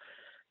stuff,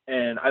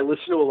 and I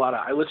listen to a lot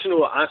of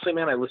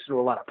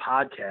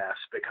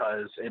podcasts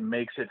because it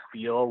makes it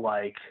feel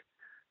like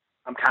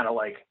I'm kind of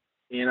like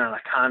in on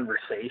a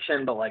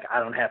conversation, but like I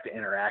don't have to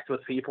interact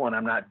with people, and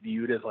I'm not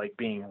viewed as like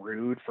being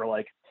rude for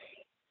like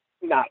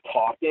not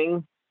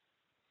talking.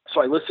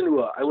 So I listen to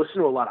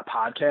a lot of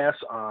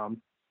podcasts. I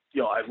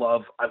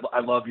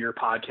love your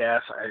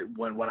podcast.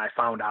 When I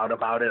found out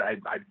about it, I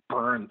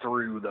burned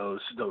through those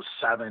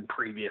 7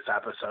 previous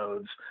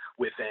episodes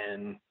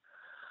within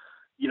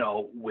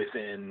a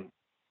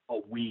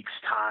week's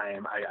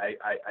time.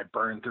 I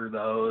burned through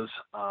those.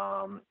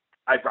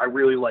 I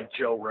really like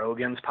Joe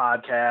Rogan's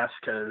podcast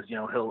because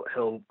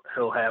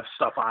he'll have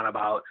stuff on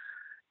about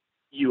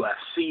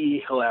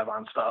UFC. He'll have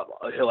on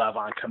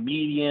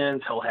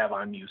comedians. He'll have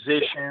on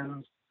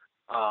musicians.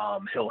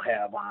 He'll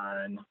have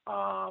on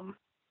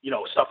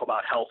stuff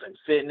about health and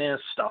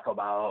fitness, stuff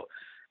about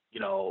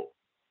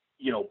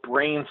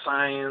brain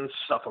science,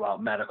 stuff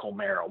about medical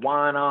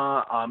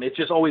marijuana. It's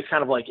just always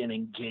kind of like an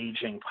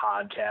engaging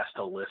podcast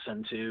to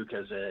listen to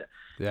because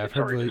I've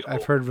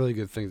heard really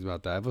good things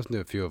about that. I've listened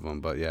to a few of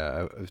them, but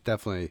yeah, it's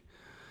definitely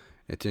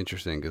It's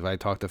interesting because I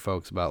talk to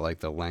folks about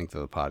like the length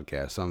of the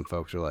podcast. Some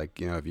folks are like,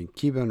 you know, if you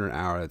keep it under an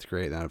hour, that's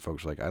great. Then other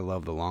folks are like, I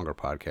love the longer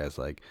podcasts,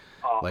 like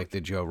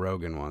the Joe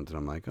Rogan ones. And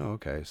I'm like, oh,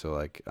 okay. So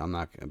like, I'm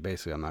not going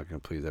to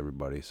please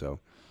everybody. So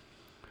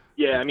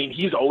Yeah, I mean,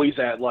 he's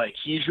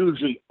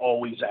usually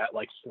always at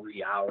like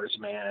 3 hours,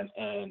 man,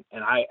 and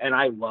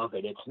I love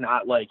it.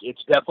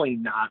 It's definitely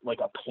not like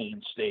a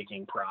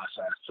painstaking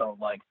process. So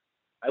like,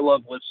 I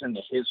love listening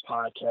to his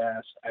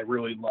podcast. I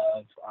really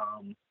love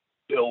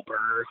Bill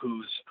Burr,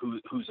 who's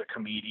a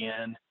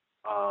comedian.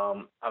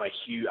 I'm a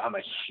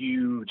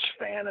huge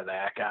fan of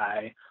that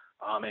guy.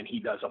 And he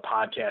does a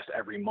podcast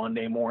every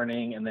Monday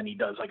morning, and then he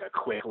does like a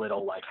quick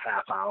little like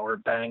half-hour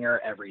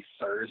banger every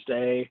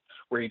Thursday,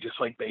 where he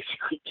just like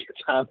basically gets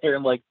on there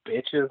and like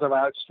bitches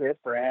about shit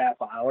for a half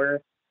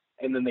hour,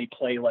 and then they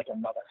play like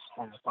another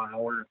half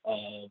hour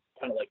of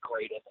kind of like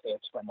greatest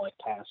hits from like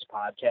past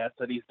podcasts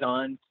that he's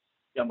done.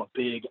 Yeah, I'm a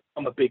big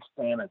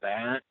fan of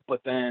that.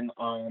 But then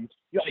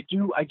yeah, I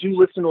do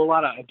listen to a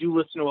lot of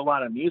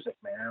music,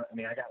 man. I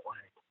mean, I got like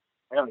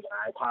an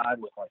iPod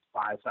with like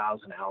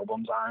 5,000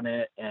 albums on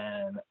it,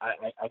 and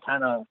I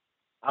kind of,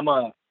 I'm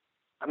not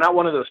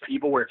one of those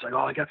people where it's like,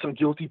 oh, I got some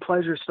guilty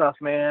pleasure stuff,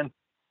 man.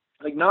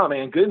 Like, no,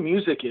 man, good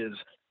music is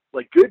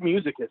good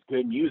music is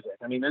good music.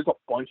 I mean, there's a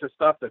bunch of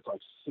stuff that's like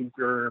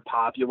super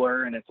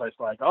popular, and it's like,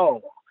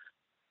 oh,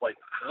 like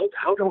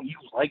how don't you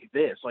like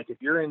this? Like,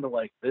 if you're into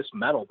like this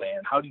metal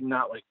band, how do you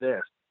not like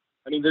this?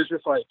 I mean, there's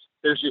just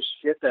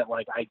shit that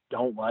like I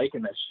don't like,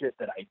 and there's shit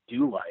that I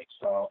do like.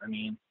 So, I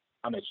mean,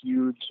 I'm a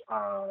huge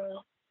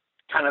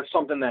kind of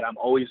something that I'm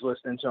always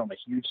listening to. I'm a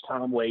huge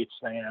Tom Waits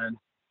fan.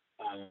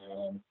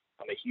 I'm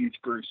a huge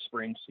Bruce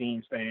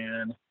Springsteen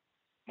fan.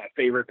 My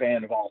favorite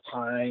band of all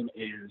time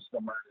is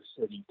the Murder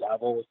City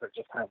Devils. They're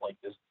just kind of like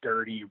this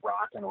dirty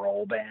rock and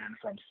roll band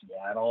from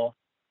Seattle.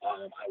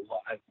 I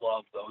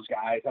love those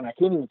guys, and I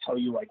can't even tell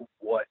you like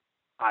what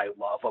I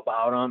love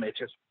about them. It's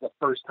just the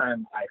first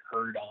time I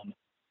heard them,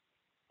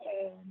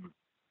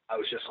 I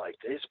was just like,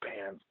 this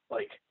band.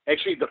 Like,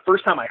 actually, the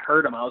first time I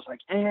heard them, I was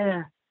like,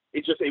 eh.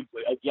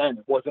 Again,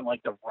 it wasn't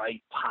like the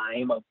right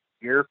time of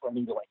year for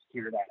me to like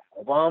hear that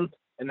album.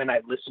 And then I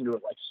listened to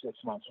it like 6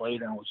 months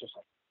later, and was just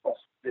like, oh,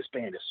 this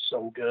band is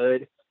so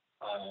good.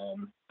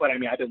 But I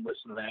mean, I've been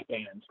listening to that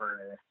band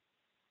for.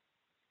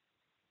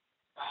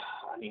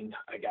 I mean,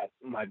 I got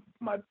my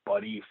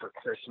buddy for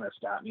Christmas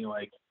got me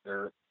like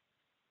their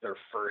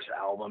first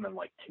album in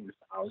like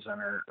 2000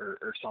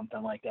 or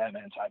something like that,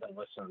 man. So I've been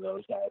listening to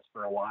those guys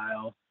for a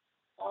while.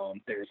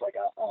 There's like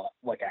a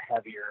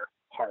heavier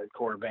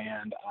hardcore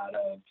band out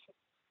of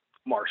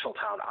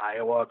Marshalltown,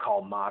 Iowa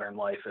called Modern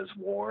Life is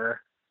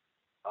War.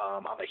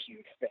 I'm a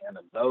huge fan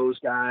of those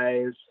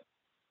guys.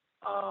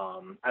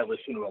 I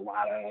listen to a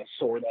lot of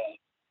sort of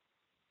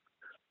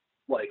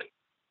like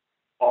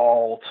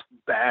alt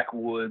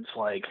backwoods,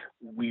 like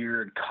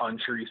weird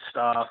country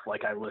stuff.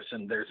 Like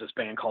there's this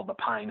band called the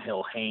Pine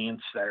Hill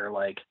Haints. They're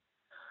like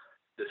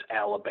this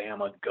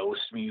Alabama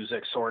ghost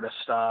music sort of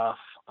stuff.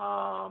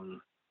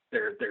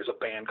 There's a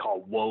band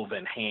called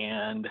Woven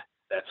Hand.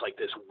 That's like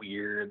this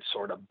weird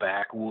sort of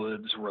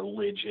backwoods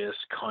religious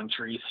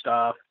country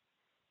stuff.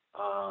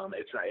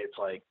 It's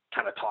like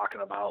kind of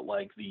talking about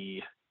like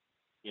you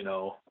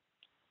know,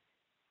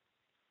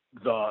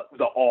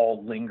 the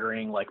all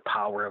lingering like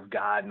power of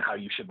God and how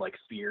you should like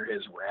fear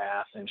his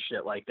wrath and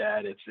shit like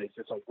that. It's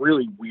just like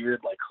really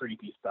weird, like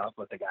creepy stuff.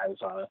 But the guy's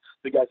a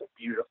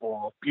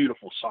beautiful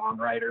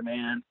songwriter,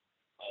 man.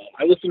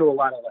 I listen to a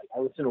lot of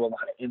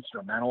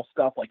instrumental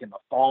stuff, like in the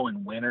fall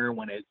and winter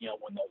when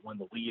when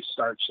the leaves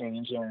start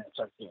changing and it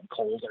starts getting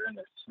colder and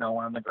there's snow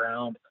on the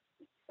ground.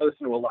 I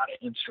listen to a lot of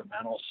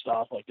instrumental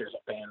stuff. Like there's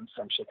a band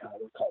from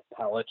Chicago called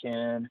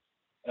Pelican,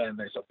 and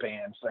there's a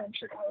band from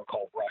Chicago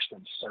called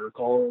Russian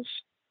Circles.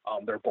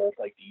 They're both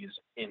like these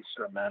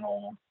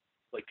instrumental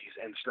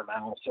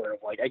sort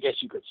of like, I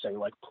guess you could say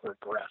like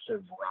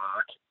progressive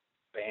rock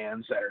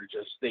bands that are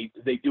just they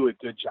do a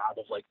good job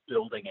of like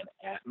building an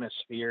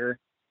atmosphere.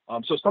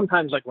 So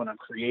sometimes like when I'm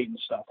creating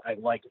stuff, I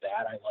like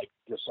that. I like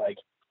just like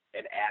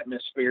an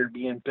atmosphere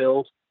being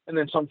built. And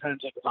then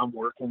sometimes like if I'm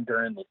working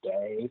during the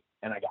day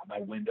and I got my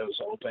windows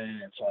open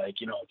and it's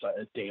like, it's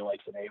a day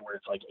like today where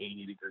it's like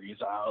 80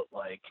 degrees out,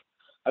 like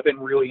I've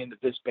been really into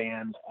this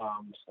band.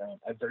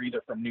 They're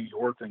either from New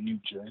York or New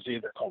Jersey.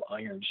 They're called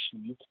Iron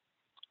Sheep.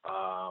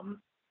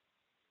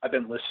 I've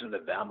been listening to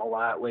them a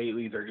lot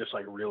lately. They're just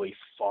like really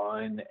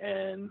fun,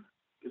 and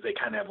they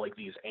kind of have like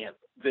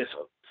this,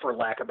 for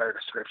lack of a better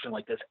description,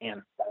 like this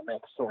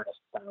anthemic sort of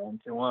sound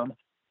to them,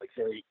 like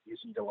very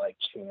easy to like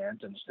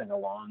chant and sing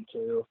along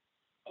to.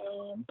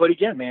 But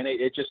again, man,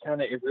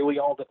 it really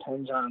all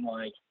depends on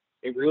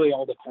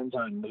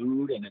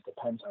mood, and it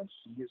depends on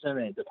season,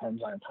 and it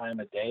depends on time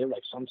of day.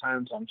 Like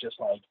sometimes I'm just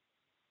like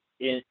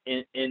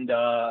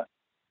into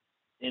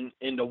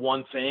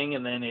one thing,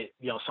 and then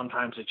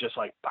sometimes it just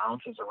like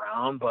bounces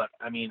around. But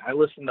I mean, I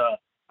listen to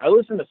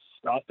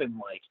stuff in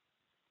like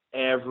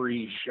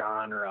every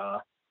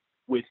genre,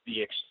 with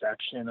the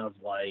exception of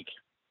like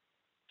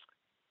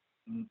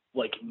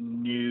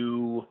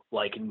new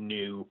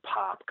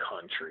pop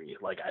country.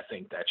 Like I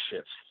think that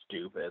shit's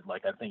stupid.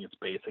 Like I think it's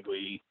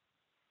basically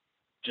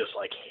just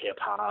like hip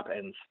hop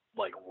and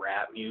like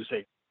rap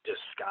music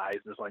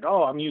disguised as like,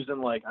 oh, I'm using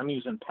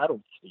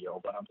pedal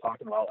steel, but I'm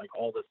talking about like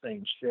all the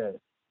same shit.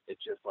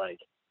 It's just like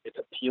it's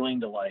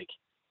appealing to like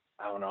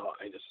I don't know.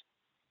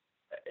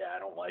 I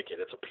don't like it.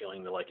 It's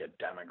appealing to like a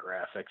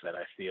demographic that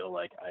I feel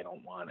like I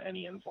don't want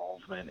any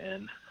involvement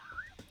in.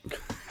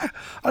 I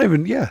don't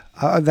even. Yeah,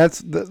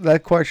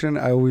 that question.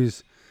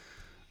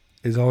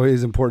 Is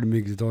always important to me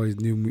because it's always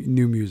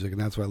new music, and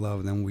that's what I love.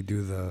 And then when we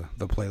do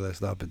the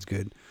playlist up, it's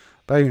good.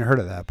 But I haven't even heard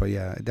of that. But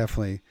yeah,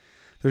 definitely.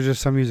 There's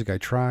just some music I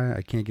try.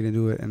 I can't get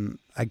into it, and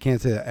I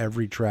can't say that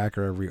every track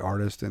or every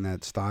artist in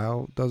that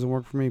style doesn't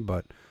work for me.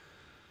 But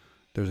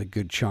there's a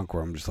good chunk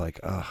where I'm just like,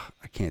 ugh,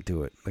 I can't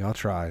do it. Like I'll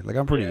try. Like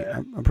I'm pretty. Yeah.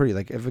 I'm pretty.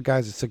 Like if a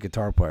guy's a sick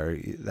guitar player,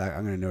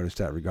 I'm gonna notice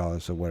that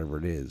regardless of whatever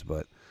it is.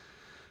 But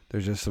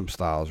there's just some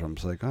styles where I'm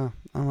just like, oh,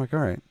 I'm like, all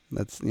right,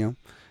 that's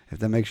if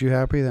that makes you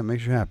happy, that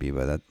makes you happy.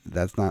 But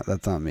that's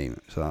not me.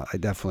 So I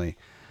definitely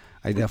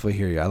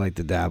hear you. I like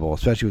to dabble,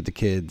 especially with the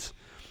kids.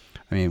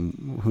 I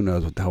mean, who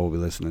knows what the hell we'll be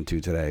listening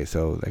to today?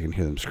 So I can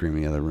hear them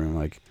screaming in the other room.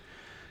 Like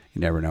you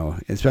never know.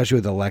 Especially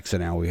with Alexa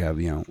now, we have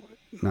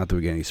not that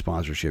we get any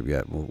sponsorship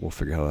yet. We'll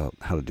figure out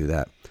how to do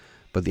that.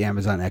 But the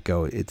Amazon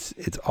Echo, it's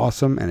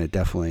awesome, and it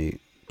definitely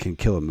can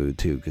kill a mood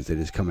too because they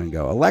just come and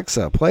go,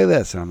 Alexa, play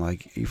this, and I'm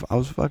like, I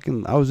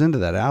was into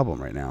that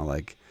album right now.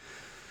 Like,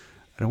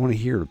 I don't want to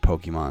hear the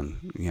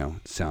Pokemon,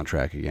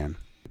 soundtrack again.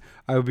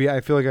 I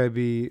feel like I'd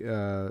be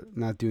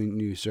not doing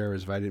new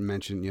service if I didn't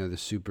mention,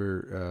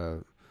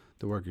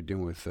 the work you're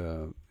doing with,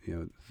 the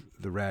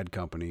Rad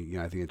Company.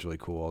 I think it's really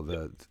cool. All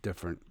the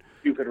different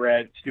Stupid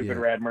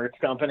Rad merch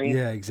company.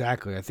 Yeah,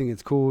 exactly. I think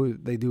it's cool.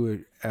 They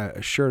do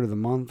a shirt of the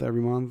month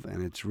every month,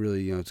 and it's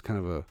really, it's kind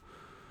of a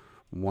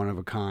one of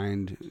a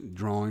kind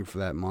drawing for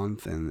that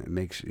month, and it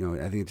makes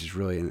I think it's just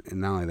really, and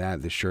not only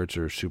that, the shirts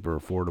are super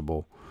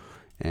affordable,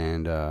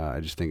 and I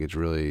just think it's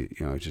really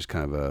it's just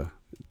kind of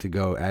to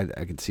go.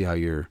 I can see how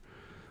you're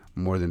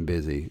more than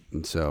busy,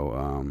 and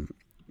so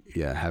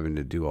having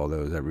to do all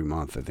those every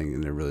month, I think,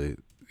 and they're really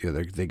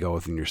they go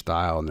within your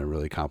style, and they're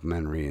really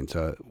complimentary. And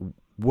so,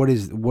 what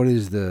is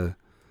the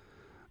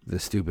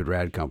Stupid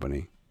Rad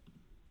Company?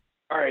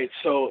 All right,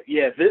 so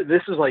yeah,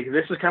 this is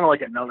kind of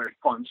like another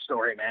fun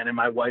story, man. And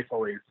my wife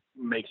always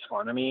makes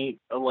fun of me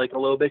like a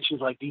little bit. She's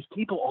like, these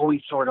people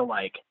always sort of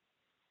like.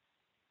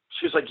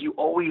 She's like, you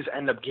always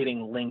end up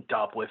getting linked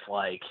up with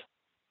like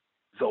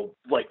the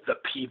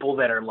people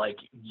that are like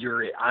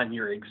you're on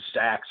your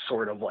exact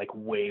sort of like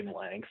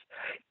wavelength.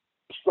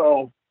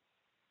 So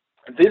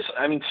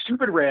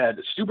Stupid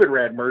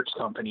Rad Merch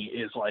Company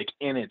is like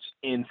in its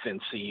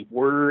infancy.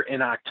 We're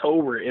in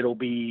October. It'll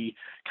be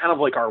kind of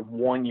like our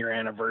 1 year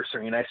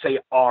anniversary. And I say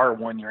our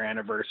 1 year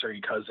anniversary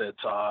because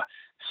it's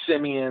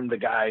Simeon, the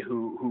guy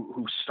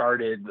who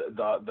started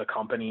the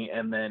company,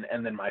 and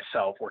then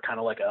myself. We're kind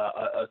of like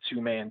a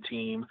 2-man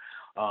team.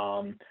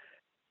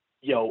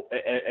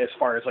 As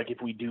far as like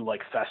if we do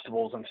like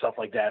festivals and stuff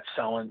like that,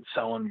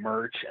 selling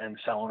merch and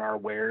selling our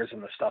wares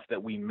and the stuff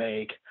that we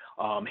make.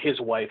 His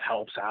wife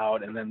helps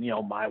out, and then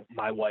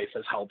my wife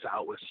has helped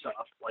out with stuff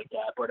like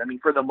that. But I mean,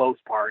 for the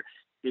most part,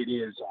 it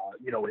is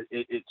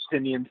it's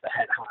Simeon's the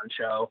head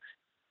honcho.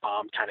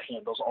 Kind of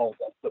handles all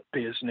the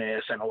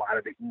business and a lot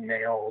of the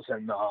emails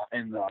and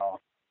the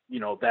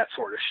that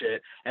sort of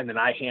shit, and then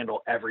I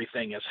handle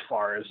everything as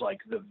far as like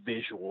the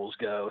visuals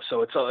go.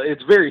 So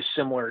it's very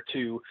similar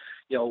to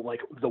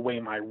like the way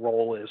my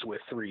role is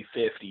with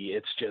 350.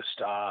 It's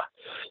just I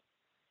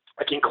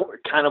can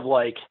kind of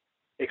like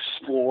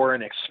explore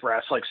and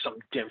express like some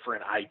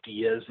different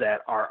ideas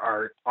that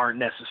aren't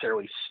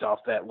necessarily stuff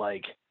that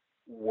like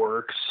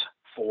works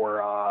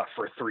for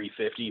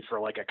 350 for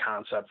like a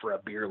concept for a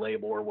beer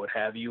label or what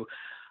have you.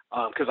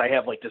 Because I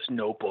have like this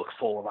notebook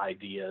full of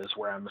ideas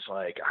where I'm just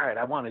like, all right,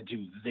 I want to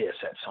do this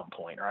at some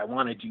point, or I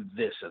want to do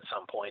this at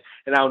some point.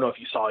 And I don't know if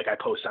you saw, like I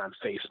posted on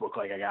Facebook,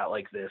 like I got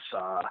like this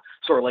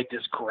sort of like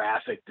this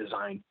graphic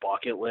design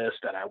bucket list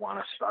that I want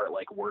to start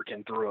like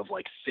working through of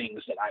like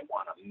things that I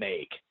want to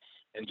make,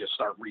 and just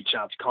start reaching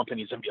out to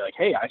companies and be like,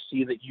 hey, I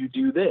see that you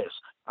do this.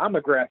 I'm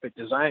a graphic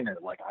designer.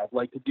 Like I'd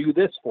like to do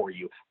this for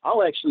you.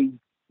 I'll actually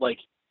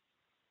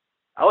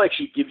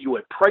give you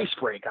a price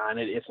break on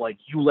it if like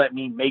you let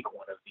me make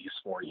one of these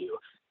for you.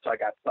 So I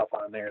got stuff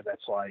on there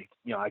that's like,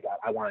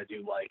 I want to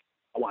do like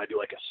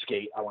a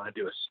skate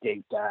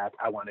deck.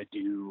 I want to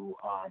do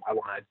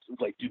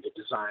the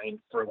design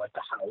for like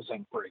the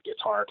housing for a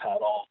guitar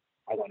pedal.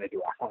 I want to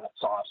do a hot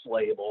sauce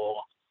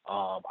label.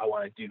 I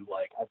want to do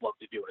I'd love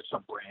to do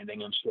some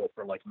branding and shit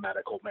for like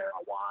medical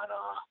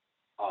marijuana.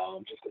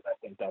 Just because I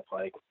think that's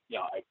like,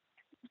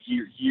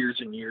 years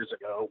and years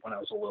ago when I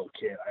was a little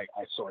kid,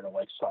 I sort of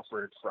like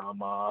suffered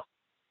from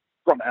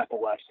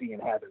epilepsy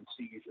and having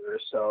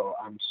seizures. So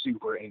I'm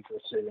super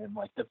interested in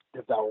like the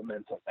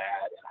development of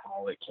that and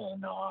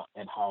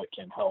how it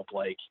can help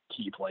like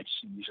keep like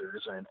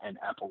seizures and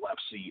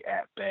epilepsy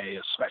at bay,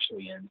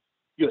 especially in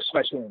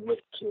especially with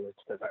kids,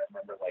 because I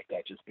remember like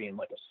that just being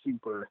like a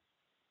super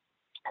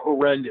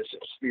horrendous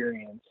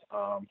experience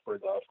for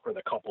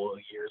the couple of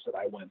years that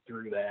I went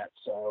through that.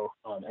 So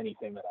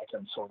anything that I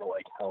can sort of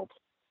like help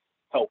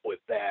with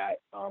that,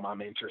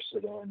 I'm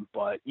interested in.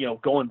 But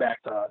going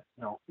back to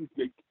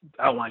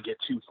I don't want to get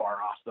too far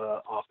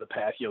off the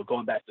path.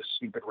 Going back to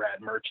Stupid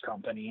Rad Merch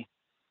Company.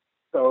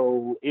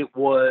 So it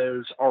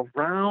was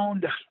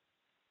around,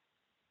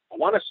 I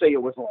want to say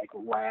it was like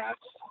last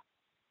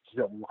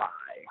July.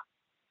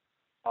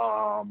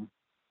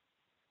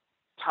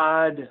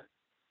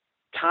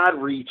 Todd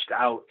reached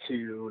out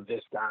to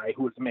this guy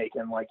who was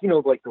making like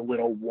like the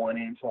little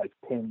 1-inch like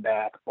pin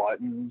back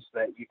buttons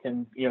that you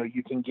can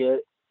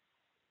get.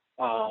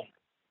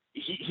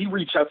 He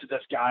reached out to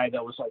this guy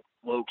that was like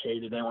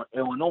located in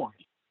Illinois.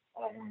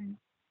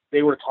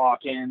 They were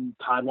talking.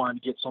 Todd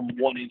wanted to get some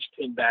 1-inch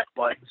pin back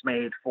buttons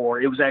made it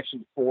was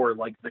actually for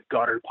like the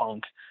Gutter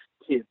Punk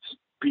kids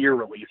beer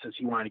releases.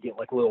 He wanted to get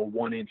like little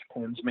 1-inch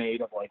pins made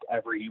of like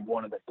every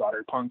one of the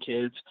Gutter Punk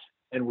kids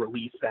and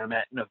release them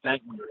at an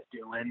event we were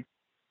doing.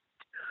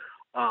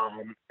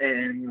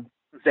 And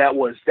that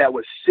was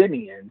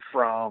Simeon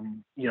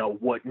from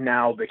what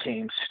now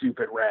became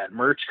Stupid Rad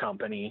Merch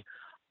Company.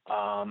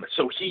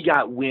 So he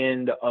got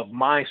wind of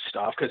my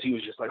stuff because he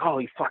was just like,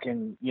 holy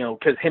fucking,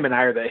 because him and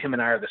I are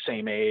the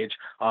same age.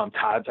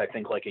 Todd's I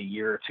think like a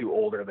year or two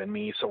older than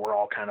me, so we're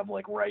all kind of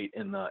like right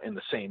in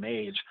the same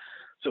age.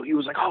 So he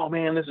was like, oh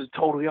man, this is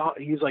totally,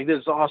 he's like,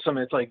 this is awesome.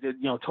 It's like,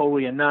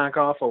 totally a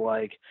knockoff of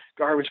like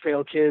Garbage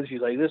Pail Kids.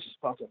 He's like, this is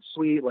fucking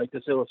sweet. Like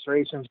this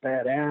illustration's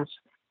badass.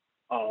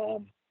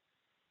 So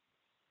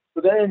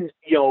then,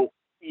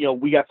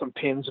 we got some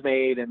pins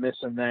made and this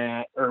and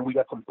that, or we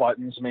got some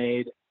buttons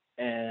made.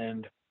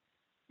 And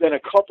then a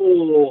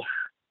couple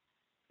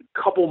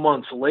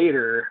months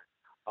later,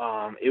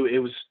 it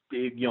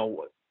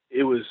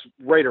was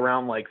right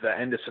around like the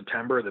end of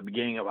September, the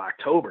beginning of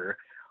October.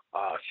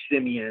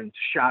 Simeon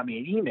shot me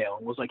an email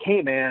and was like,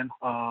 hey man,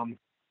 I'm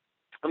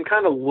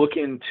kind of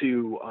looking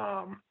to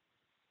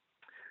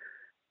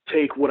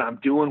take what I'm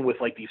doing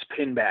with like these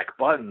pin back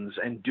buttons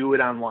and do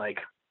it on like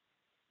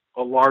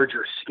a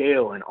larger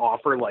scale and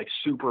offer like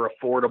super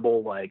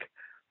affordable like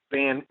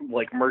band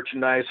like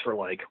merchandise for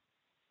like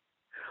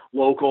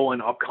local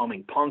and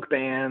upcoming punk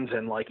bands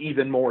and like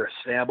even more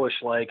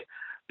established like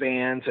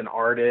bands and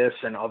artists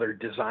and other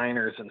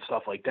designers and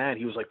stuff like that.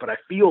 He was like, but I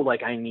feel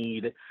like I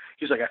need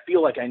an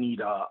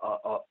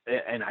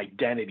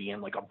identity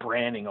and like a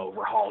branding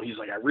overhaul. He's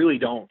like, I really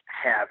don't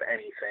have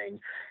anything.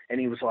 And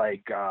he was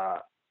like,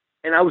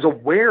 and I was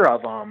aware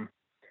of him,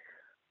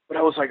 but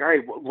I was like, all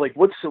right, like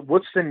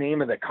what's the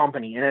name of the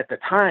company? And at the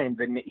time,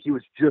 he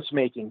was just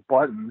making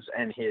buttons,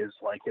 and his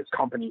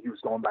company, he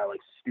was going by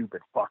like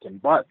Stupid Fucking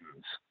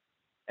Buttons.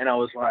 And I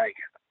was like,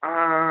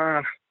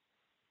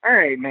 all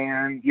right,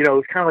 man.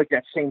 It's kind of like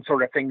that same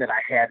sort of thing that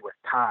I had with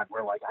Todd,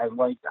 where like I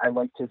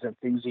liked his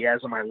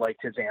enthusiasm, I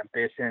liked his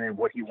ambition and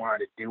what he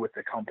wanted to do with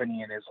the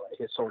company and his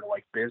sort of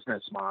like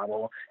business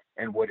model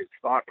and what his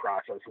thought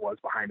process was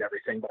behind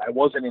everything. But I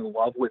wasn't in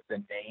love with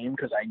the name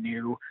because I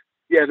knew,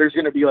 yeah, there's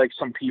going to be like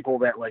some people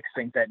that like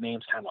think that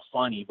name's kind of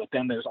funny, but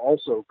then there's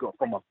also,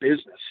 from a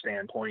business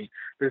standpoint,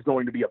 there's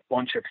going to be a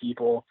bunch of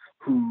people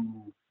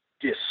who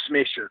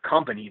dismiss your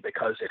company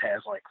because it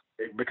has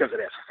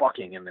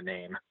fucking in the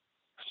name.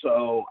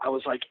 So I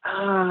was like,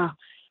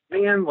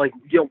 man, like,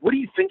 what do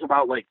you think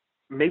about like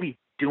maybe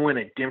doing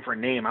a different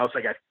name? I was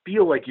like, I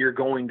feel like you're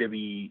going to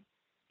be,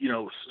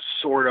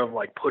 sort of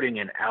like putting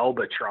an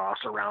albatross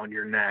around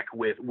your neck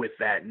with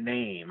that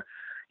name.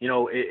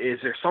 Is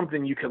there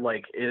something you could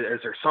like, is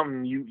there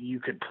something you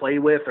could play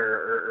with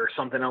or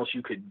something else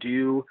you could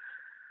do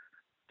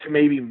to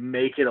maybe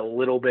make it a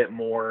little bit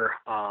more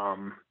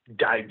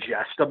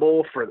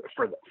digestible for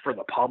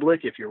the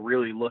public if you're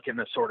really looking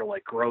to sort of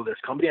like grow this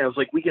company? I was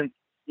like, we can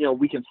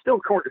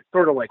still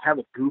sort of like have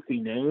a goofy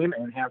name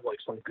and have like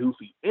some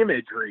goofy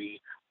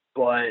imagery,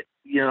 but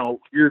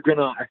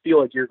I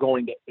feel like you're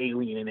going to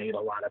alienate a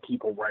lot of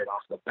people right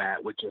off the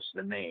bat with just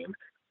the name.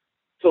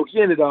 So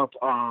he ended up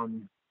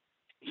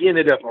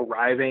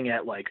arriving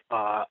at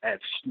at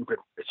Stupid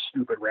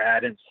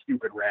Rad and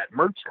Stupid Rad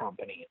Merch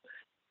Company.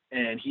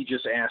 And he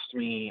just asked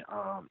me,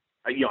 I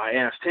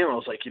asked him, I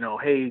was like,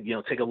 hey,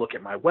 take a look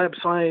at my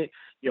website.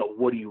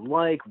 What do you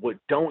like? What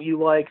don't you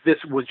like?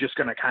 This was just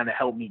going to kind of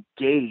help me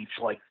gauge,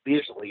 like,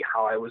 visually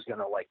how I was going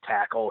to, like,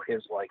 tackle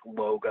his, like,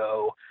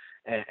 logo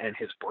and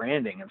his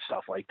branding and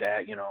stuff like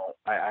that.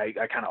 I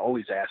kind of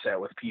always ask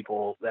that with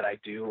people that I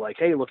do, like,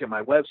 hey, look at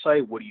my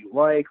website. What do you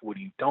like? What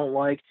do you don't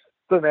like?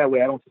 So that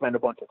way I don't spend a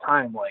bunch of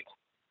time, like,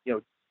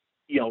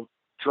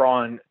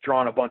 drawing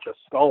a bunch of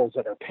skulls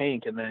that are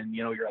pink, and then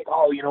you're like,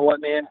 oh, you know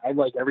what, man, I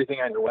like everything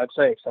on your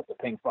website except the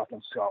pink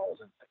fucking skulls.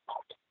 And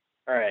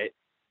all right,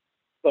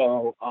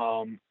 so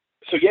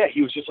yeah,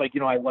 he was just like,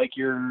 I like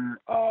your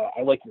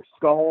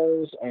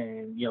skulls,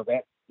 and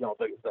that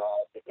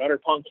the Gutter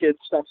Punk Kids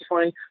stuff's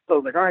funny. So I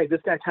was like, all right,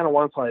 this guy kind of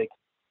wants like,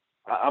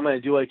 I'm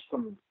gonna do like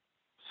some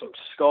some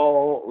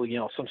skull,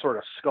 some sort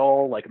of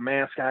skull like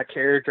mascot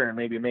character, and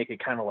maybe make it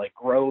kind of like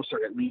gross,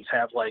 or at least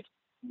have like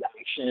the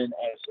action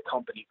as the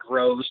company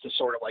grows to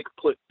sort of like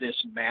put this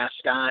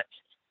mascot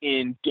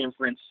in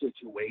different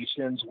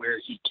situations where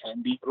he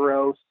can be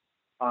gross.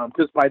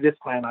 Because by this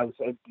time I was,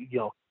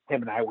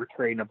 him and I were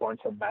trading a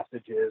bunch of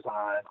messages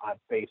on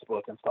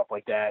Facebook and stuff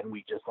like that, and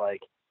we just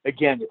like,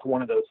 again, it's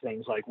one of those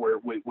things like where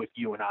with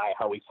you and I,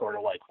 how we sort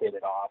of like hit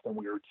it off and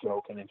we were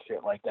joking and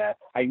shit like that.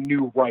 I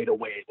knew right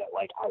away that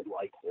like I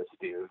liked this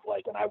dude,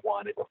 like, and I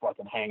wanted to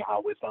fucking hang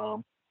out with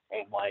him.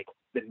 And like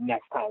the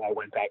next time I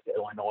went back to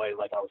Illinois,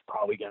 like I was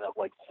probably gonna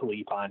like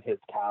sleep on his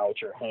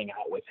couch or hang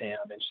out with him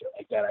and shit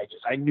like that.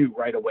 I knew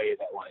right away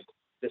that like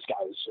this guy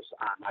was just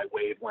on my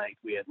wavelength.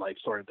 We had like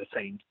sort of the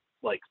same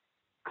like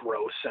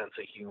gross sense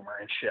of humor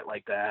and shit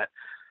like that.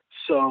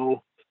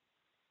 So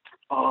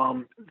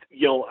I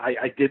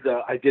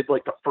did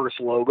like the first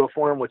logo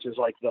for him, which is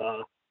like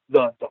the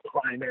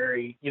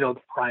primary, the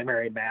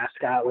primary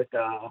mascot with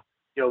the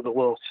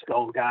little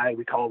skull guy.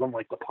 We called him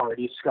like the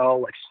party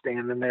skull, like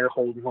standing there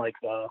holding like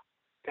the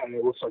kind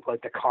of looks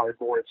like the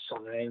cardboard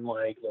sign,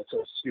 like that's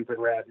a Stupid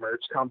Rad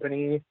merch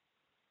company.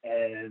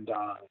 And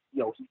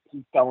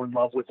he fell in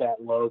love with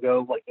that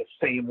logo like the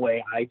same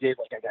way I did.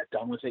 Like I got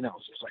done with it and I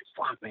was just like,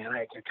 fuck man,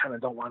 I kind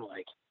of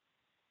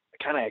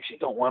actually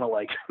don't want to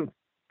like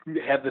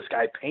have this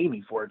guy pay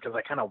me for it, because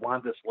I kind of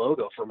want this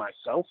logo for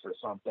myself or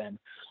something.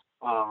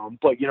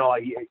 But he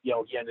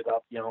ended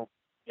up,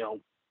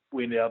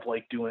 we ended up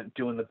like doing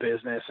the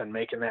business and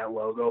making that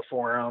logo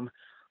for him.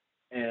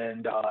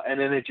 And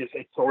then it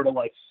sort of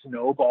like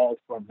snowballed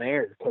from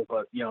there.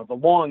 But the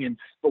long and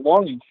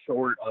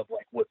short of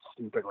like what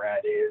Stupid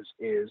Rad is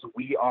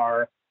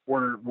we're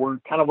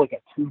kind of like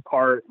a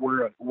two-part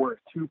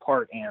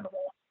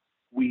animal.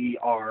 We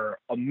are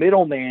a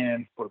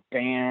middleman for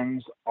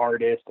bands,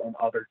 artists, and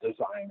other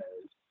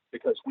designers,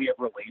 because we have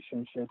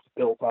relationships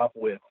built up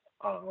with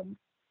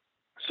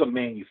some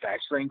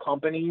manufacturing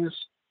companies.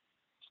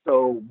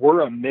 So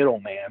we're a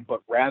middleman,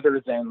 but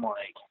rather than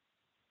like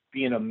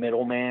being a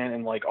middleman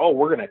and like, oh,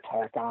 we're going to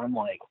tack on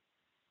like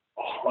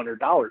 $100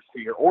 for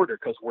your order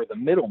because we're the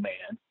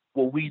middleman.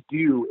 What we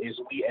do is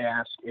we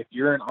ask, if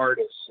you're an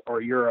artist or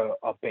you're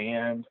a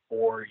band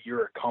or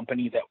you're a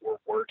company that we're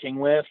working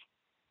with,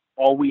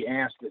 all we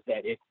ask is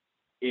that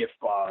if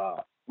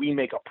we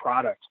make a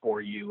product for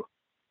you,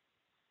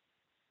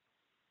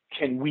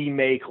 can we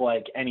make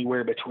like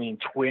anywhere between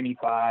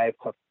 25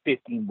 to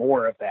 50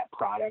 more of that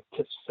product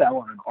to sell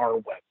on our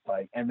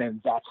website? And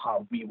then that's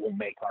how we will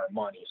make our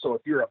money. So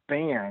if you're a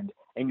band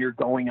and you're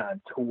going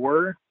on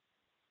tour,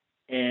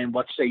 and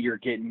let's say you're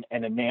getting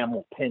an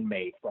enamel pin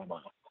made from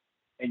us,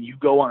 and you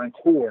go on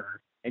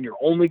tour and you're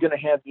only going to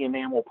have the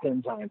enamel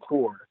pins on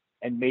tour,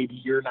 and maybe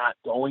you're not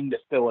going to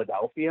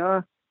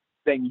Philadelphia,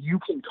 then you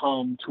can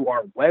come to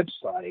our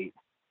website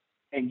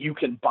and you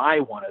can buy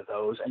one of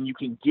those and you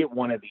can get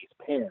one of these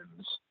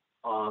pins.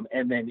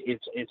 And then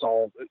it's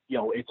all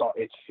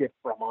it's shipped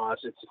from us.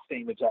 It's the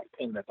same exact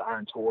pin that's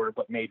on tour,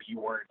 but maybe you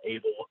weren't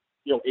able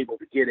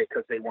to get it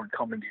because they weren't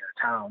coming to your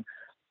town.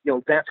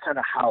 That's kind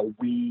of how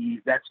we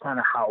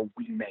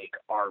make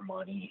our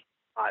money.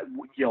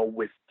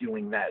 With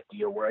doing that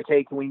deal, we're like,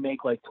 hey, can we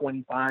make like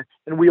 25?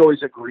 And we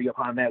always agree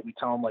upon that. We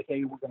tell them like,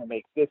 hey, we're going to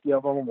make 50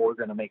 of them, or we're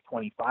going to make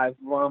 25 of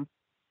them,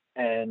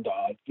 and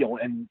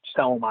and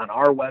sell them on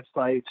our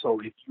website.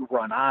 So if you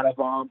run out of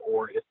them,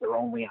 or if they're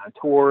only on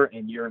tour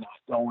and you're not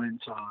going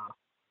to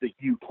the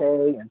UK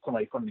and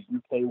somebody from the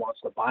UK wants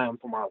to buy them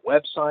from our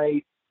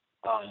website,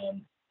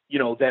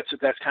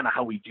 that's kind of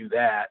how we do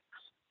that.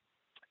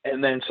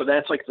 And then so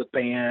that's like the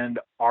band,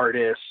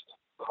 artist,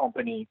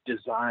 company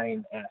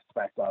design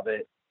aspect of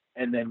it.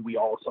 And then we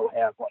also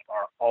have like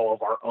all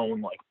of our own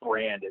like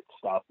branded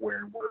stuff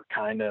where we're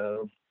kind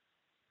of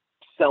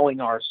selling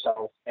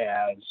ourselves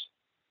as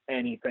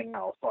anything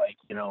else, like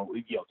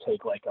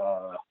take like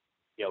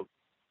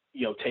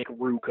take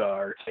Ruka,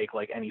 or take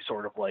like any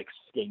sort of like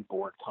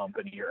skateboard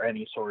company or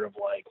any sort of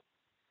like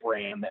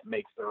brand that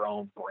makes their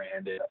own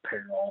branded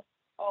apparel.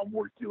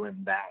 We're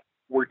doing that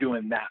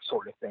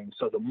sort of thing.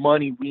 So the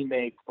money we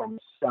make from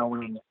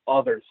selling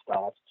other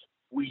stuff,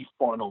 we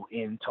funnel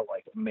into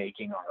like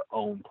making our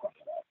own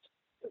product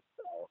to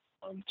sell,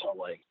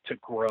 to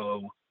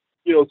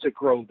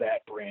grow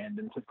that brand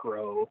and to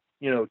grow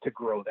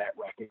that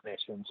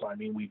recognition. So I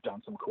mean, we've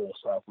done some cool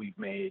stuff. We've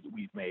made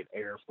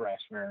air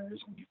fresheners.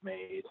 We've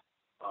made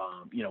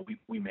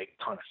we make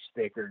a ton of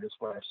stickers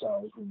for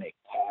ourselves. We make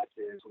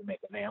patches. We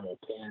make enamel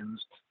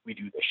pins. We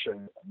do the shirt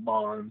of the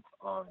month.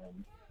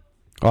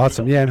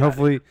 Awesome. Yeah, and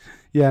hopefully,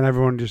 and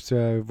everyone just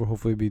will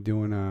hopefully be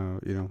doing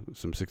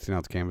some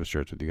 16-ounce canvas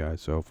shirts with you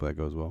guys. So hopefully that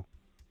goes well.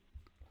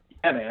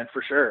 Yeah, man,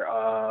 for sure.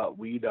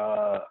 We'd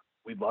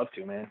love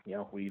to, man.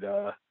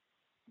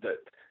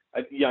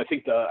 I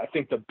think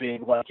the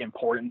big like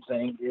important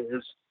thing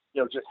is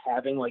just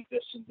having like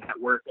this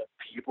network of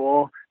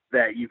people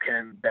that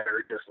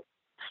are just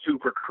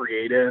super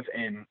creative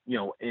and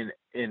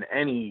in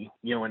any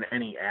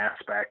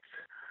aspect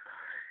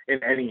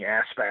in any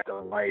aspect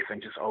of life,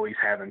 and just always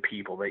having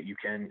people that you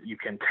can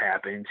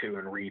tap into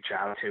and reach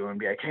out to and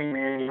be like, hey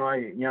man,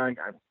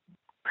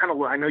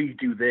 I know you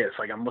do this.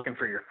 Like, I'm looking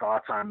for your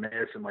thoughts on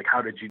this, and like,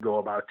 how did you go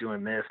about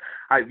doing this?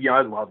 I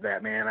love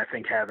that, man. I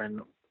think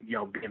having,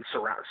 being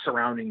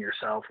surrounding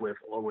yourself with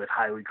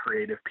highly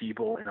creative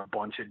people in a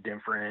bunch of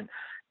different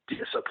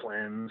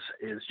disciplines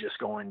is just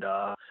going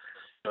to,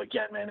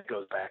 again, man, it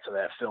goes back to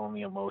that filling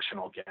the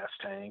emotional gas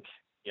tank.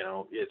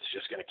 It's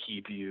just going to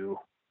keep you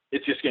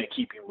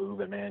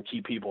moving, man.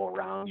 Keep people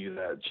around you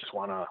that just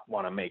want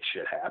to make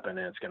shit happen,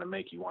 and it's going to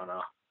make you want to,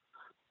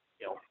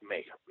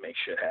 make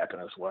shit happen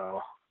as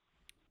well.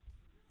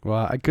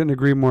 Well, I couldn't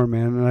agree more,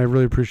 man, and I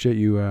really appreciate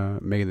you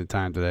making the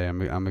time today.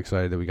 I'm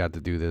excited that we got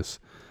to do this,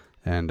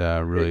 and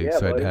really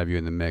excited to have you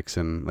in the mix.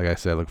 And like I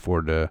said, I look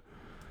forward to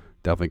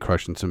definitely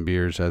crushing some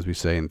beers, as we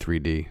say in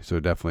 3D. So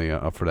definitely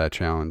up for that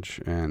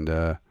challenge, and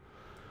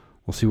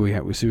we'll see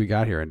what we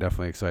got here. I'm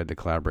definitely excited to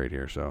collaborate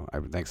here. So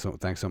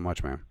thanks so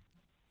much, man.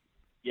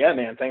 Yeah,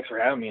 man. Thanks for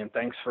having me, and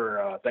thanks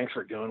for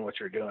doing what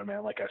you're doing,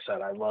 man. Like I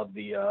said, I love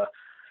the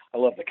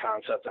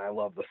concept, and I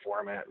love the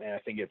format, man. I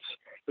think it's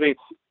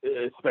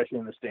especially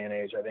in this day and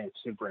age, I think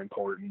it's super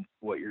important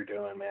what you're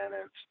doing, man.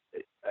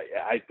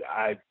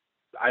 I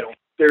don't.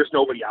 There's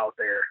nobody out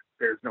there.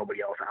 There's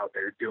nobody else out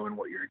there doing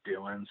what you're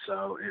doing.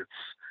 So it's,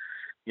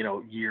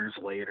 years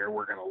later,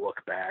 we're gonna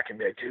look back and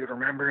be like, dude,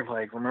 remember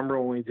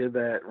when we did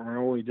that?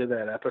 Remember when we did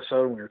that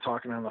episode? And we were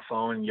talking on the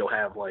phone, and you'll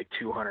have like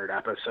 200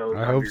 episodes.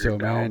 I hope so,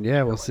 man.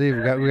 Yeah, we'll see.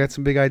 We got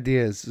some big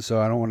ideas,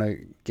 so I don't want to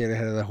get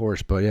ahead of the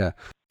horse, but yeah.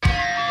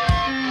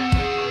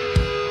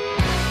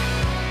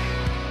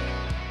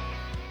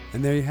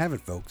 And there you have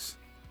it, folks.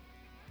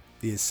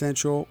 The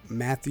essential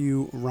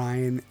Matthew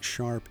Ryan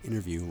Sharp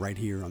interview right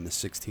here on the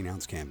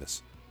 16-ounce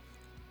canvas.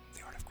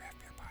 The Art of Craft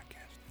Beer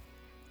podcast.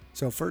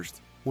 So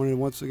first, wanted to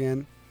once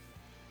again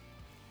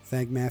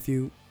thank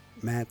Matthew,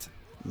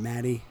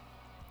 Maddie,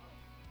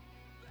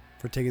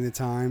 for taking the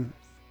time,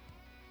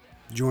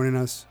 joining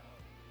us,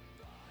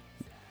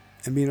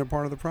 and being a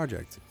part of the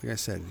project. Like I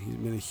said, he's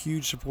been a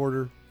huge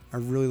supporter. I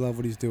really love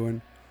what he's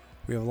doing.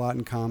 We have a lot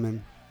in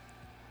common.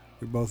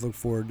 We both look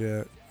forward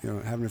to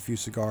having a few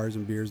cigars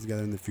and beers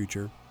together in the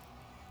future.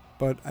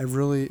 But I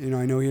really,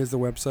 I know he has the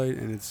website,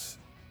 and it's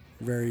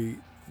very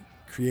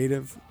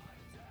creative,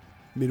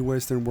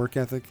 Midwestern work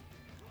ethic.com.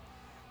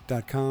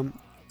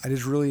 I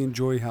just really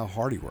enjoy how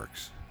hard he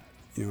works.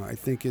 I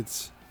think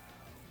it's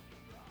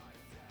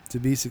to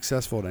be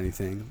successful at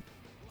anything,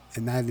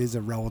 and that is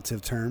a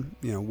relative term.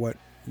 What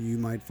you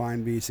might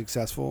find be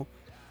successful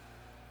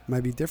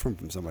might be different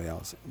from somebody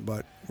else.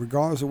 But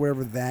regardless of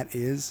whatever that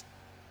is,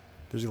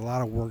 there's a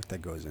lot of work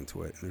that goes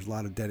into it. There's a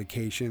lot of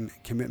dedication,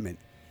 commitment,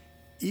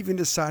 even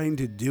deciding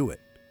to do it.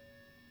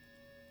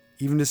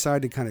 Even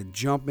decide to kind of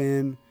jump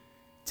in,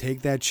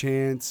 take that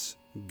chance,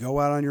 go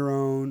out on your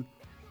own,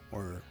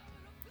 or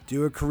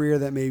do a career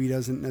that maybe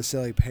doesn't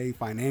necessarily pay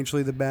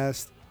financially the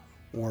best,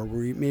 or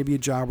maybe a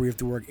job where you have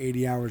to work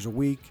 80 hours a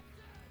week.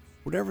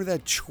 Whatever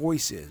that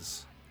choice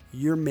is,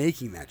 you're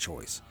making that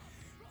choice.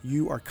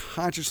 You are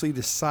consciously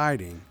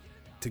deciding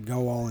to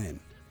go all in.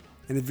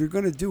 And if you're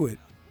going to do it,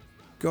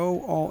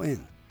 go all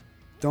in.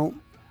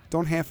 Don't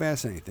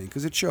half-ass anything,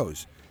 because it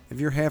shows.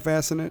 If you're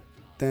half-assing it,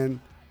 then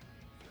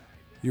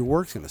your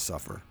work's going to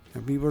suffer,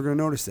 and people are going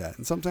to notice that.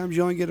 And sometimes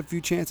you only get a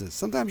few chances.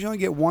 Sometimes you only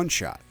get one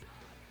shot.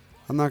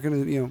 I'm not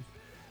going to,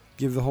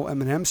 give the whole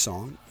Eminem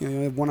song. You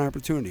have one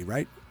opportunity,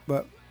 right?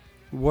 But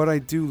what I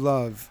do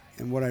love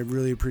and what I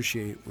really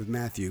appreciate with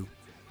Matthew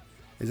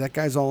is that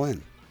guy's all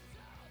in.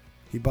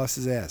 He busts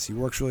his ass. He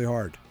works really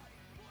hard.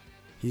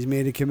 He's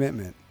made a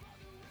commitment.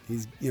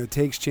 He's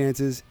takes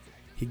chances.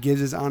 He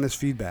gives his honest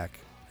feedback.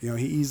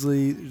 There's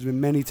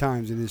been many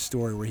times in his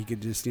story where he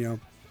could just,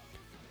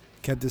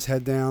 kept his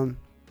head down,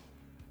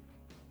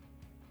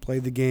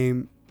 played the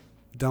game,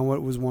 done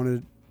what was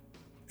wanted,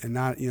 and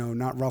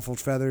not ruffled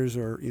feathers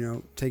or,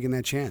 taking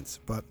that chance.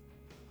 But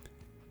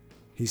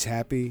he's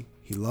happy.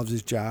 He loves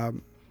his job.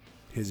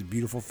 He has a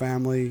beautiful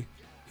family.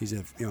 He's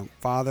a,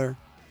 father.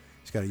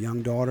 He's got a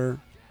young daughter.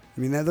 I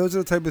mean, those are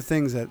the type of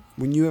things that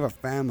when you have a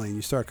family and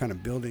you start kind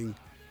of building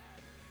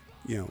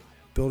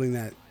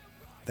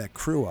that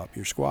crew up,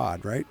 your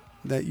squad, right?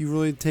 That you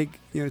really take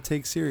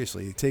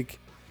seriously. You take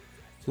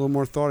a little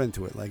more thought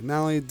into it. Like,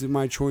 not only do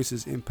my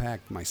choices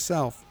impact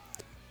myself,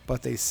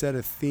 but they set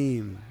a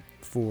theme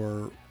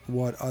for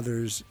what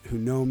others who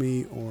know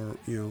me or,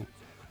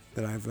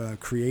 that I've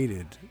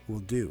created will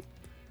do.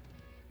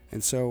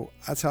 And so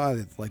that's how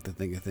I like to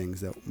think of things,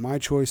 that my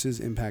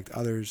choices impact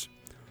others,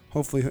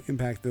 hopefully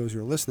impact those who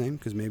are listening,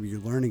 because maybe you're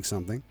learning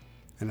something.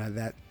 And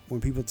that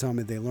when people tell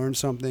me they learned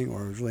something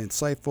or it was really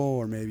insightful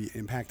or maybe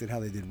impacted how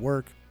they did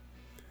work,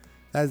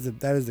 that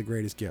is the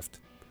greatest gift.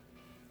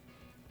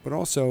 But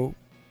also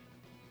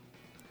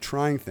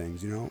trying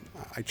things,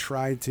 I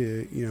tried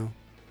to,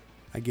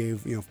 I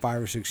gave,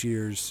 5 or 6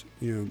 years,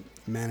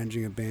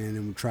 managing a band,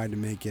 and we tried to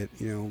make it,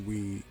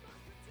 we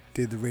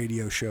did the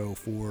radio show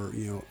for,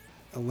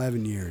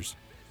 11 years.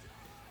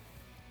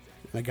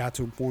 And I got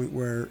to a point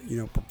where,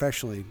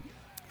 professionally,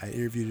 I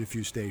interviewed at a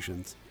few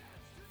stations.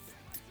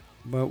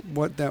 But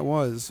what that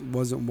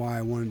wasn't why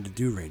I wanted to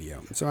do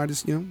radio. So I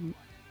just,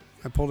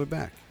 I pulled it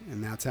back.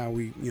 And that's how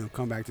we,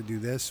 come back to do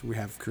this. We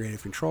have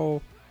creative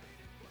control.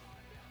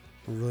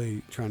 We're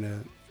really trying to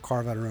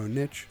carve out our own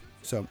niche.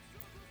 So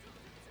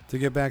to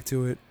get back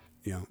to it,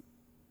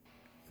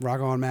 rock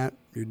on, Matt.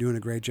 You're doing a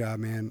great job,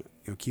 man.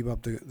 Keep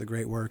up the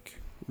great work.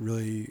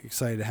 Really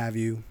excited to have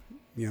you,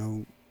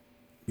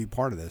 be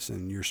part of this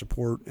and your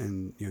support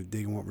and,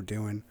 digging what we're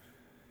doing.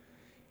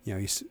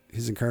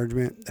 His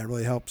encouragement, that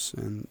really helps.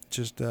 And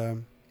just,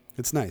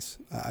 it's nice.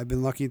 I've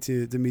been lucky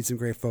to meet some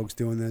great folks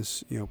doing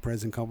this,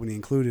 present company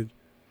included.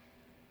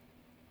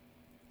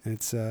 And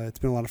it's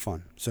been a lot of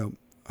fun. So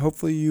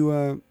hopefully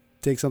you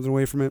take something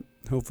away from it.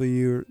 Hopefully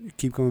you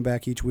keep coming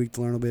back each week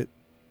to learn a bit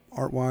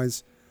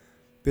art-wise,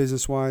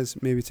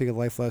 business-wise, maybe take a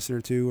life lesson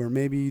or two, or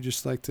maybe you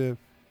just like to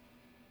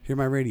hear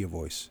my radio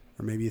voice,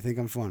 or maybe you think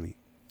I'm funny.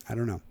 I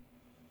don't know.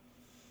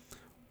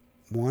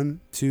 1,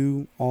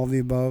 2, all of the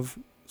above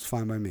is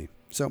fine by me.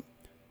 So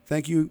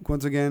thank you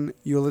once again.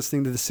 You're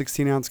listening to the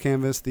 16-ounce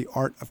canvas, the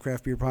Art of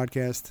Craft Beer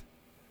podcast.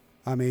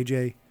 I'm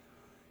AJ.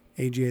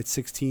 AJ at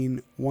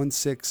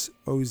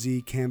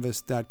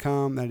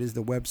 1616ozcanvas.com. That is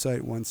the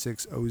website,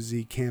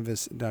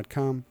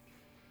 16ozcanvas.com.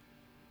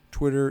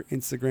 Twitter,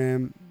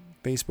 Instagram,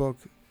 Facebook.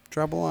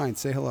 Drop a line.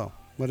 Say hello.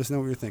 Let us know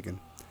what you're thinking.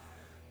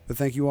 But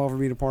thank you all for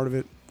being a part of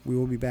it. We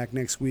will be back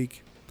next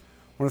week.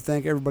 I want to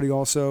thank everybody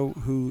also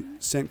who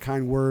sent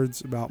kind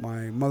words about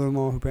my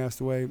mother-in-law who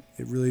passed away.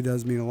 It really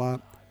does mean a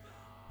lot.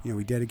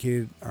 We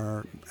dedicated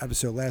our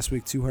episode last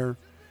week to her.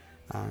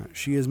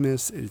 She is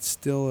missed. It's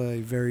still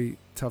a very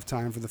tough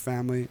time for the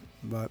family,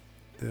 but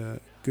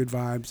the good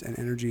vibes and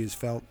energy is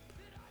felt,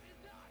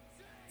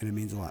 and it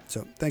means a lot.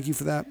 So thank you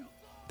for that.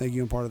 Thank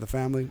you, I'm part of the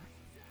family.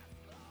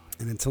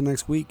 And until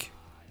next week,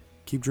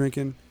 keep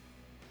drinking.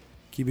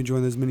 Keep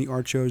enjoying those mini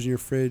art shows in your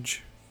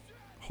fridge.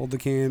 Hold the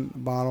can,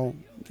 bottle,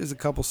 just a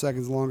couple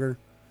seconds longer.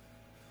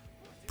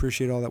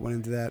 Appreciate all that went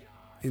into that,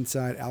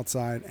 inside,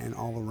 outside, and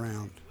all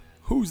around.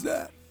 Who's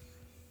that?